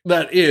plastic.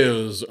 That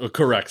is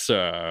correct,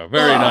 sir.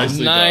 Very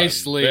nicely done.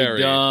 Nicely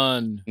Very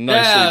done.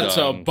 nicely That's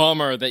done. a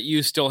bummer that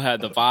you still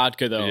had the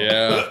vodka, though.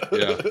 Yeah.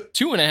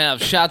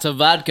 2.5 shots of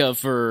vodka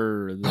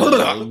for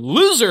the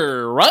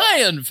loser,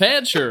 Ryan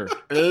Fancher.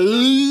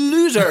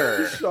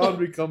 Loser. Sean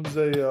becomes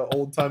a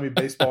old timey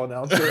baseball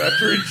announcer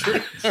after he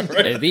drinks.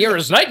 The year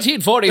is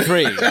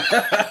 1943.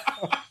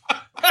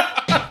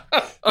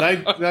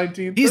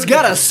 19. He's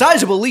got a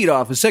sizable lead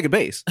off at second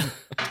base.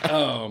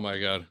 Oh my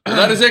god. Well,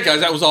 that is it, guys.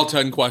 That was all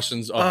 10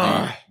 questions of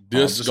the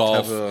disc just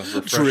golf have a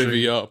refreshing-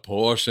 trivia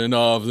portion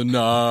of the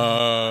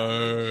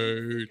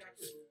night.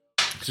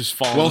 Just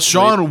falling Well, asleep.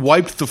 Sean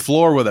wiped the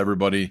floor with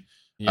everybody.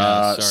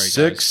 Yeah, sorry,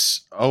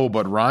 6. Oh,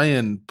 but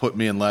Ryan put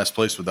me in last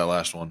place with that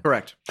last one.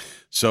 Correct.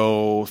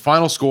 So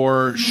final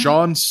score: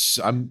 Sean's.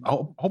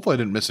 Hopefully I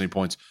didn't miss any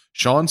points.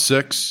 Sean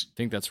 6, I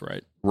think that's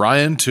right.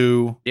 Ryan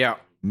 2, Yeah.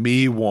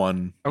 me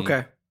 1.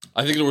 Okay.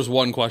 I think there was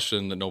one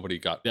question that nobody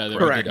got. Yeah,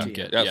 Correct. Didn't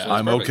get. Yeah, Yeah. so-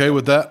 I'm perfect. okay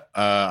with that.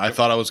 I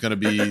thought I was going to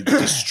be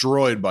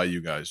destroyed by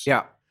you guys.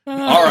 Yeah.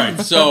 All right,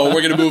 so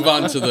we're going to move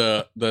on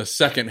to the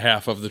second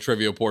half of the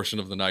trivia portion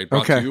of the night,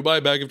 brought Okay. to you by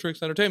Bag of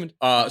Tricks Entertainment.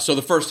 So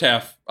the first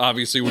half,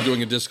 obviously, we're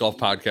doing a disc golf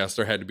podcast.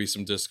 There had to be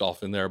some disc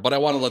golf in there, but I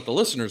want to let the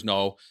listeners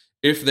know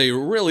if they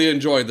really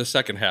enjoyed the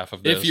second half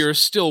of this. If you're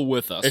still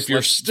with us. If you're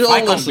let's still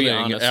be listening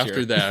honest after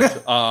here.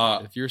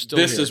 that, If you're still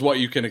this here. is what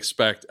you can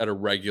expect at a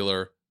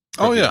regular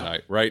Oh, trivia yeah.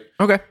 night, right?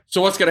 Okay.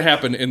 So what's going to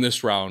happen in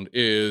this round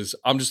is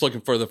I'm just looking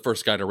for the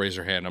first guy to raise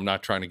your hand. I'm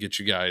not trying to get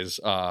you guys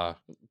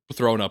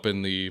thrown up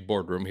in the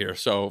boardroom here.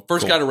 So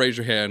first guy to raise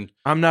your hand,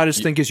 I'm not as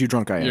think as you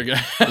drunk I am.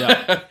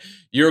 you're,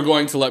 you're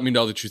going to let me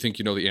know that you think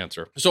you know the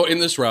answer. So in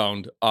this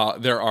round,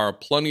 there are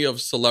plenty of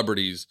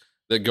celebrities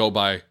that go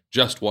by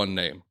just one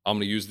name. I'm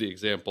going to use the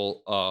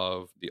example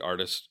of the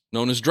artist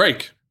known as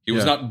Drake. He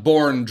was Yeah. not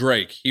born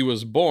Drake. He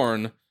was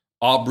born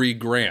Aubrey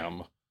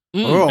Graham.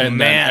 Oh, And then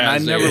man. I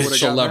as never a would have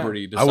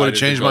celebrity. I would have decided to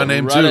changed go my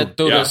name Run too. it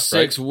through Yeah, the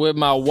 6 with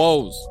my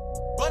woes.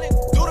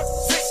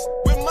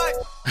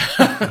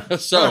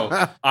 So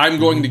I'm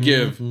going to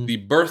give the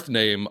birth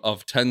name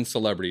of 10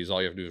 celebrities.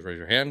 All you have to do is raise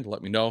your hand.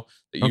 Let me know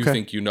that you Okay.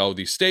 think you know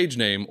the stage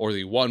name or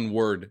the one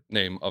word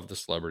name of the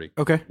celebrity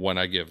Okay. when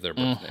I give their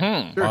birth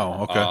name. Mhm.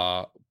 Wow.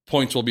 Okay.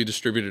 Points will be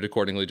distributed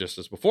accordingly, just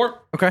as before.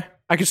 Okay.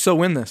 I can still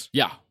win this.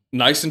 Yeah.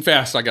 Nice and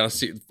fast. I gotta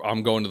see.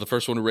 I'm going to the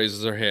first one who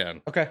raises their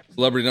hand. Okay.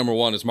 Celebrity number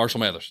 1 is Marshall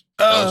Mathers.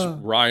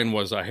 Ryan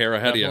was a hair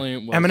ahead of you.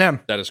 Definitely was. Eminem.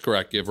 That is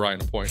correct. Give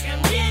Ryan a point.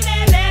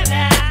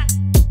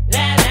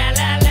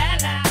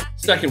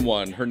 Second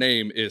one, her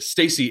name is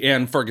Stacey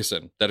Ann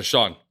Ferguson. That is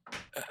Sean.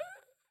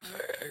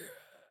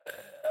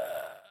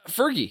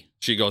 Fergie.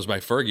 She goes by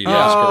Fergie.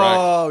 Yes, correct.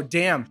 Oh,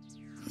 damn.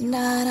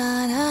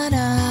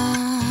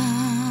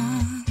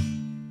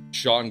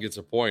 Sean gets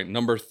a point.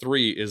 Number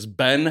 3 is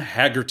Ben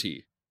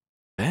Haggerty.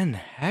 Ben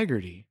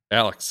Haggerty.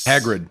 Alex.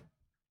 Hagrid.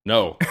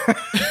 No.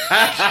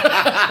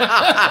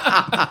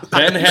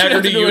 Ben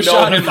Haggerty, do you a know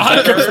shot him of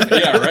vodka. better.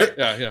 Yeah, right?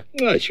 Yeah.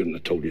 I shouldn't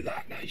have told you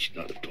that. I should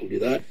not have told you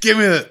that. Give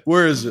me that.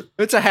 Where is it?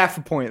 It's a half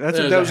a point. That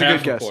was a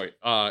half good guess. point.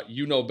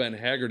 You know Ben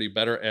Haggerty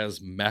better as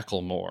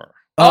Macklemore.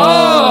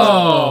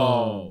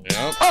 Oh.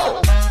 Yep.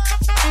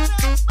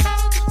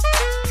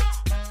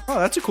 Oh,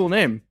 that's a cool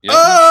name. Yep.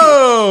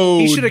 Oh,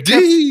 He should have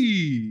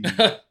D.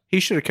 He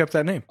should have kept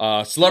that name.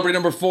 Celebrity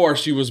number 4,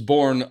 she was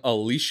born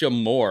Alicia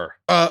Moore.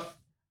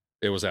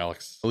 It was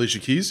Alex. Alicia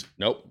Keys.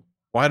 Nope.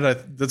 Why did I?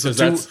 That's a 'Cause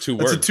two. that's two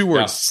That's a words. 2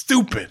 words. Yeah.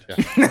 Stupid.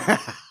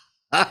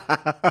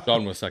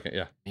 Sean was second.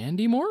 Yeah.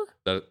 Andy Moore?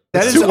 That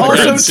That's is two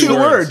also words. two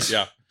words.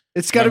 Yeah.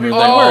 It's got to be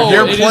Remember one that. word.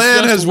 Your it is plan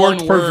just has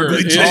worked one word. perfectly,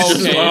 It is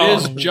Jason.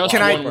 just- it is just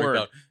Can I- one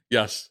word.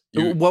 Yes.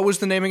 What was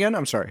the name again?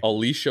 I'm sorry.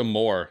 Alicia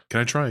Moore.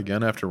 Can I try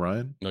again after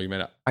Ryan? No, you may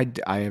not.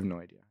 I have no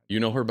idea. You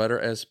know her better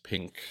as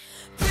Pink.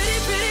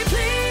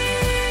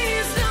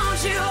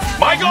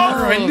 My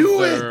God, I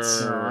knew it.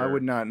 No, I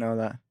would not know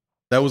that.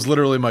 That was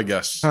literally my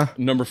guess. Huh.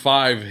 Number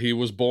 5, he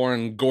was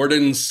born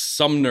Gordon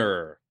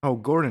Sumner. Oh,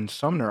 Gordon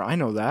Sumner. I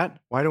know that.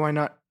 Why do I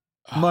not?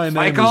 My name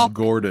Michael? is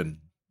Gordon.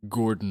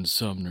 Gordon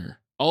Sumner,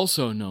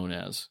 also known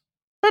as.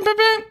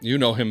 You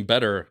know him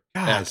better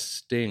God. as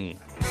Sting.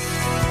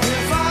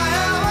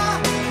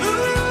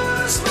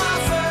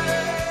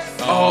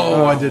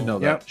 Oh, I did know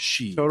that. Yep.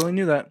 She. Totally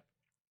knew that.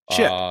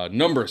 Shit.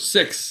 Number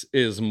 6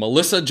 is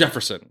Melissa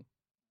Jefferson.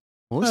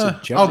 Melissa I'll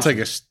Jefferson. take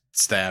a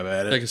stab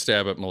at Take it. a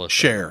stab at Melissa.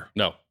 Cher.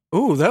 No,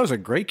 Ooh, that was a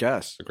great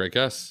guess. it's a great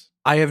guess.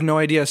 I have no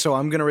idea, so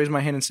I'm going to raise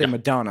my hand and say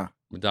Madonna,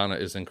 Madonna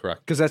is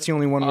incorrect. because that's the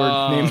only one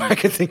word name I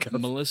could think of.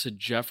 Melissa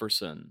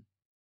Jefferson.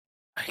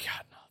 I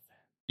got nothing.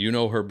 You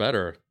know her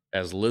better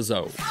as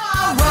Lizzo.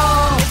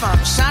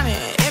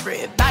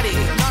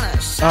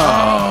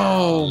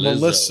 Oh,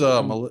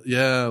 Lizzo. Melissa.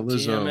 Yeah,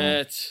 Lizzo. Damn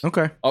it.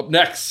 Okay. Up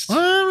next,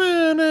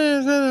 Nora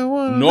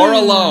Nora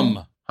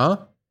Lum. Huh?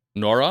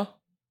 Nora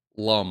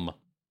Lum.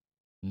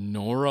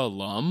 Nora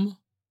Lum?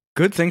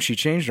 Good thing she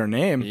changed her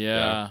name.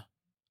 Yeah.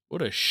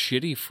 What a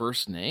shitty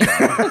first name.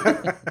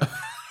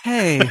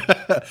 Hey.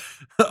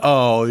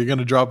 Oh, you're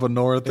gonna drop a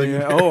Nora thing?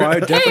 Yeah, oh, I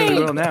definitely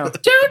will now.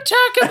 Don't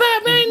talk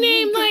about my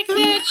name like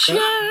that,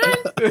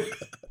 Sean.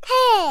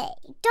 Hey,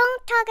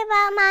 don't talk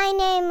about my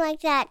name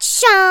like that,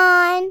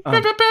 Sean.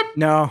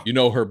 No. You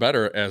know her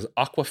better as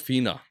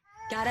Aquafina.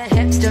 Got a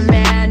hipster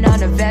man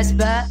on a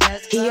Vespa.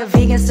 He a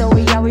vegan, so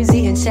we always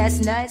eating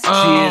chestnuts.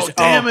 Oh, Jeez.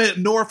 damn it!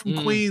 Nora from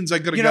Queens. I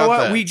could have You got know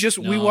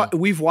what? that.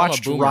 We've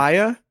watched boomer.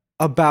 Raya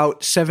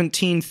about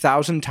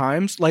 17,000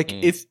 times. Like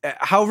if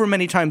however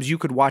many times you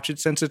could watch it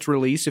since its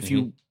release, if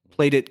you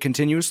played it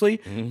continuously,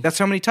 that's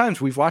how many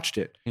times we've watched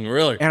it.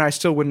 Really? And I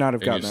still would not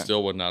have And gotten you that.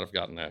 still would not have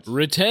gotten that.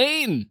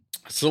 Retain.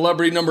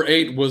 Celebrity number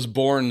 8 was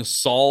born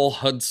Saul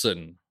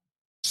Hudson.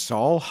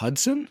 Saul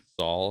Hudson?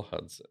 Saul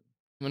Hudson.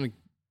 I'm going to.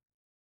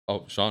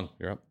 Oh, Sean,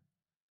 you're up.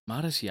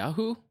 Modest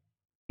Yahoo?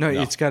 No,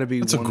 No. it's got to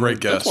be. That's a one great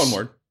word. guess. That's one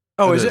word.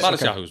 Oh, is It it? is.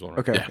 Modest Okay. Yahoo's one word.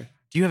 Okay. Yeah. Okay.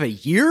 Do you have a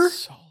year?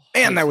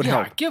 Man, that would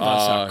Yeah, help. Give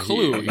us a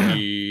clue.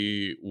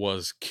 He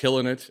was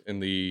killing it in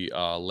the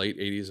late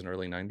 80s and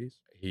early 90s.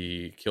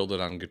 He killed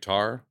it on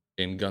guitar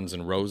in Guns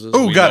N' Roses.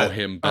 Oh, We got know it.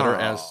 him better Oh.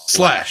 as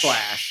Slash.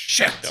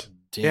 Shit.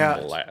 Damn Yeah.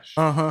 it. Slash.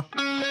 Uh-huh.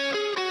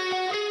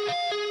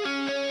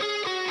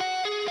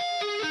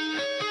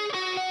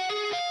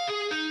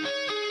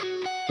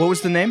 What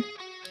was the name?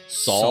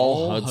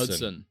 Saul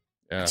Hudson.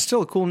 Yeah. It's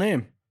still a cool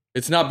name.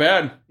 It's not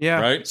bad.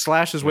 Yeah. Right?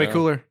 Slash is way Yeah.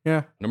 cooler.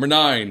 Yeah. Number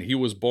 9, he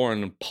was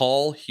born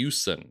Paul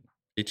Hewson.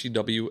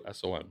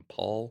 Hewson.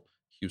 Paul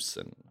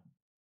Hewson.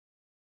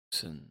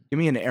 Give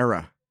me an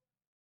era.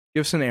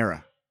 Give us an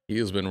era. He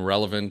has been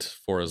relevant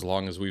for as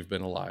long as we've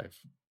been alive.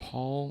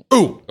 Paul.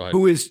 Ooh. Go ahead.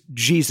 Who is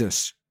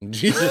Jesus?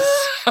 Jesus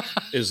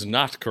is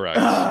not correct.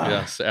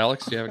 Yes.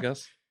 Alex, do you have a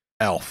guess?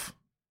 Elf.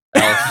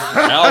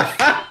 Alf.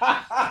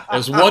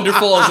 As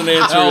wonderful as an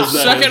answer as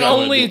that Second is, I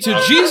would- only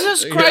to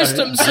Jesus Christ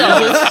Yeah.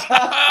 himself.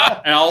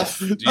 Alf.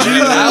 Do you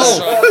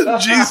know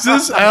Alf?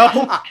 Jesus,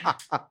 Elf.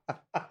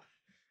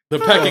 The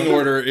pecking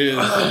order is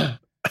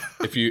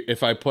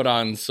if I put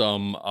on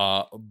some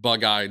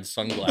bug-eyed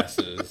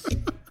sunglasses,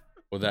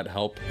 would that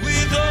help?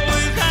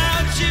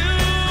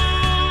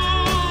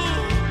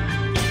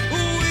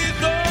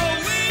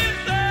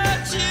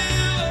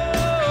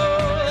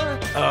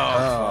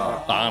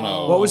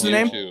 Bono. What was the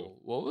name? U2.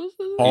 What was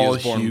it? He Paul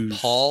was born Hughes.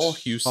 Paul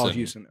Hewson. Paul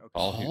Hewson. Okay.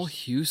 Paul Paul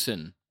Hewson.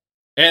 Hewson.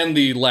 And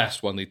the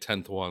last one, the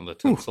 10th one, the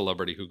 10th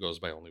celebrity who goes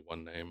by only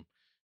one name.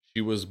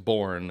 She was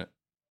born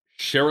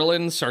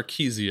Sherilyn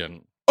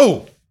Sarkeesian.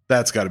 Oh,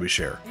 that's got to be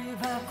Cher.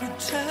 If I could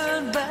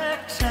turn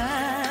back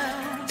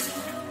time.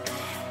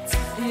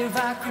 If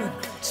I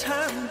could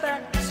turn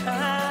back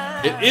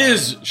time. It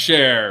is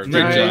Cher. Good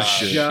Nice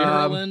job.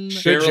 job. Sherilyn.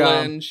 Good job.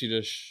 Sherilyn. She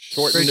just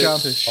shortened Great it job.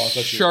 to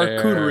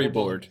Charcuterie Cher.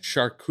 board.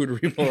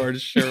 Charcuterie board.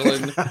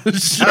 Sherilyn.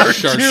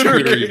 Charcuterie.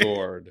 Charcuterie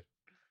board.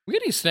 We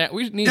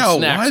need Yo,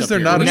 snacks. why is up there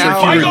here. not a We need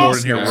charcuterie some board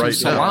in here some right now?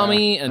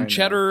 salami I and know.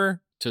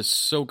 cheddar to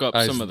soak up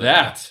Guys, some of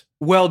that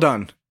Well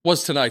done.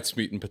 was tonight's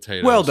meat and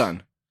potatoes. Well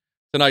done.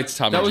 Tonight's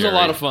Tom That and was Jerry. a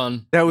lot of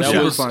fun. That was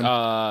super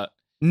fun.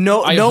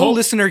 No, I no hope-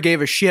 listener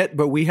gave a shit,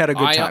 but we had a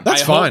good time.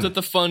 That's I fine. hope that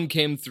the fun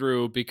came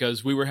through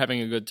because we were having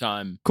a good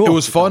time. Cool. It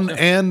was fun,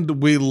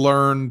 and we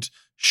learned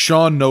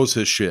Sean knows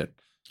his shit.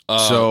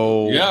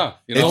 So yeah,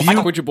 you if know, you-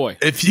 Fuck with your boy.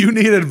 If you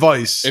need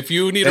advice, if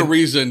you need a And-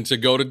 reason to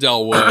go to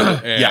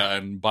Delwood and Yeah.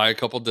 buy a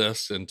couple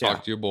discs and talk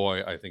Yeah. to your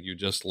boy, I think you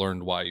just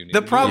learned why you need The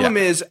to do problem that.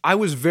 is, I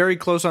was very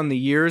close on the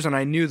years, and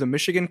I knew the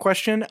Michigan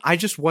question. I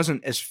just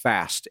wasn't as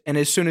fast. And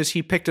as soon as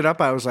he picked it up,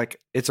 I was like,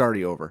 "It's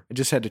already over." I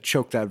just had to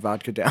choke that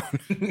vodka down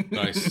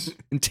Nice.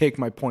 and take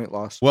my point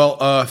loss.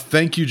 well,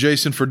 thank you,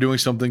 Jason, for doing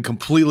something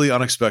completely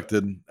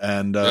unexpected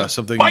and Yeah.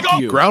 something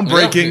you.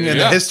 groundbreaking Yeah. in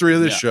Yeah. the history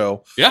of this Yeah.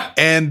 show. Yeah.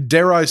 And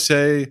dare I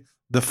say,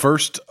 the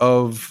first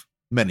of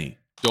many.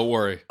 Don't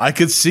worry. I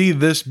could see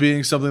this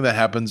being something that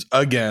happens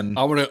again.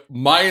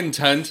 My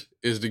intent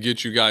is to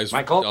get you guys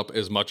up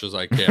as much as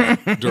I can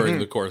during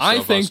the course. I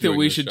of think us that doing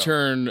we this should show.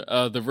 turn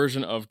the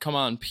version of "Come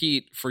on,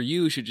 Pete" for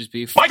you should just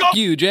be "Fuck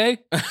you, Jay."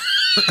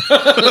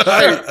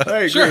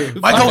 I Sure,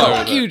 agree.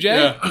 fuck you, Jay.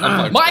 Yeah, I'm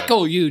fine with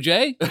Michael, you,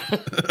 Jay.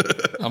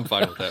 I'm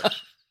fine with that.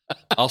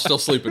 I'll still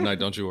sleep at night.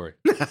 Don't you worry.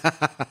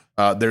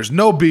 There's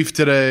no beef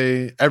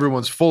today.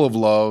 Everyone's full of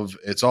love.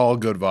 It's all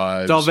good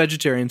vibes. It's all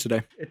vegetarian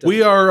today.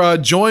 We are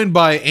joined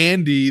by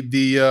Andy,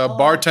 the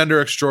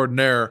bartender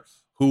extraordinaire,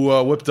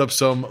 who whipped up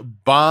some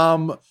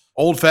bomb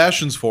old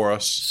fashions for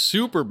us.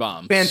 Super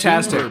bomb.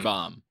 Fantastic. Super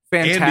bomb.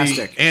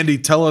 Fantastic. Andy,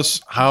 tell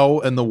us how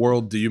in the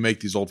world do you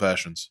make these old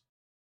fashions?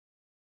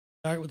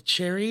 Start with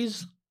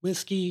cherries,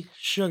 whiskey,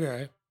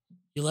 sugar.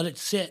 You let it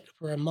sit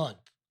for a month.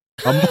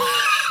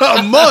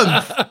 A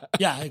month?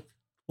 Yeah.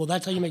 Well,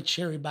 that's how you make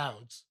cherry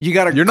bounce. You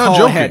got to You're not call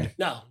joking. ahead.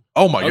 No.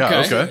 Oh my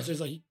God. Okay. Okay.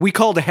 There's like, We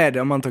called ahead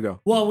a month ago.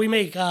 well, we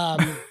make,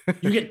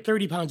 you get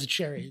 30 pounds of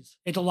cherries.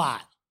 It's a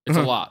lot. It's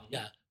a lot.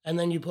 Yeah. And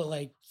then you put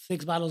like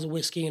 6 bottles of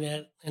whiskey in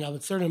it and a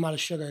certain amount of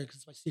sugar because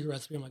it's my secret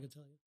recipe. I'm not going to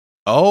tell you.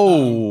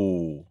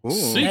 Oh.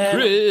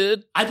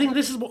 Secret. I think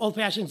this is old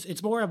fashioned.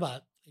 It's more of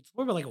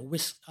like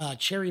a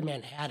cherry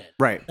Manhattan.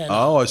 Right. And,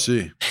 Oh, I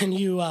see. and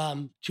you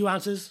 2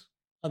 ounces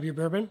of your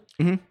bourbon,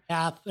 Mhm.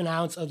 half an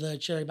ounce of the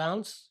cherry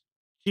bounce,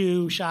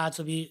 2 shots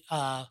of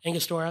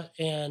Angostura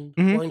and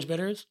Mhm. orange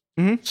bitters.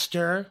 Mhm.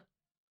 Stir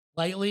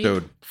lightly.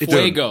 Dude.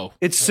 Fuego.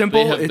 It's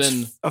simple. They have It's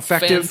been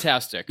effective.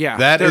 fantastic. Yeah.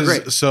 That they're is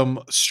great.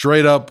 some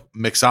straight up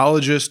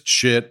mixologist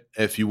shit.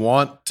 If you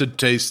want to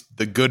taste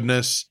the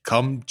goodness,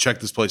 come check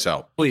this place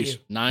out. Please.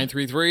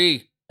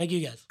 933. Thank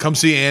you guys. Come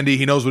see Andy.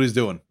 He knows what he's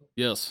doing.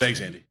 Yes.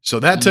 Thanks, Andy. So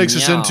that takes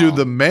us Meow. into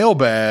the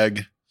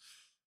mailbag.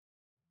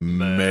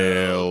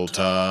 Mail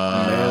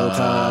time. Mail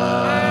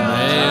time.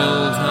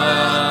 Mail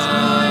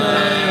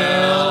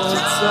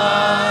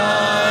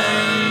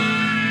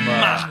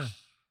time.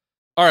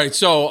 All right.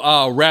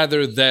 So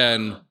rather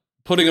than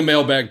putting a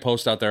mailbag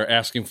post out there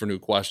asking for new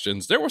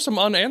questions, there were some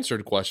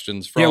unanswered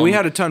questions from Yeah, we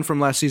had a ton from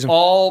last season.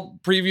 all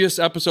previous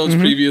episodes,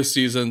 previous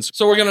seasons.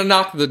 So we're going to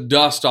knock the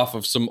dust off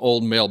of some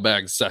old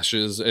mailbag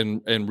sessions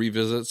and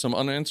revisit some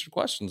unanswered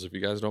questions, if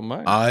you guys don't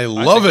mind. I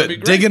love think it'd be it.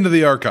 great. Dig into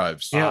the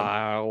archives. Yeah.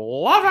 I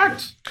love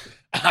it.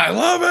 I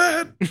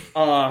love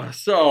it.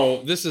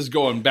 So this is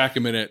going back a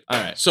minute.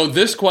 All right. So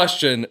this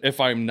question, if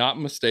I'm not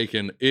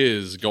mistaken,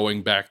 is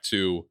going back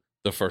to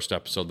the first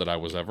episode that I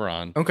was ever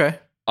on. Okay.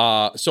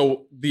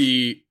 So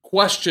the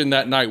question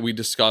that night we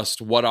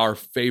discussed what our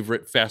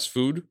favorite fast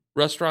food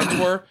restaurants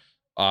were.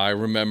 I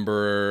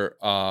remember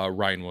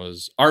Ryan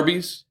was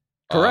Arby's.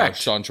 Correct.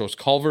 Sean chose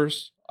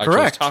Culver's. I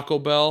Correct. chose Taco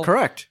Bell.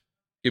 Correct.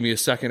 Give me a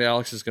second.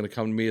 Alex is going to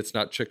come to me. It's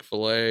not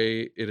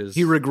Chick-fil-A. It is.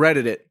 He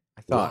regretted it,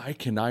 I thought. Why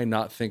can I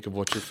not think of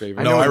what your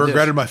favorite? I No, know I what it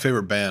regretted is. my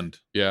favorite band.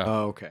 Yeah.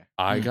 Oh, okay.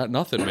 I got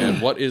nothing,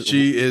 man. What is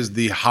She is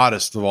the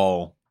hottest of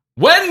all.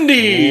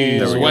 Wendy's?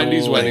 There we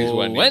go.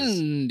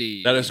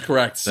 Wendy. That is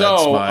correct. That's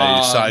So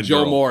my side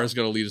Joe girl. Moore is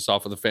going to lead us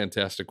off with a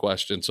fantastic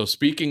question. So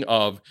speaking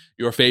of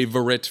your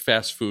favorite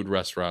fast food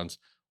restaurants,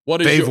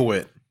 what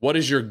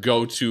is your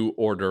go-to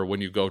order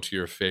when you go to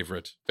your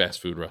favorite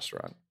fast food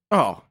restaurant?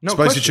 Oh, no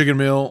Spicy question. chicken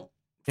meal,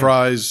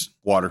 fries,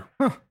 water.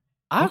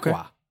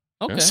 Aqua.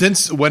 Okay.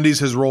 Since Wendy's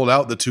has rolled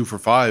out the 2 for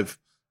 $5,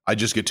 I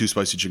just get 2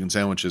 spicy chicken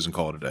sandwiches and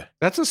call it a day.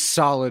 That's a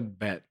solid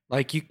bet.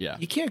 Like you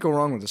can't go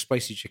wrong with a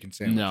spicy chicken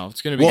sandwich. No,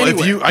 it's going to be. Well,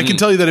 anywhere. I can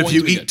tell you that if Going you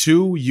to be eat good.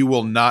 2, you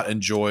will not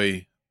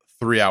enjoy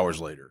 3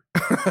 hours later.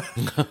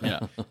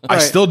 Yeah. I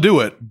Right. still do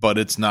it, but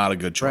it's not a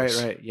good Right,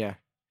 choice. right, yeah.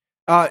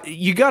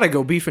 You got to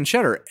go beef and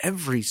cheddar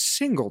every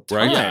single time.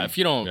 Right? Yeah, if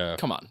you don't, Yeah.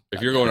 come on.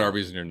 If you're going to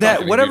Arby's and you're not That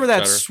getting whatever beef that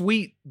cheddar,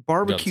 sweet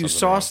barbecue something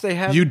sauce they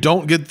have. You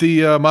don't get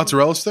the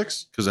mozzarella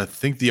sticks? Because I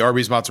think the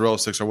Arby's mozzarella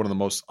sticks are one of the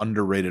most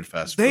underrated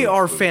fast food. they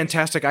are foods.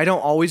 fantastic. I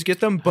don't always get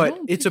them, I but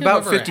don't it's think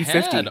about I've ever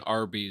 50-50. had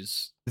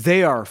Arby's.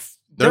 They are.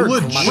 They're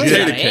great. legit.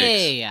 potato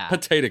Hey. cakes.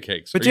 Potato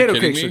cakes. Potato Are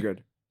you kidding cakes me? are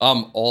good.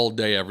 All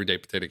day, every day,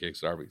 potato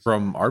cakes at Arby's.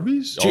 From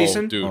Arby's? Oh,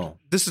 Jason? dude. Oh.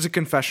 This is a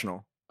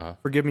confessional. Uh-huh.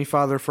 Forgive me,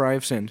 Father, for I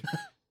have sinned.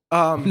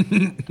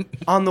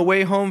 On the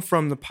way home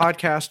from the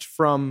podcast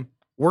from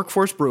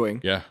Workforce Brewing,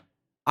 Yeah.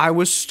 I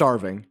was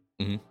starving,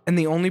 Mhm. and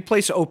the only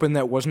place open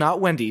that was not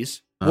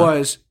Wendy's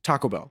was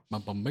Taco Bell.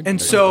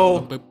 And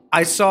so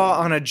I saw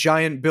on a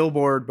giant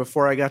billboard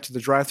before I got to the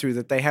drive-thru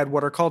that they had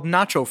what are called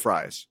nacho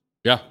fries.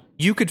 Yeah.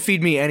 You could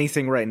feed me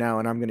anything right now,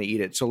 and I'm going to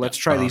eat it. So let's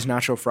try these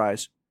nacho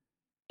fries.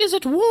 Is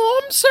it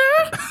warm,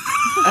 sir?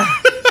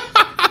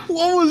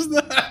 What was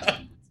that?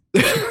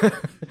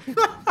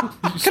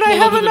 Can I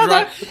have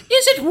another?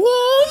 Is it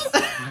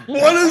warm?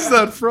 What is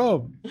that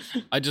from?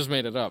 I just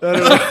made it up.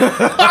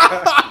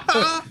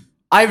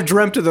 I've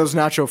dreamt of those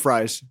nacho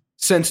fries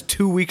since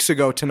 2 weeks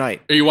ago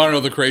tonight. You want to know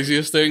the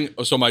craziest thing?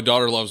 So my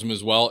daughter loves them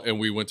as well, and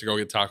we went to go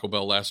get Taco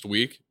Bell last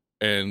week,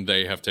 and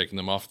they have taken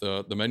them off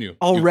the menu.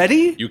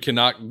 Already? You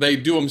cannot. They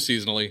do them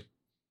seasonally,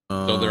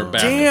 so they're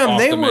back Damn, off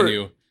they the were-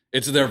 menu.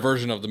 It's their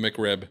version of the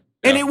McRib.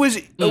 And Yeah. it was,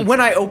 when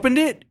I opened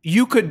it,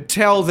 you could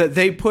tell that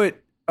they put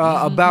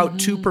about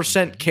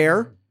 2%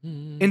 care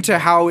into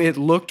how it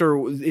looked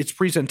or its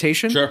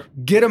presentation, Sure.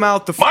 get them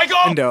out the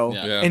window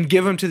Yeah. and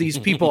give them to these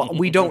people.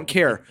 We don't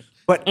care.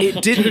 But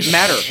it didn't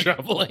matter.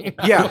 Shoveling.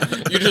 Yeah.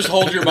 You just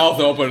hold your mouth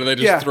open and they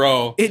just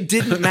throw It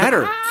didn't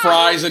matter.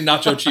 fries and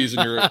nacho cheese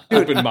in your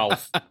open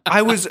mouth.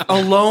 I was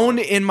alone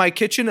in my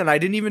kitchen and I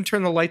didn't even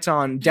turn the lights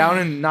on. Down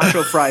in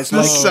nacho fries,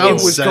 like This it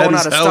sounds was sad going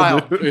as out of hell, style.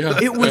 dude. Yeah.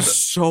 It was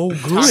so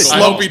good. I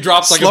hope he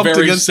drops like a slumped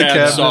very against the sad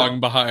cabinet. song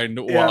behind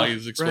while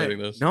he's explaining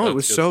right. this. No, it That's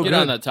was good. so Get good.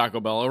 on that Taco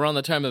Bell around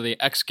the time of the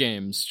X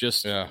Games.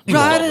 Just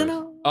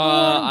Riding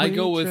I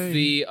go with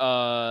the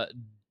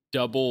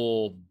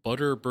double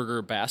butter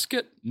burger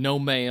basket, no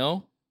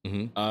mayo.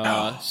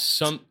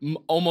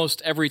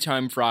 Almost every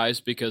time fries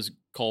because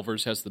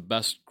Culver's has the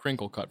best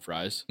crinkle cut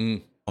fries.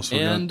 Also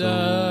And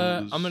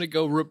got those I'm gonna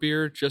go root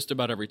beer just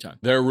about every time.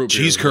 They're root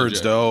cheese beer, curds,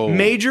 legit. though.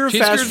 Major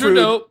Cheese fast curds are food.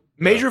 dope.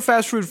 Major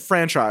fast food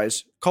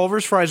franchise.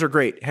 Culver's fries are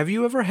great. Have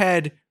you ever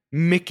had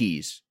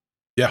Mickey's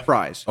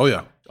fries? Oh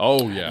yeah.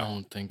 Oh I yeah,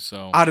 don't think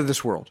so. Out of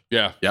this world.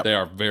 yeah. Yep. They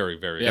are very,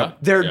 very. Yeah.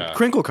 They're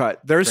crinkle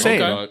cut. They're the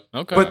same,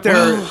 Okay. but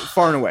they're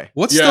far and away.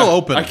 What's Yeah. still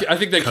open? I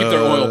think they keep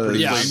their oil pretty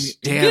Yeah. clean.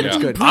 Damn, it's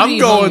good. I'm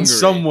going hungry.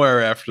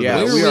 somewhere after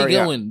Yeah, this. we Where are, are we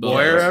yeah. going, boys?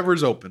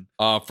 Wherever's open.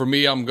 For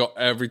me,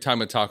 every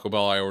time at Taco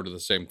Bell, I order the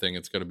same thing.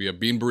 It's going to be a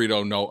bean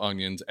burrito, no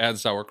onions, add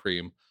sour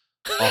cream,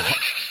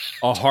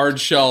 a hard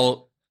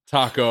shell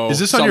taco. Is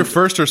this on your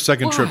first or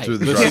second trip through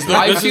the This drive? is the-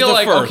 I this is feel the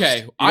like first.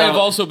 okay. You I have gotta-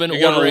 also been you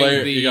gotta ordering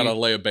lay, you gotta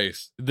lay a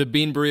base. the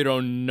bean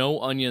burrito, no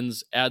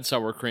onions, add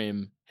sour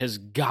cream has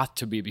got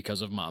to be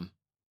because of Mom.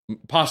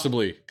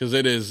 Possibly because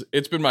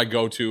it's been my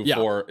go-to Yeah.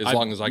 for as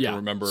long as I can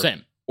remember.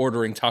 Same.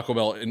 Ordering Taco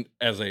Bell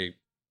as a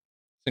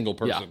single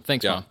person. Yeah.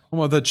 Thanks, Mom. How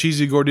about that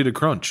cheesy gordita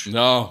crunch?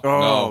 No. Oh,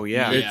 no.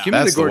 yeah. Yeah. Give me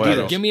the That's the way it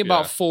gordita. is. Give me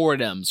about Yeah. 4 of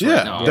them Yeah,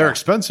 right now. they're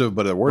expensive,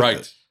 but they're worth Right.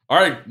 it. All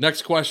right.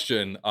 Next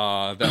question.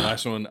 That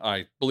last one,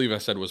 I believe I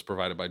said was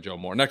provided by Joe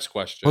Moore. Next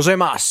question. Jose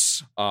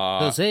Mas.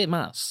 Jose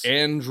Mas.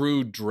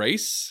 Andrew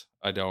Drace.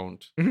 I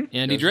don't.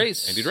 Andy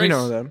Drace. Andy You Drace.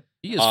 know them.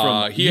 He is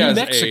from he New has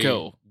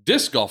Mexico. a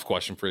disc golf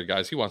question for you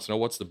guys. He wants to know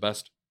what's the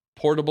best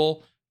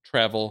portable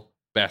travel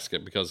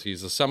basket because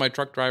he's a semi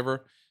truck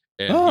driver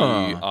and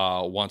he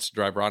wants to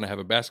drive around and have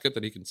a basket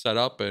that he can set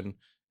up and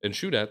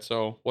shoot at.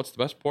 So, what's the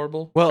best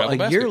portable? Well, travel a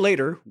basket? year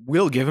later,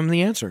 we'll give him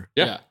the answer.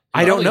 Yeah.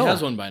 I don't Probably know.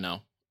 has one by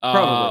now.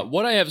 Probably.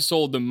 What I have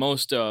sold the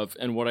most of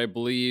and what I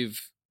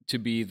believe to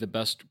be the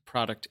best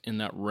product in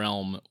that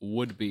realm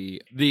would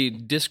be the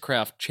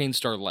Discraft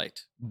Chainstar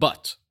Lite.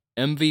 But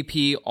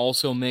MVP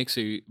also makes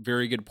a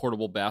very good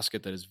portable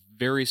basket that is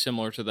very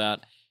similar to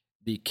that.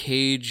 The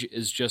cage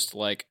is just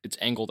like it's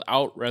angled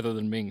out rather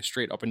than being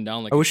straight up and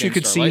down. Like I wish you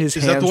could Chainstar see Lite. his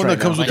Is hands that the one right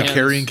that comes now. with the My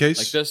carrying hands case?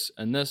 like this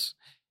and this.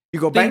 You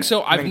go I bang. think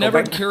so. and I've then go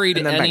never bang, carried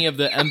and then any bang. of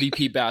the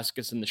MVP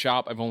baskets in the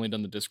shop. I've only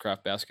done the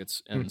Discraft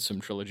baskets and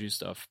some trilogy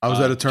stuff. I was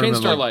at a tournament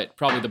Chainstar like- Lite,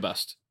 probably the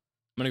best.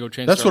 I'm gonna go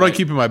Chainstar. That's what I Lite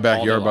keep in my all day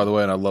backyard, by long. the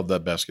way, and I love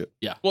that basket.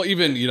 Well,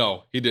 even,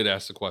 he did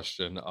ask the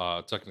question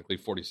technically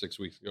 46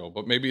 weeks ago,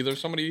 but maybe there's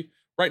somebody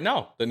right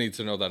now that needs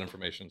to know that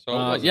information. So, it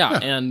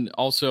wasn't. and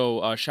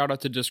also shout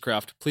out to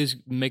Discraft. Please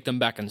make them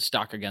back in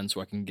stock again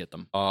so I can get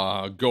them.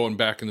 Going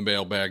back in the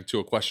mailbag to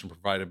a question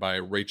provided by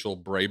Rachel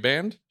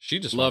Brayband. She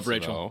just Love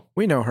wants to Rachel. know,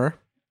 We know her.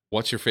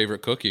 what's your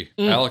favorite cookie?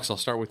 Alex, I'll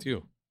start with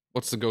you.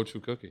 What's the go-to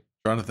cookie?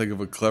 Trying to think of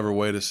a clever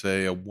way to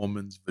say a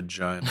woman's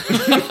vagina.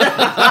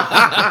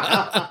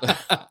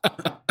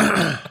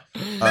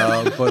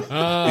 But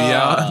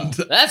beyond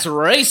That's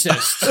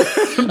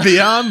racist.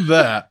 beyond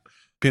that,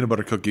 peanut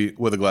butter cookie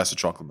with a glass of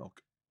chocolate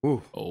milk.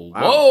 Ooh. Oh,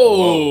 Wow.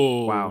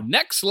 whoa. Wow.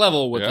 Next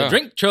level with Yeah. the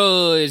drink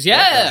choice.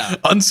 Yeah.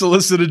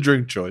 Unsolicited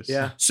drink choice.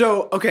 Yeah.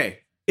 So, okay.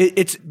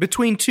 It's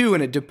between two,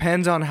 and it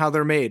depends on how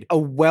they're made. A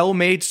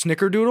well-made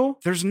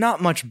snickerdoodle, there's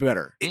not much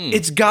better.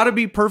 It's got to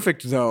be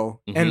perfect,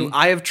 though. And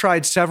I have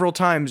tried several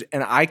times,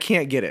 and I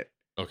can't get it.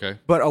 Okay.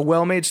 But a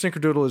well-made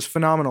snickerdoodle is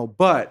phenomenal.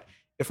 But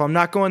if I'm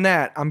not going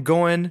that, I'm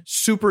going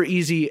super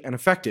easy and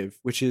effective,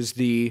 which is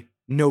the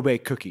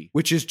no-bake cookie,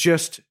 which is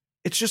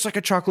it's just like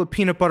a chocolate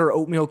peanut butter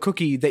oatmeal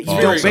cookie that you Oh,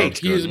 don't that bake. sounds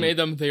He has good. made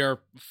them. They are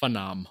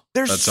phenom.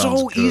 They're That so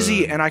sounds easy,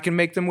 good. and I can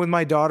make them with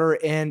my daughter.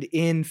 And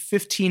in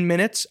 15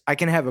 minutes, I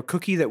can have a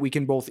cookie that we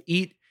can both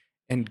eat.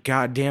 And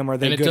goddamn, are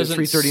they And it good at doesn't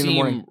 3:30 in the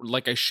morning? seem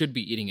like I should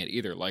be eating it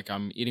either. Like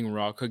I'm eating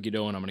raw cookie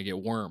dough and I'm going to get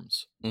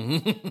worms.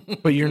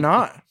 But you're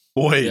not.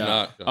 Wait.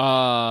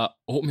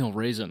 Oatmeal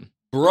raisin.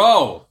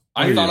 Bro,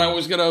 I Dude. thought I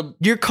was going to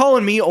You're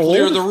calling me old?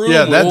 clear the room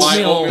Yeah, with that's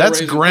my oatmeal that's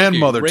raisin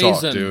grandmother cookie.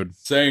 talk, Raisin. dude.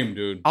 Same,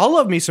 dude. I'll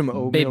love me some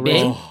oatmeal Baby.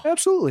 raisin.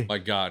 Absolutely. My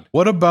God.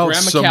 What about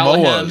Grandma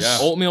Callahan, Samoas? Yeah.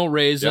 oatmeal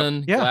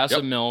raisin, Yep. glass Yep.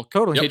 of milk,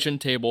 Totally. kitchen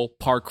table,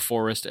 Park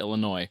Forest,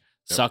 Illinois.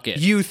 Suck it.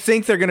 You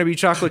think they're going to be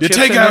chocolate You chips,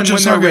 take and out then when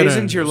just they're suck it in.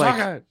 raisins, you're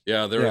like,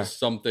 Yeah, there is Yeah.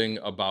 something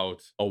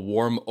about a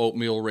warm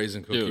oatmeal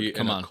raisin cookie Dude,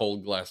 come and on. a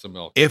cold glass of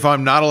milk. If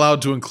I'm not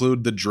allowed to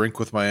include the drink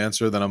with my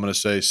answer, then I'm going to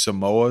say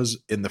Samoas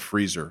in the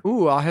freezer.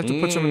 ooh, I'll have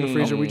to put some in the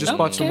freezer. We just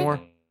bought some more.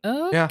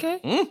 Yeah. Okay.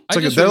 Mm. I like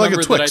a- just they're like a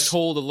remembered that I Twix.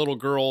 told a little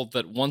girl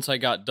that once I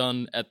got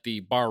done at the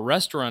bar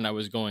restaurant I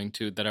was going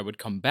to, that I would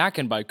come back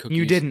and buy cookies.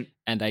 You didn't.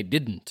 And I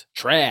didn't.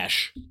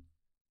 Trash.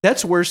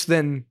 That's worse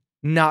than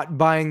not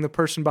buying the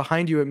person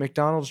behind you at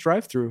McDonald's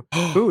drive-thru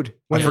food. I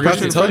when forgot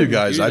to tell you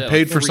guys, do I that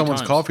paid for 3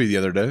 someone's times. coffee the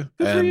other day, Good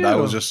for and I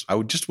you.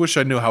 would just wish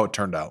I knew how it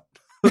turned out.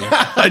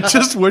 I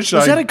just wish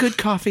Was that a good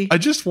coffee? I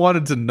just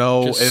wanted to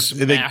know Just if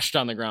they, smashed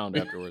on the ground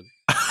afterwards.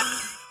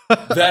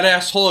 That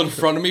asshole in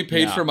front of me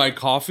paid Yeah. for my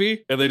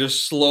coffee, and they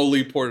just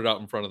slowly poured it out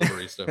in front of the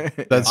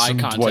barista. that's Eye some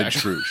contact. Dwight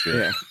Schrute shit.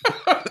 Yeah.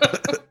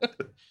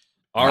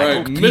 All right,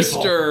 Michael people.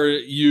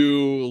 Mr.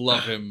 You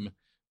love him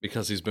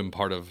because he's been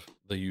part of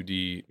the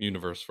UD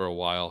universe for a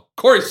while.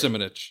 Corey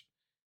Simonich.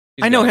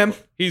 I know him.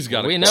 He's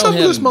got We a know What's up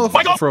with this him.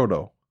 motherfucker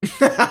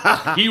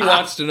Frodo? He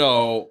wants to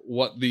know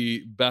what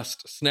the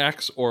best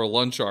snacks or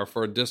lunch are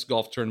for a disc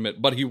golf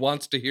tournament, but he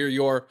wants to hear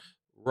your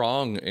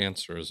wrong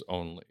answers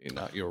only,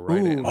 not your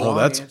right Ooh. answer. Oh, Wrong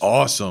that's answer.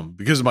 awesome.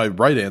 Because my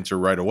right answer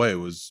right away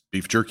was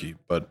beef jerky,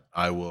 but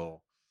I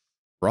will.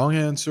 Wrong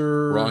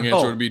answer. Wrong answer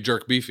Oh. would be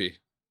jerk beefy.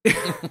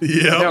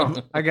 Yeah.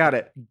 No, I got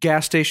it.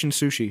 Gas station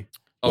sushi.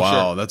 Oh,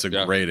 wow, sure. that's a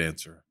Yeah. great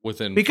answer.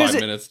 Within Because 5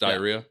 it- minutes,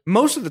 diarrhea.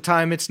 Most of the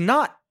time, it's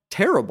not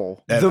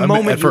terrible At- the I mean,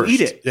 moment at you first.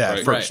 eat it. Yeah, right,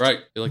 at first. right.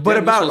 You're like, But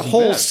 "Damn, this about wasn't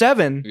hole bad."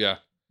 7, Yeah.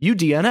 you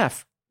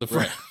DNF. The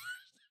first,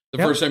 the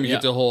Yep. first time you Yeah.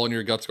 get to the hole and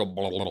your guts go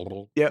blah, blah, blah,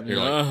 blah. Yep. You're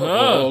like, Uh-huh.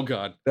 oh,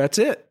 God. That's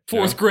it.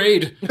 4th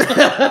grade.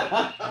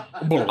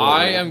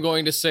 I am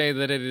going to say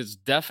that it is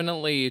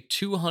definitely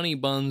 2 honey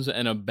buns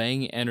and a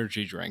Bang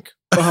energy drink.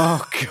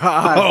 Oh,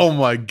 God. Oh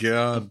my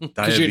god.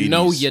 Because you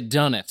know you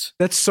done it.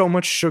 That's so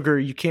much sugar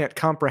you can't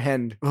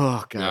comprehend.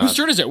 Oh, God. Whose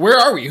turn is it? Where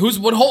are we?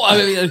 What hole? I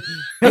mean,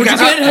 what'd you guys,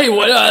 get? Hey,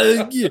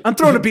 what? Yeah. I'm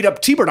throwing a beat up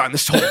T-bird on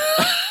this hole.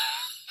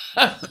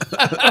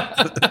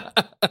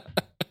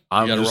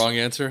 I'm You got just- a wrong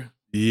answer?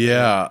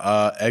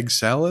 Yeah, egg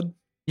salad.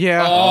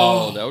 Yeah.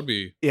 Oh, that would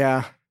be.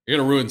 Yeah. You're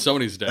going to ruin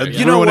somebody's day. That's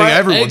You know ruining what?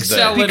 everyone's Egg day.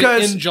 salad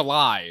Because- in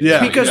July. Yeah,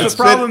 Because yeah. the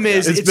problem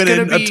is it's it's been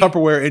going in to a be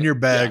Tupperware in your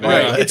bag. Yeah,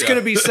 right. yeah. It's going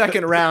to be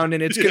second round,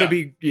 and it's going Yeah. to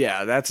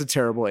be that's a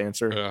terrible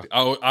answer. Yeah.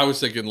 I was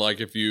thinking, like,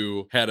 if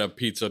you had a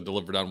pizza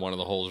delivered on one of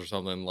the holes or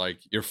something, like,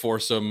 your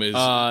foursome is.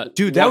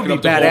 Dude, that would walking be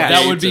up to hole badass. That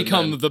eight would and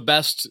become then- the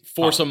best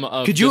foursome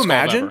of Could you disc golf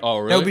imagine? ever. Oh,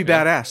 really? That would be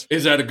Yeah. badass.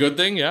 Is that a good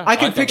thing? Yeah. I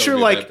can thought that picture, would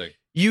be a like, bad thing.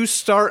 you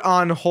start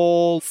on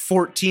hole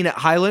 14 at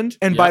Highland,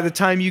 and by Yep. the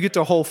time you get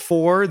to hole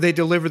 4, they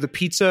deliver the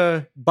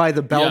pizza by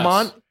the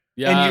Belmont,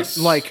 Yes.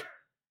 and you like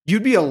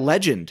you'd be a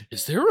legend.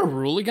 Is there a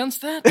rule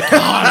against that? God,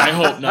 I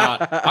hope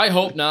not. I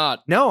hope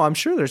not. No, I'm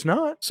sure there's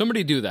not.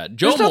 Somebody do that.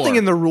 Joe There's nothing Moore.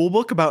 in the rule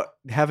book about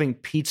having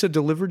pizza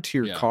delivered to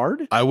your Yeah.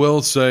 card. I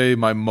will say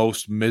my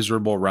most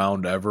miserable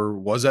round ever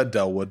was at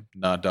Delwood,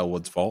 not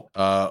Delwood's fault.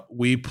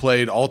 We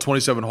played all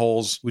 27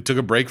 holes. We took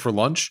a break for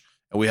lunch,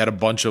 and we had a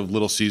bunch of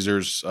Little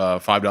Caesars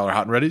 $5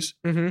 hot and readies.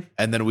 Mm-hmm.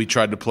 And then we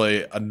tried to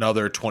play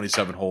another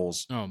 27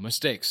 holes. Oh,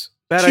 mistakes.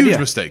 Bad Huge idea.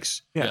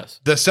 mistakes. Yeah. Yes.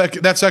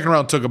 That second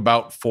round took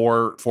about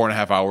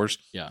 4.5 hours.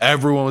 Yeah.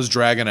 Everyone was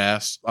dragging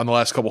ass. On the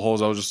last couple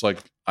holes, I was just like,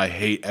 I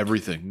hate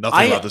everything.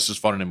 Nothing about this is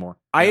fun anymore.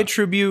 I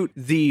attribute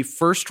the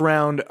first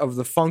round of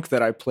the funk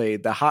that I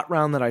played, the hot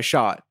round that I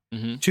shot,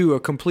 Mhm. to a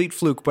complete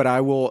fluke, but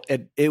I will,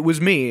 it was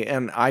me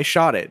and I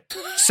shot it.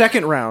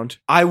 Second round,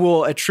 I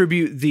will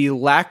attribute the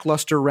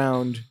lackluster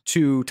round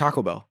to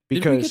Taco Bell Did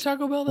we get because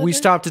Taco Bell that we day?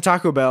 stopped at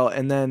Taco Bell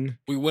and then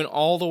We went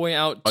all the way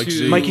out Mike to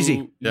Z. Mikey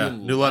Z. Yeah,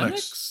 New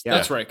Lenox. Yeah.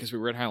 That's right, because we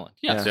were at Highland.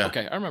 Yes. Yeah.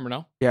 Okay, I remember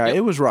now. yeah, Yep.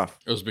 it was rough.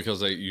 It was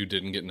because you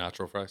didn't get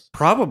nacho fries.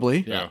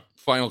 Probably. Yeah.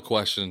 Final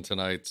question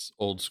tonight's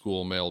old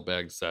school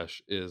mailbag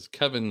sesh is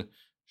Kevin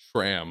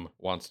Schramm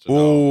wants to know.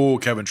 Oh,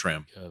 Kevin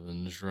Schramm.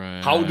 Kevin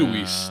Schramm. How do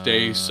we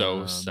stay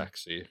so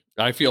sexy?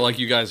 I feel like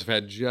you guys have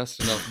had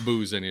just enough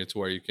booze in you to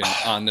where you can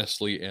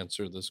honestly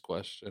answer this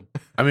question.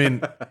 I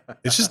mean,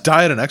 it's just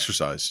diet and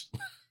exercise.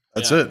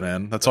 That's Yeah. it,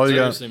 man. That's all you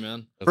got. Seriously,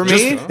 man. For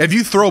That's me, it. If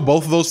you throw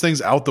both of those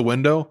things out the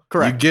window,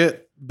 Correct. you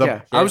get the.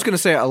 yeah, I was going to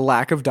say a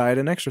lack of diet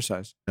and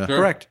exercise. Yeah. Sure.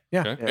 Correct.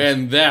 Yeah. Okay. Yeah.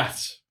 And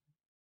that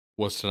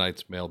was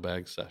tonight's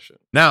mailbag session.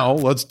 Now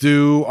let's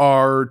do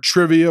our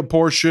trivia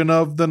portion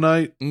of the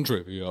night.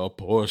 Trivia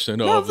portion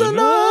of the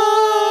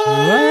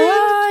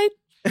night.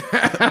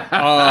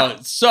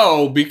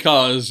 So,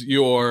 because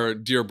your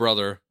dear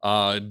brother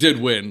did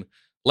win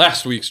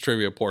last week's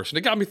trivia portion,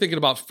 it got me thinking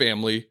about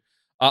family.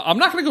 I'm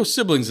not going to go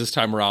siblings this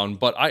time around,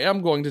 but I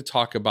am going to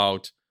talk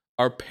about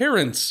our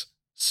parents'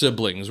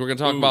 siblings. We're going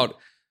to talk about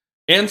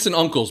aunts and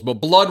uncles, but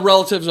blood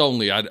relatives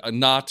only.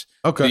 Not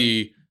Okay.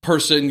 the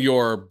person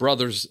your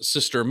brother's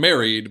sister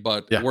married,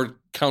 but Yeah. we're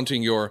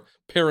counting your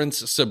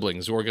parents'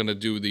 siblings. We're going to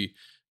do the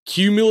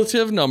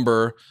cumulative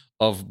number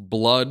of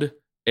blood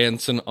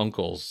aunts and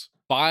uncles.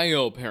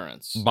 Bio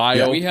parents.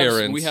 Bio we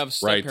parents. We have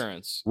step right.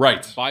 parents.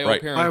 Right. Bio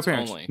right. parents Bio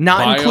parents. only.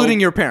 Not Bio- including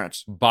your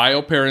parents.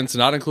 Bio parents,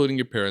 not including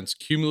your parents,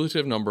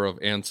 cumulative number of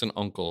aunts and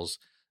uncles.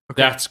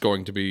 Okay. That's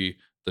going to be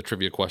the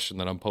trivia question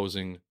that I'm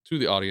posing to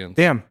the audience.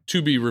 Damn.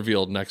 To be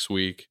revealed next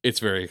week.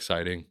 It's very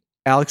exciting.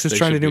 Alex is They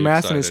trying to should do be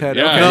math in his head.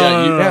 excited. Yeah, Okay.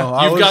 yeah, you- No,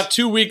 I You've was- got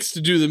 2 weeks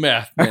to do the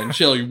math, man.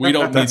 Chill. We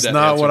don't need That's that.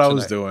 not answer what I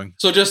was tonight. doing.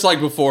 So just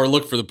like before,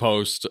 look for the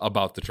post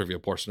about the trivia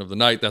portion of the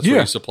night. That's Yeah.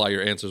 where you supply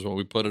your answers when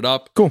we put it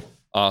up. Cool.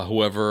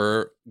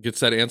 Whoever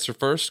gets that answer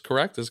first,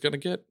 correct, is going to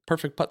get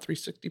Perfect Putt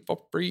 360 for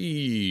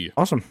free.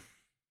 Awesome.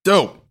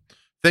 Dope.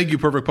 Thank you,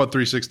 Perfect Putt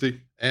 360.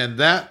 And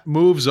that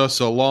moves us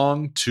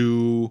along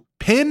to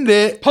Pinned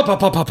It.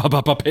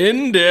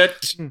 Pinned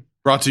it.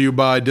 Brought to you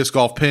by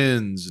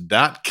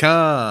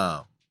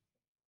discgolfpins.com.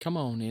 Come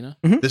on, Nina.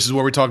 This is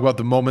where we talk about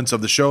the moments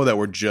of the show that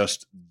were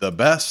just the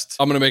best.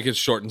 I'm going to make it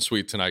short and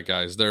sweet tonight,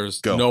 guys. There's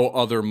Go. no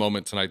other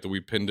moment tonight that we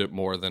pinned it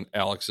more than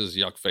Alex's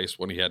yuck face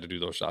when he had to do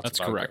those shots. That's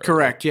correct.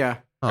 Correct, yeah.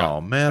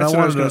 Oh, man. That's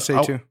what I was going to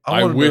say, too.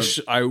 I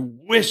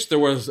wish there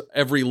was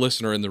every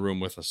listener in the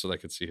room with us so they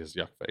could see his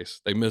yuck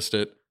face. They missed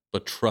it,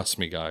 but trust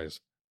me,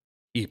 guys,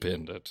 he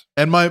pinned it.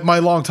 And my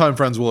longtime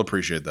friends will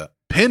appreciate that.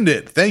 Pinned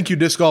it. Thank you,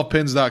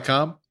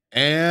 discgolfpins.com.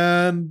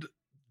 And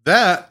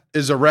that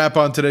is a wrap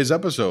on today's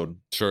episode.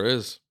 Sure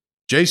is.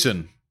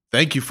 Jason,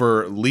 thank you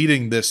for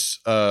leading this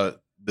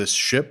this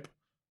ship.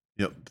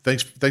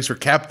 Thanks for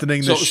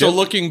captaining this ship. So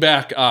looking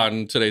back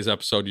on today's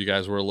episode, you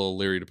guys were a little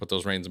leery to put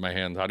those reins in my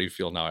hand. How do you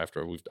feel now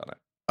after we've done it?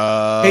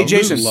 Hey,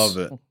 Jason. Love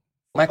it.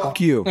 Michael.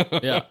 Fuck you.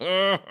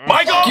 Yeah.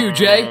 Michael! Fuck you,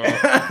 Jay.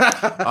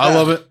 I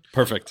love it.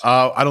 Perfect.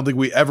 I don't think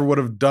we ever would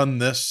have done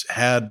this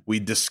had we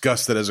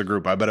discussed it as a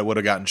group. I bet it would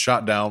have gotten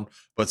shot down.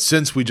 But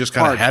since we just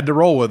kind of had to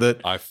roll with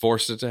it, I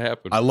forced it to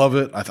happen. I love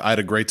it. I had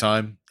a great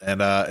time.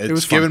 And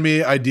it's given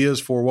me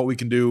ideas for what we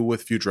can do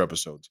with future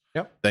episodes.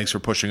 Yep. Thanks for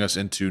pushing us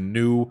into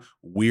new,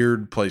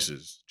 weird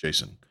places,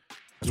 Jason.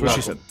 That's what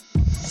she said.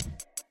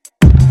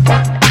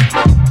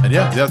 And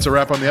yeah, that's a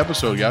wrap on the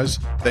episode, guys.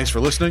 Thanks for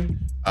listening.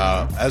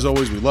 As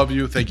always, we love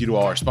you. Thank you to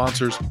all our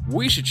sponsors.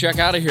 We should check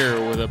out of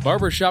here with a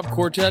barbershop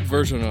quartet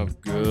version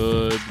of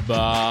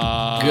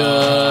Goodbye.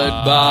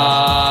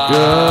 Goodbye.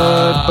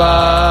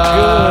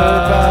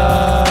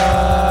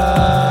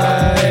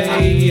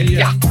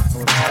 Yeah.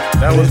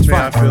 That was me.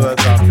 I feel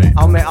that's on me.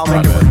 I'll make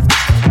it work.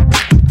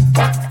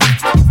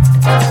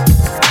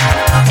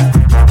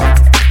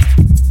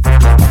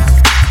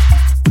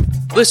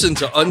 Listen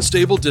to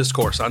Unstable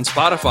Discourse on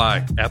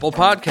Spotify, Apple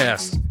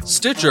Podcasts,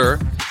 Stitcher,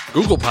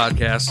 Google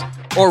Podcasts,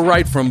 or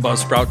right from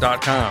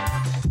Buzzsprout.com.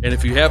 And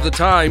if you have the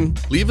time,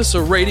 leave us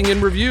a rating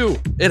and review.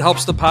 It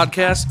helps the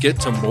podcast get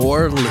to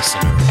more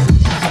listeners.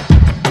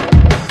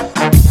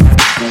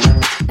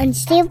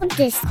 Unstable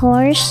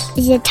Discourse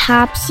is a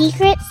top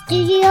secret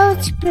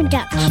studios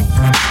production.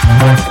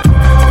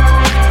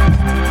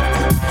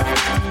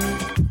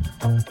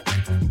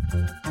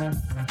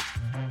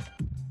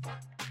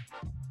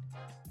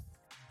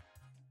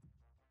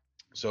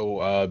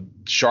 So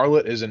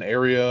Charlotte is an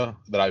area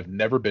that I've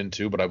never been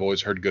to, but I've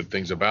always heard good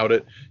things about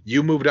it.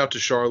 You moved out to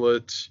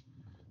Charlotte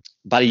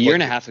about a year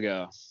and a half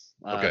ago.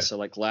 Okay. So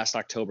like last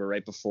October,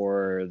 right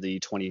before the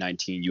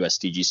 2019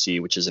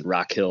 USDGC, which is in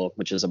Rock Hill,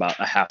 which is about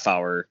a half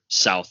hour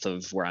south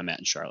of where I'm at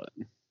in Charlotte.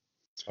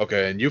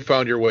 Okay, and you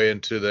found your way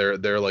into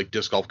their like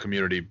disc golf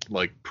community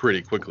like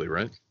pretty quickly,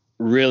 right?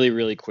 Really,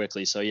 really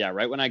quickly. So yeah,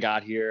 right when I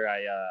got here,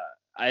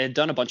 I had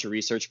done a bunch of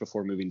research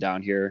before moving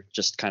down here,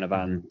 just kind of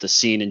on the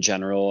scene in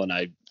general. And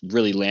I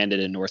really landed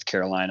in North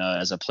Carolina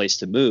as a place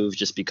to move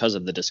just because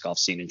of the disc golf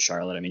scene in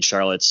Charlotte. I mean,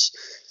 Charlotte's,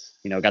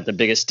 got the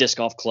biggest disc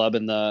golf club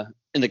in the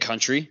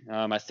country.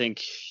 I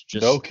think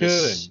just no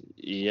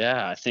kidding.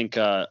 I think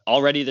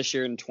already this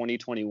year in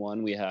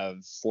 2021, we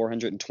have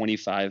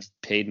 425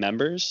 paid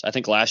members. I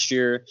think last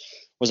year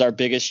was our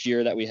biggest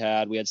year that we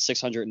had. We had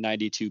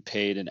 692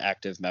 paid and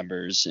active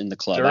members in the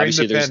club. During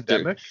Obviously, the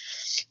pandemic?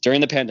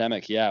 During the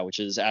pandemic, yeah, which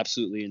is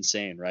absolutely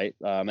insane, right?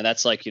 And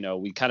that's like,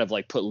 we kind of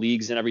like put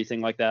leagues and everything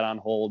like that on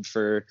hold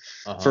for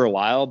a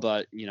while.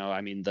 But,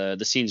 I mean, the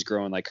scene's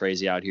growing like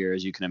crazy out here,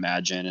 as you can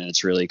imagine. And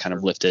it's really kind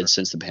of lifted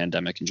since the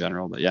pandemic in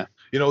general. But yeah.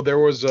 There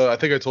was, I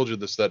think I told you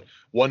this, that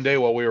one day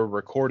while we were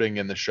recording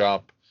in the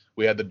shop,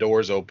 we had the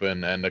doors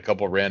open and a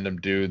couple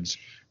random dudes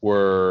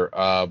were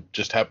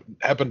just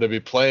happened to be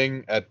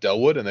playing at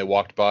Delwood, and they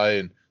walked by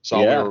and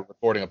saw we were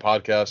recording a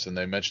podcast, and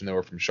they mentioned they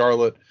were from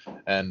Charlotte,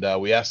 and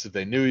we asked if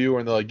they knew you,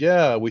 and they're like,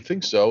 yeah, we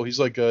think so.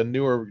 He's like a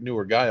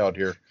newer guy out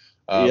here.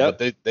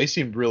 But they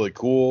seemed really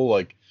cool,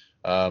 like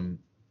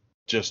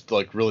just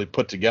like really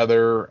put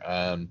together,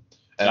 and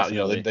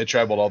they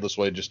traveled all this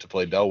way just to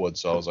play Delwood.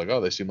 So I was like,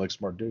 oh, they seem like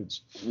smart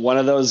dudes. One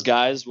of those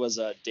guys was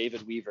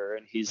David Weaver,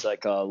 and he's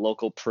like a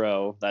local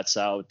pro that's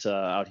out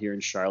here in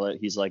Charlotte.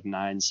 He's like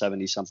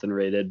 970 something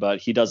rated,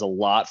 but he does a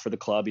lot for the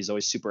club. He's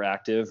always super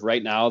active.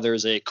 Right now,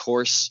 there's a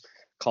course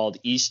called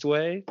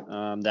Eastway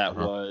that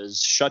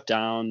was shut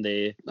down.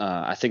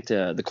 I think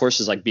the course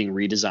is like being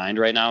redesigned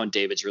right now, and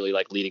David's really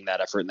like leading that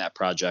effort in that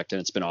project,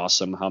 and it's been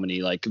awesome how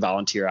many like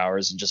volunteer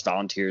hours and just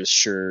volunteers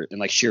sheer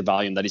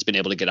volume that he's been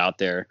able to get out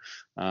there.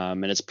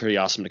 And it's pretty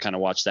awesome to kind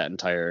of watch that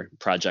entire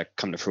project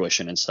come to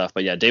fruition and stuff.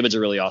 But yeah, David's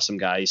a really awesome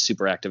guy. He's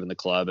super active in the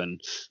club,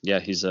 and yeah,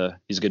 he's a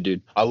good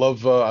dude. I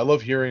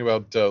love hearing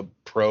about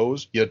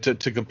pros.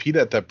 To compete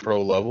at that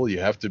pro level,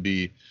 you have to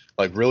be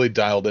like really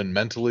dialed in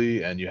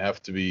mentally, and you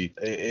have to be,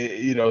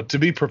 to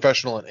be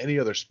professional in any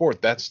other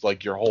sport. That's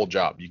like your whole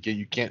job.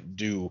 You can't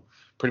do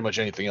pretty much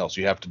anything else.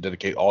 You have to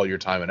dedicate all your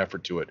time and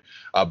effort to it.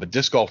 But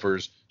disc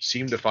golfers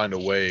seem to find a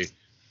way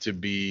to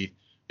be,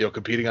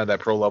 competing on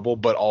that pro level,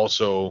 but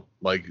also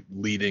like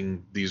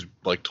leading these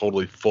like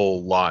totally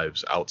full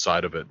lives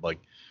outside of it. Like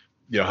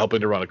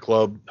helping to run a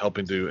club,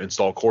 helping to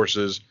install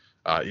courses.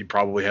 He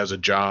probably has a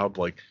job.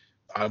 Like,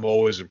 I'm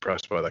always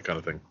impressed by that kind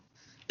of thing.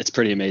 It's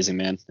pretty amazing,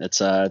 man.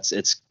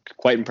 It's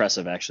quite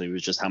impressive, actually. It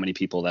was just how many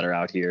people that are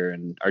out here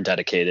and are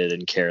dedicated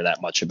and care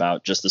that much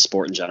about just the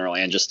sport in general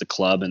and just the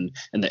club and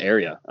the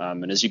area.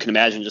 And as you can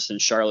imagine, just in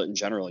Charlotte in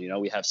general,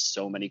 we have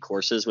so many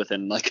courses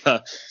within like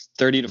a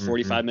 30 to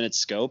 45 minute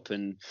scope,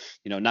 and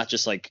not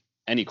just like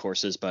any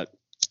courses, but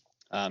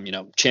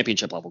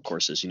championship level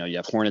courses. You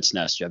have Hornets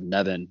Nest, you have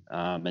Nevin,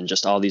 and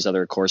just all these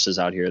other courses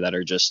out here that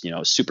are just,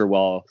 super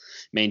well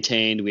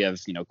maintained. We have,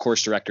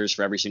 course directors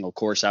for every single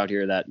course out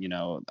here that,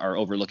 are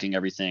overlooking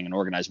everything and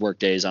organize work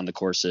days on the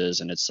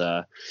courses. And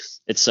I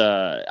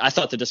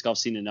thought the disc golf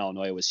scene in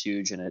Illinois was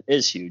huge, and it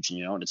is huge,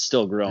 and it's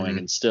still growing,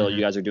 and still you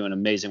guys are doing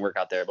amazing work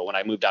out there. But when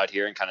I moved out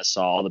here and kind of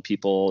saw all the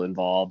people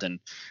involved and,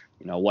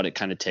 what it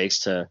kind of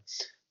takes to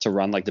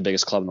run like the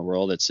biggest club in the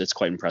world, it's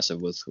quite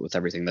impressive with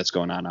everything that's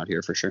going on out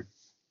here for sure.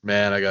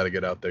 Man, I got to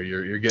get out there.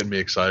 You're getting me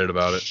excited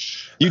about it.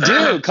 You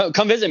do.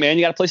 Come visit, man.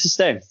 You got a place to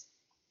stay.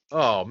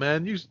 Oh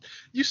man,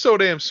 you so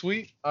damn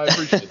sweet. I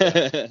appreciate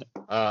that.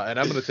 And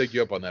I'm going to take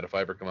you up on that if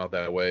I ever come out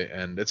that way.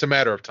 And it's a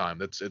matter of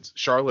time. It's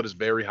Charlotte is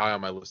very high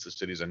on my list of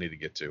cities I need to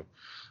get to.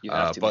 You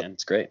have to, man.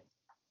 It's great.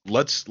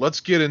 Let's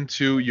get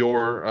into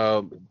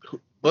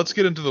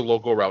the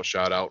local route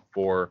shout out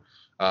for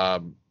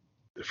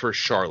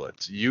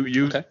Charlotte.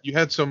 You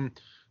had some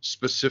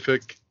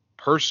specific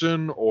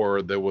person,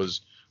 or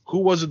who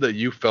was it that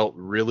you felt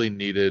really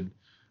needed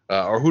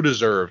or who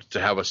deserved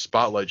to have a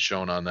spotlight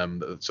shown on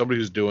them? Somebody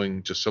who's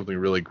doing just something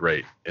really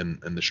great in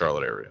the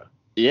Charlotte area.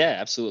 Yeah,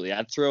 absolutely.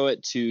 I'd throw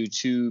it to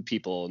two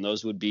people, and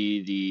those would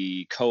be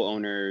the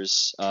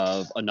co-owners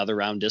of Another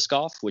Round Disc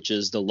Golf, which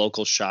is the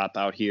local shop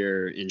out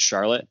here in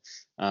Charlotte.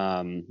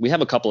 We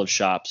have a couple of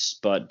shops,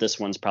 but this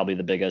one's probably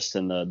the biggest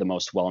and the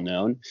most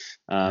well-known.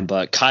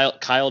 But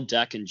Kyle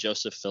Deck and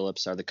Joseph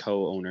Phillips are the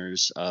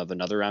co-owners of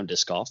Another Round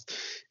Disc Golf.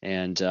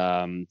 And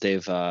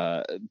they've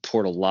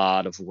poured a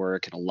lot of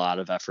work and a lot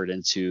of effort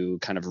into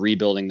kind of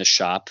rebuilding the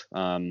shop.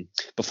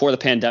 Before the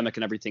pandemic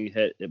and everything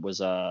hit, it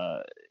was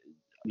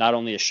not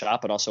only a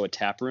shop, but also a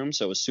tap room.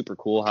 So it was super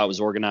cool how it was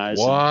organized.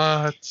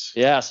 What?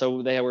 Yeah.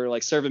 So they were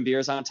like serving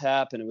beers on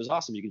tap, and it was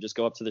awesome. You could just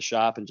go up to the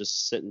shop and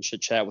just sit and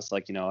chit chat with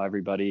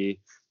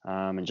everybody,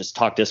 and just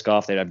talk disc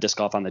golf. They'd have disc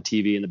golf on the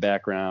TV in the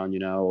background,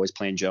 always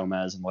playing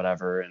Jomez and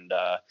whatever. And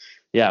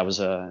it was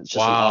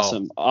just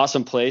an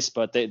awesome place,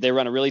 but they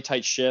run a really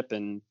tight ship,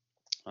 and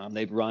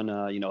they run,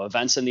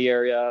 events in the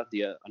area,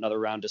 the Another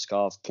Round Disc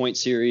Golf Point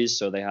Series.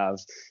 So they have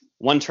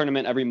one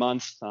tournament every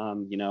month,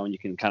 and you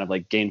can kind of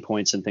like gain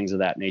points and things of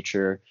that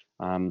nature.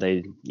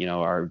 They,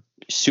 are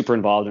super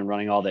involved in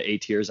running all the A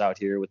tiers out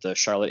here with the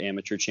Charlotte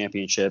Amateur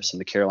Championships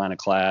and the Carolina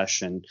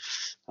Clash and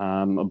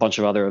a bunch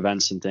of other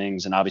events and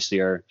things, and obviously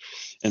are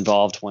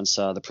involved once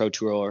the Pro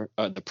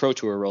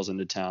Tour rolls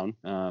into town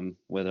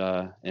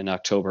in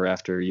October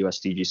after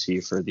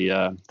USDGC for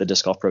the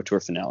Disc Golf Pro Tour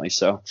finale.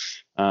 So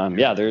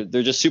they're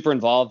just super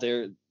involved.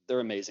 They're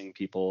amazing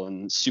people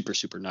and super,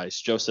 super nice.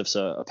 Joseph's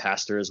a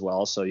pastor as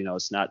well. So,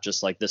 it's not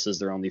just like this is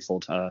their only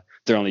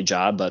their only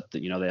job, but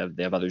they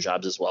have other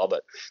jobs as well,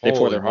 but they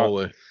pour their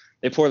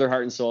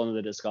heart and soul into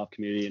the disc golf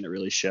community, and it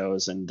really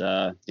shows. And,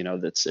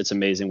 it's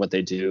amazing what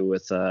they do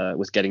with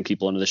getting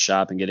people into the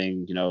shop and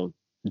getting,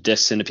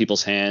 discs into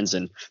people's hands.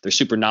 And they're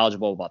super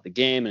knowledgeable about the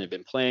game and have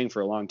been playing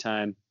for a long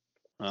time.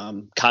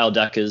 Kyle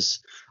Deck is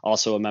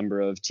also a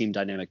member of Team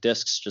Dynamic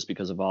Discs just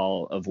because of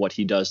all of what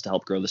he does to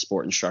help grow the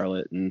sport in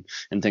Charlotte and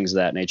things of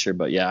that nature.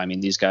 But yeah, I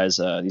mean, these guys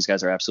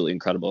are absolutely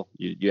incredible.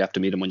 You have to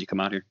meet them when you come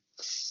out here.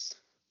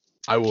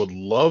 I would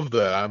love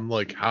that. I'm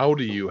like, how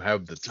do you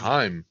have the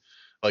time?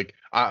 Like,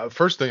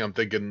 first thing I'm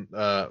thinking,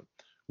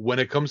 when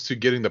it comes to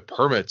getting the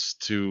permits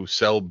to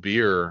sell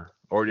beer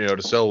or,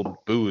 to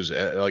sell booze,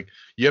 like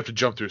you have to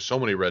jump through so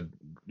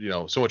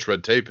much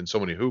red tape and so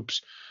many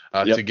hoops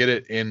to get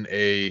it in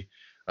a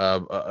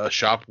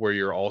shop where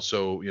you're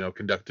also,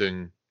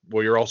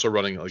 where you're also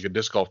running like a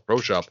disc golf pro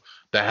shop.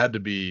 There had to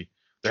be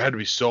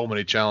so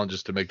many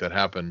challenges to make that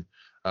happen.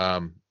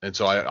 And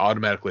so I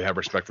automatically have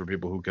respect for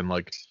people who can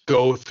like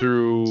go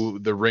through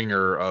the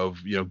ringer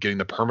of, getting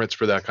the permits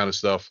for that kind of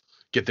stuff,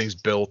 get things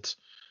built.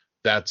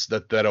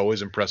 That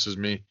always impresses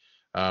me.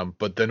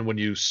 But then when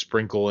you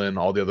sprinkle in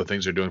all the other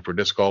things they're doing for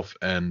disc golf,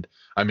 and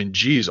I mean,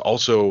 geez,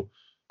 also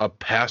a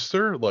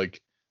pastor,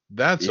 like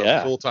that's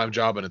a full-time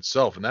job in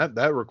itself. And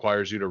that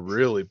requires you to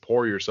really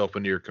pour yourself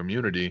into your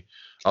community.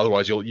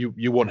 Otherwise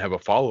you won't have a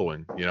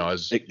following,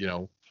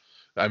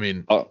 I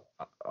mean,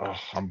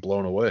 I'm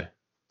blown away.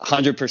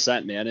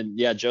 100%, man. And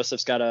yeah,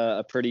 Joseph's got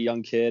a pretty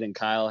young kid, and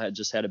Kyle had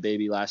just had a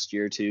baby last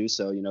year too.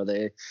 So,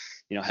 they,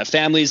 have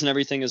families and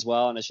everything as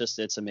well. And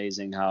it's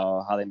amazing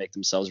how they make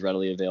themselves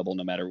readily available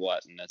no matter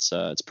what. And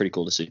it's pretty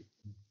cool to see.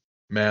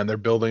 Man, they're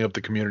building up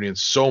the community in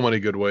so many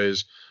good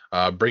ways,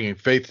 bringing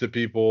faith to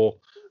people,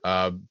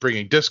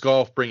 bringing disc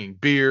golf, bringing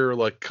beer.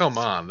 Like, come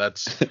on,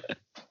 that's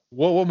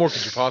what more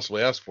could you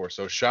possibly ask for?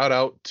 So shout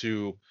out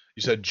to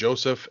You said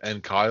Joseph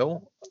and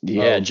Kyle?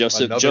 Yeah,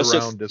 Another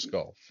round disc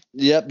golf.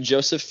 Yep,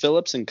 Joseph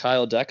Phillips and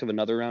Kyle Deck of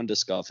Another Round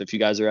Disc Golf. If you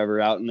guys are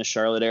ever out in the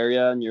Charlotte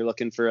area and you're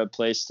looking for a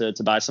place to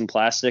buy some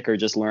plastic or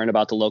just learn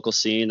about the local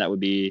scene, that would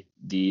be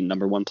the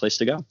number one place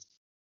to go.